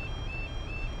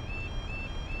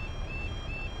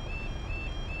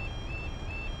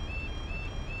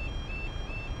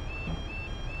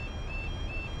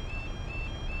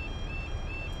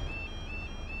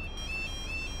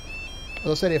 As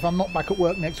I said, if I'm not back at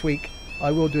work next week, I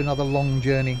will do another long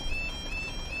journey.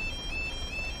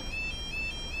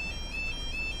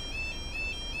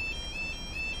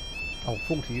 Oh,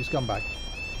 40, you scumbag.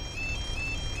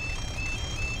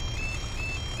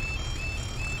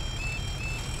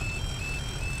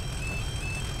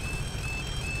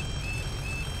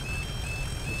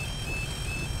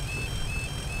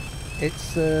 It's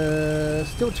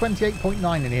still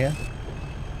 28.9 in here,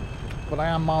 but I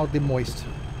am mildly moist.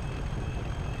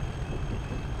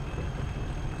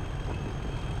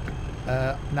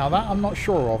 Now that I'm not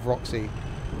sure of, Roxy,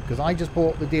 because I just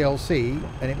bought the DLC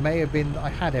and it may have been that I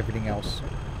had everything else.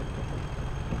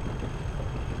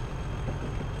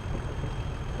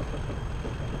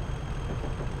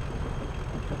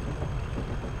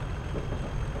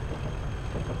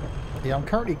 Yeah, I'm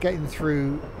currently getting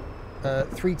through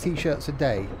 3 t-shirts a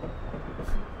day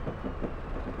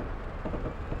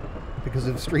because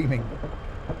of streaming.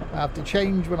 I have to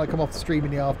change when I come off the stream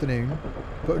in the afternoon,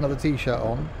 put another t-shirt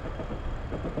on,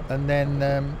 and then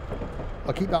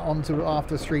I'll keep that on till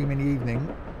after the stream in the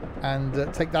evening,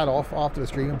 and take that off after the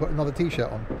stream and put another t-shirt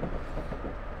on.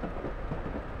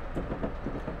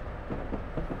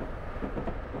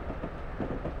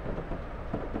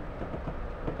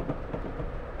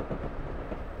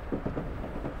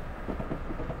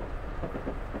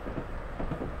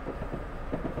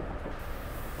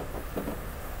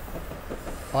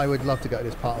 I would love to go to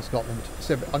this part of Scotland.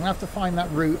 So I'm going to have to find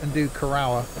that route and do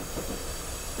Carawa.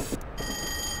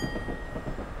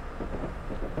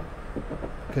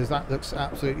 Because that looks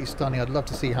absolutely stunning. I'd love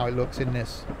to see how it looks in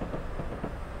this.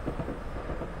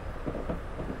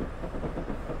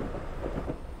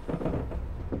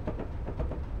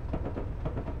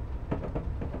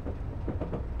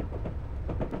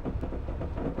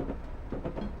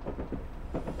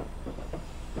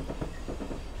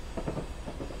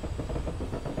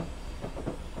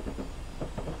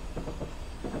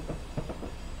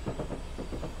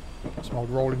 Some old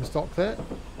rolling stock there.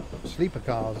 Sleeper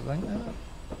cars, I think.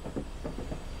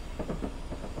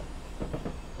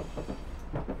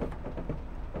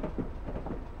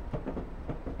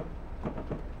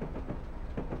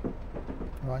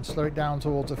 Right, slow it down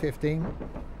towards a 15.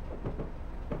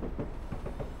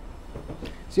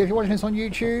 So if you're watching this on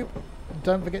YouTube,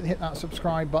 don't forget to hit that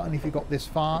subscribe button if you got this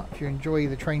far. If you enjoy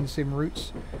the train sim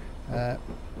routes,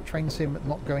 train sim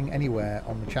not going anywhere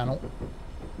on the channel.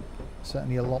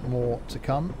 Certainly a lot more to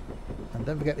come. And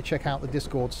don't forget to check out the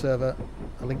Discord server,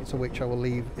 a link to which I will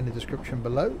leave in the description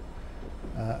below.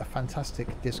 A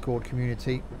fantastic Discord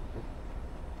community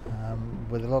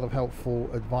with a lot of helpful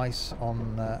advice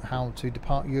on how to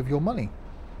depart you of your money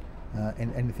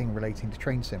in anything relating to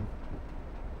train sim.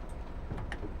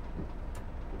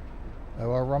 Oh,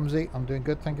 Rumsey, I'm doing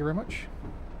good, thank you very much.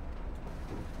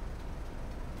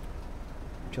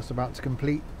 Just about to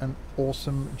complete an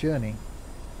awesome journey.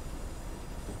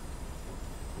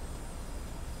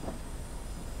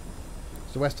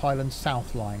 It's the West Highland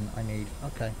South line I need.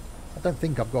 Okay. I don't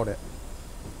think I've got it.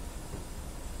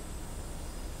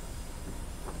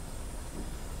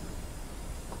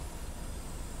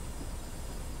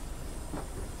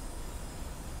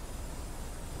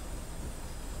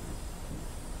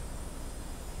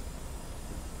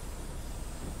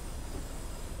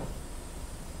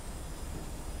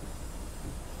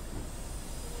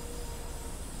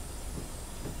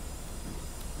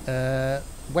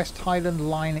 West Highland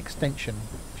Line Extension,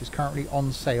 which is currently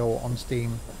on sale on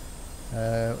Steam,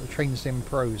 the Train Sim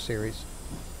Pro series.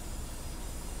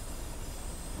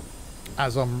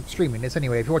 As I'm streaming this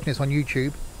anyway, if you're watching this on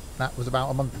YouTube, that was about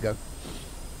a month ago.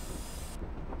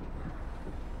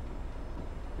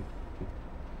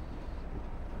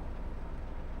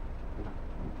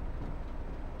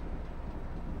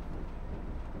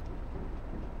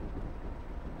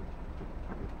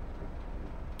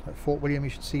 At Fort William you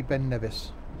should see Ben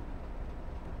Nevis.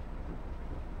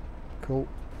 Cool.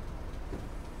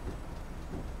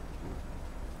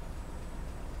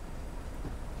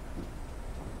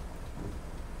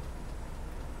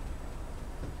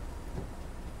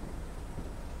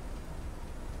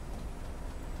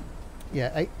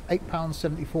 Yeah,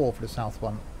 £8.74 for the south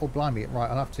one. Oh blimey! Right,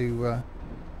 I'll have to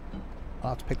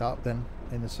pick that up then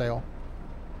in the sale.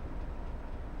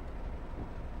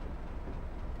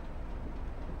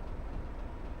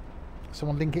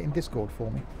 Someone link it in Discord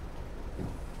for me.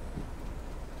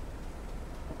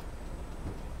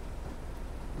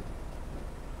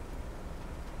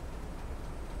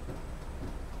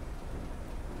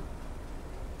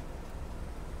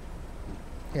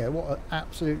 Yeah, what an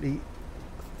absolutely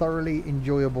thoroughly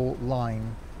enjoyable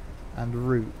line and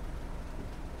route.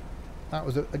 That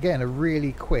was again a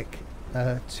really quick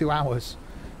 2 hours.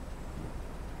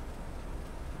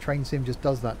 Train Sim just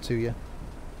does that to you.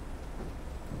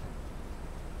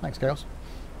 Thanks, Chaos.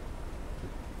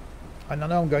 And I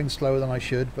know I'm going slower than I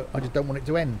should, but I just don't want it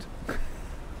to end.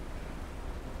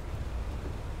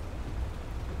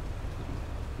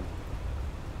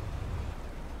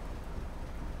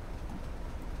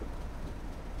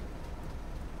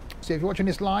 So if you're watching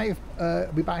this live,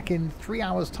 I'll be back in 3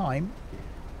 hours' time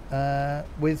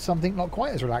with something not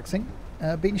quite as relaxing,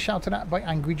 being shouted at by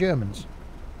angry Germans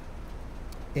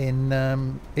in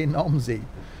Omzi.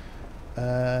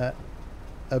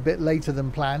 A bit later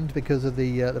than planned because of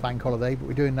the bank holiday, but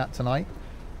we're doing that tonight.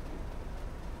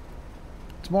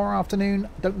 Tomorrow afternoon,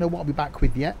 don't know what I'll be back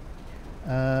with yet.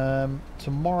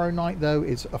 Tomorrow night though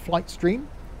is a flight stream,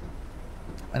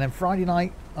 and then Friday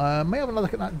night may have another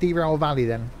look at that Derail Valley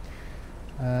then.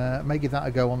 May give that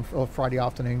a go on or Friday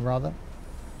afternoon rather.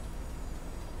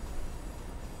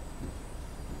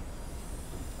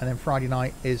 And then Friday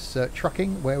night is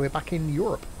trucking, where we're back in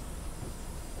Europe.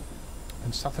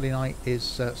 And Saturday night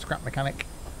is Scrap Mechanic,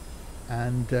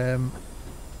 and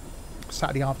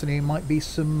Saturday afternoon might be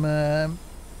some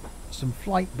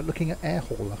flight, but looking at Air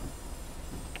Hauler.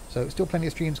 So still plenty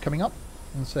of streams coming up.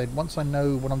 And said once I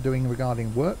know what I'm doing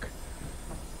regarding work,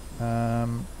 I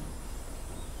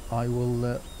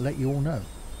will let you all know.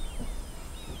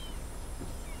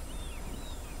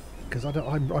 Because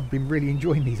I've been really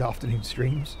enjoying these afternoon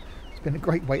streams. It's been a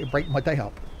great way to break my day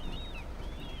up.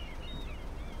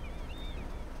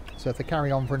 So if they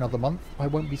carry on for another month, I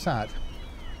won't be sad.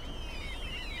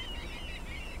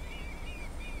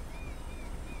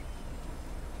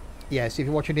 Yes, if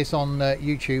you're watching this on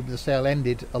YouTube, the sale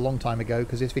ended a long time ago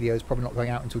because this video is probably not going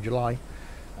out until July.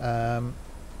 But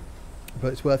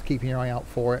it's worth keeping your eye out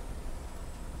for it.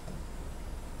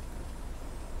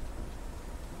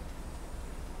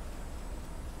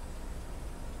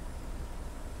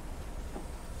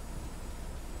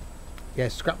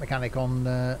 Yes, Scrap Mechanic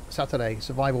on Saturday,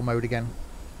 survival mode again.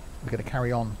 We're going to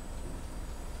carry on.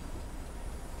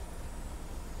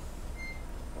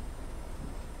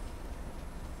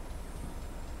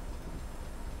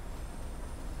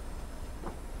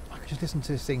 I could just listen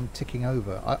to this thing ticking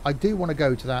over. I do want to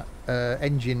go to that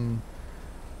engine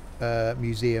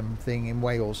museum thing in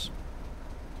Wales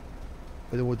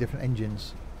with all the different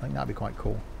engines. I think that'd be quite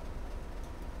cool.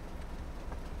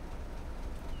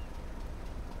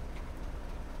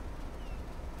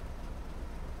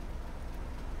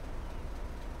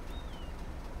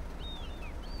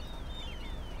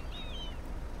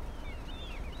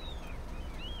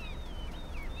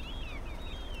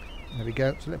 There we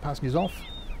go, so let passengers off.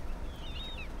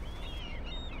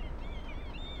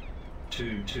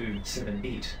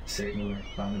 2278 signaler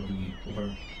Bannerby,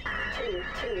 over.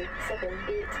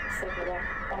 2278 signaler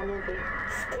Bannerby,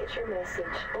 state your message,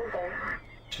 over.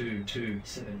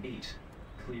 2278,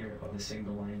 clear of the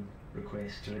single line,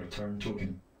 request to return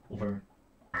token, over.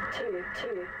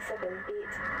 2278,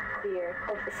 clear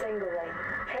of the single line,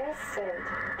 press send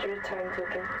to return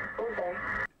token, over.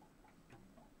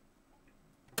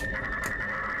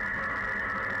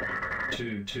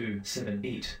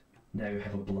 2278, now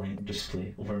have a blank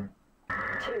display, over.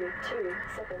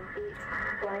 2278,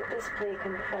 blank display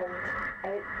confirmed,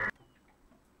 out.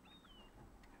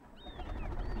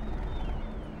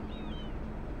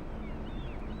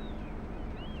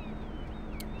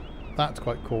 That's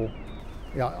quite cool.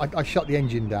 Yeah, I shut the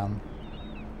engine down.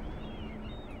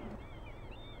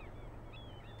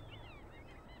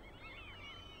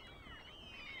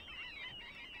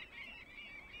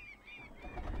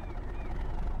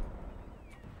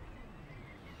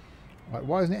 Right,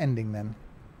 why isn't it ending then?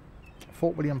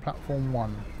 Fort William Platform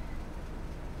 1.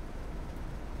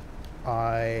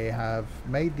 I have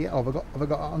made the... Oh, have I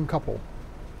got to uncouple?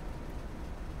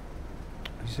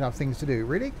 I just have things to do.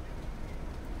 Really?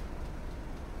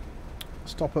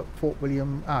 stop at Fort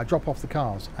William. Drop off the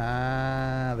cars.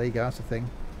 There you go. That's the thing.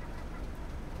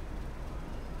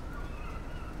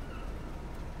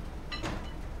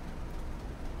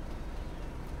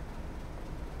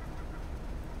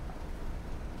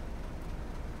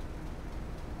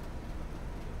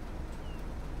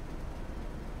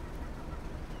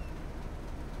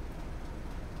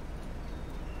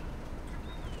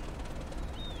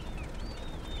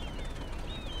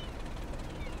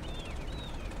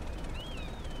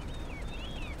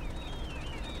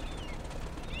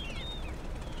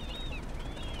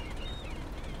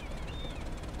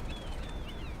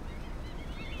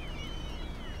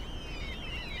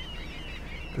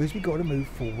 Because we've got to move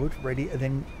forward, ready to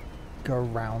then go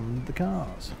around the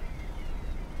cars.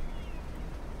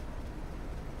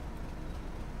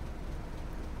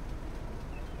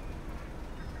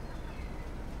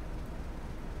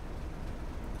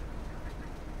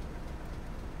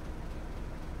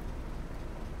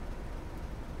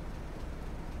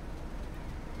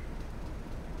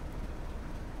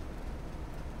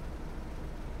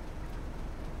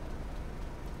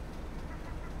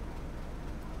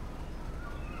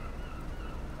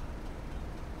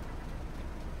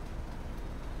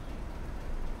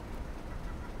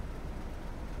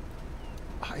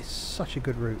 It's such a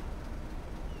good route.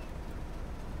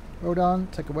 Well done.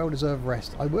 Take a well-deserved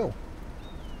rest. I will.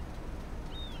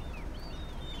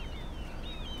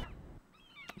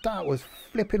 That was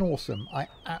flipping awesome. I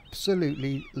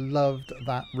absolutely loved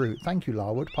that route. Thank you,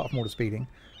 Larwood, apart from all the speeding,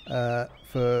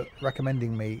 for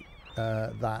recommending me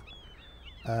that.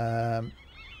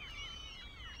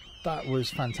 That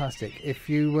was fantastic. If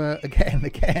you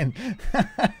again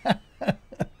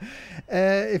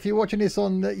if you're watching this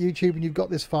on YouTube and you've got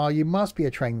this far, you must be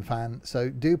a train fan, so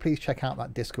do please check out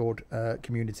that Discord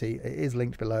community. It is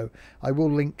linked below. I will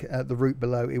link the route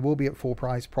below. It will be at full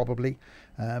price probably,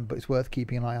 but it's worth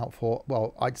keeping an eye out for.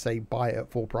 Well, I'd say buy it at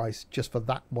full price just for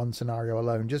that one scenario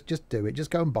alone. Just do it.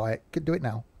 Just go and buy it. Do it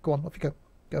now. Go on, off you go.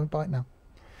 Go and buy it now.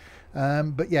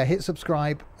 But yeah, hit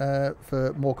subscribe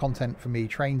for more content from me.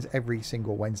 Trains every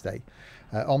single Wednesday,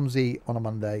 OMSI on a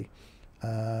Monday,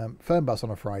 Fernbus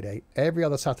on a Friday. Every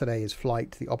other Saturday is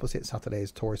flight. The opposite Saturday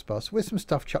is tourist bus, with some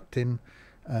stuff chucked in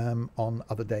on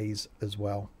other days as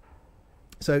well.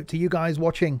 So to you guys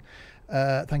watching,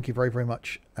 thank you very, very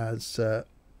much as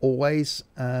always.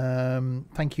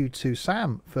 Thank you to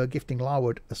Sam for gifting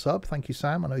Larwood a sub. Thank you,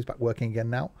 Sam. I know he's back working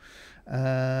again now.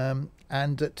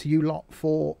 And to you lot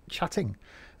for chatting.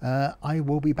 I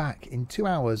will be back in 2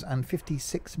 hours and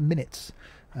 56 minutes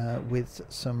with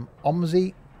some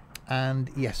OMSI and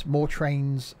yes, more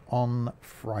trains on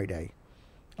Friday,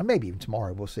 and maybe even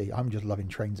tomorrow. We'll see. I'm just loving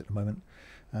trains at the moment.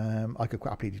 I could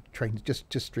quite happily do trains,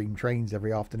 just stream trains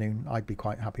every afternoon. I'd be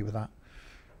quite happy with that.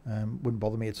 Wouldn't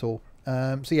bother me at all.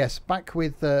 So yes, back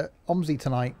with OMSI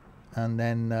tonight, and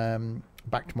then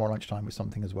back tomorrow lunchtime with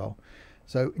something as well.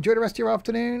 So enjoy the rest of your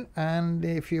afternoon, and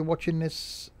if you're watching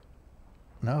this...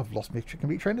 No, I've lost my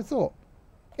complete train of thought.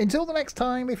 Until the next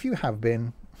time, if you have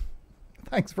been,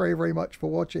 thanks very, very much for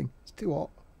watching. It's too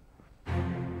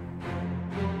hot.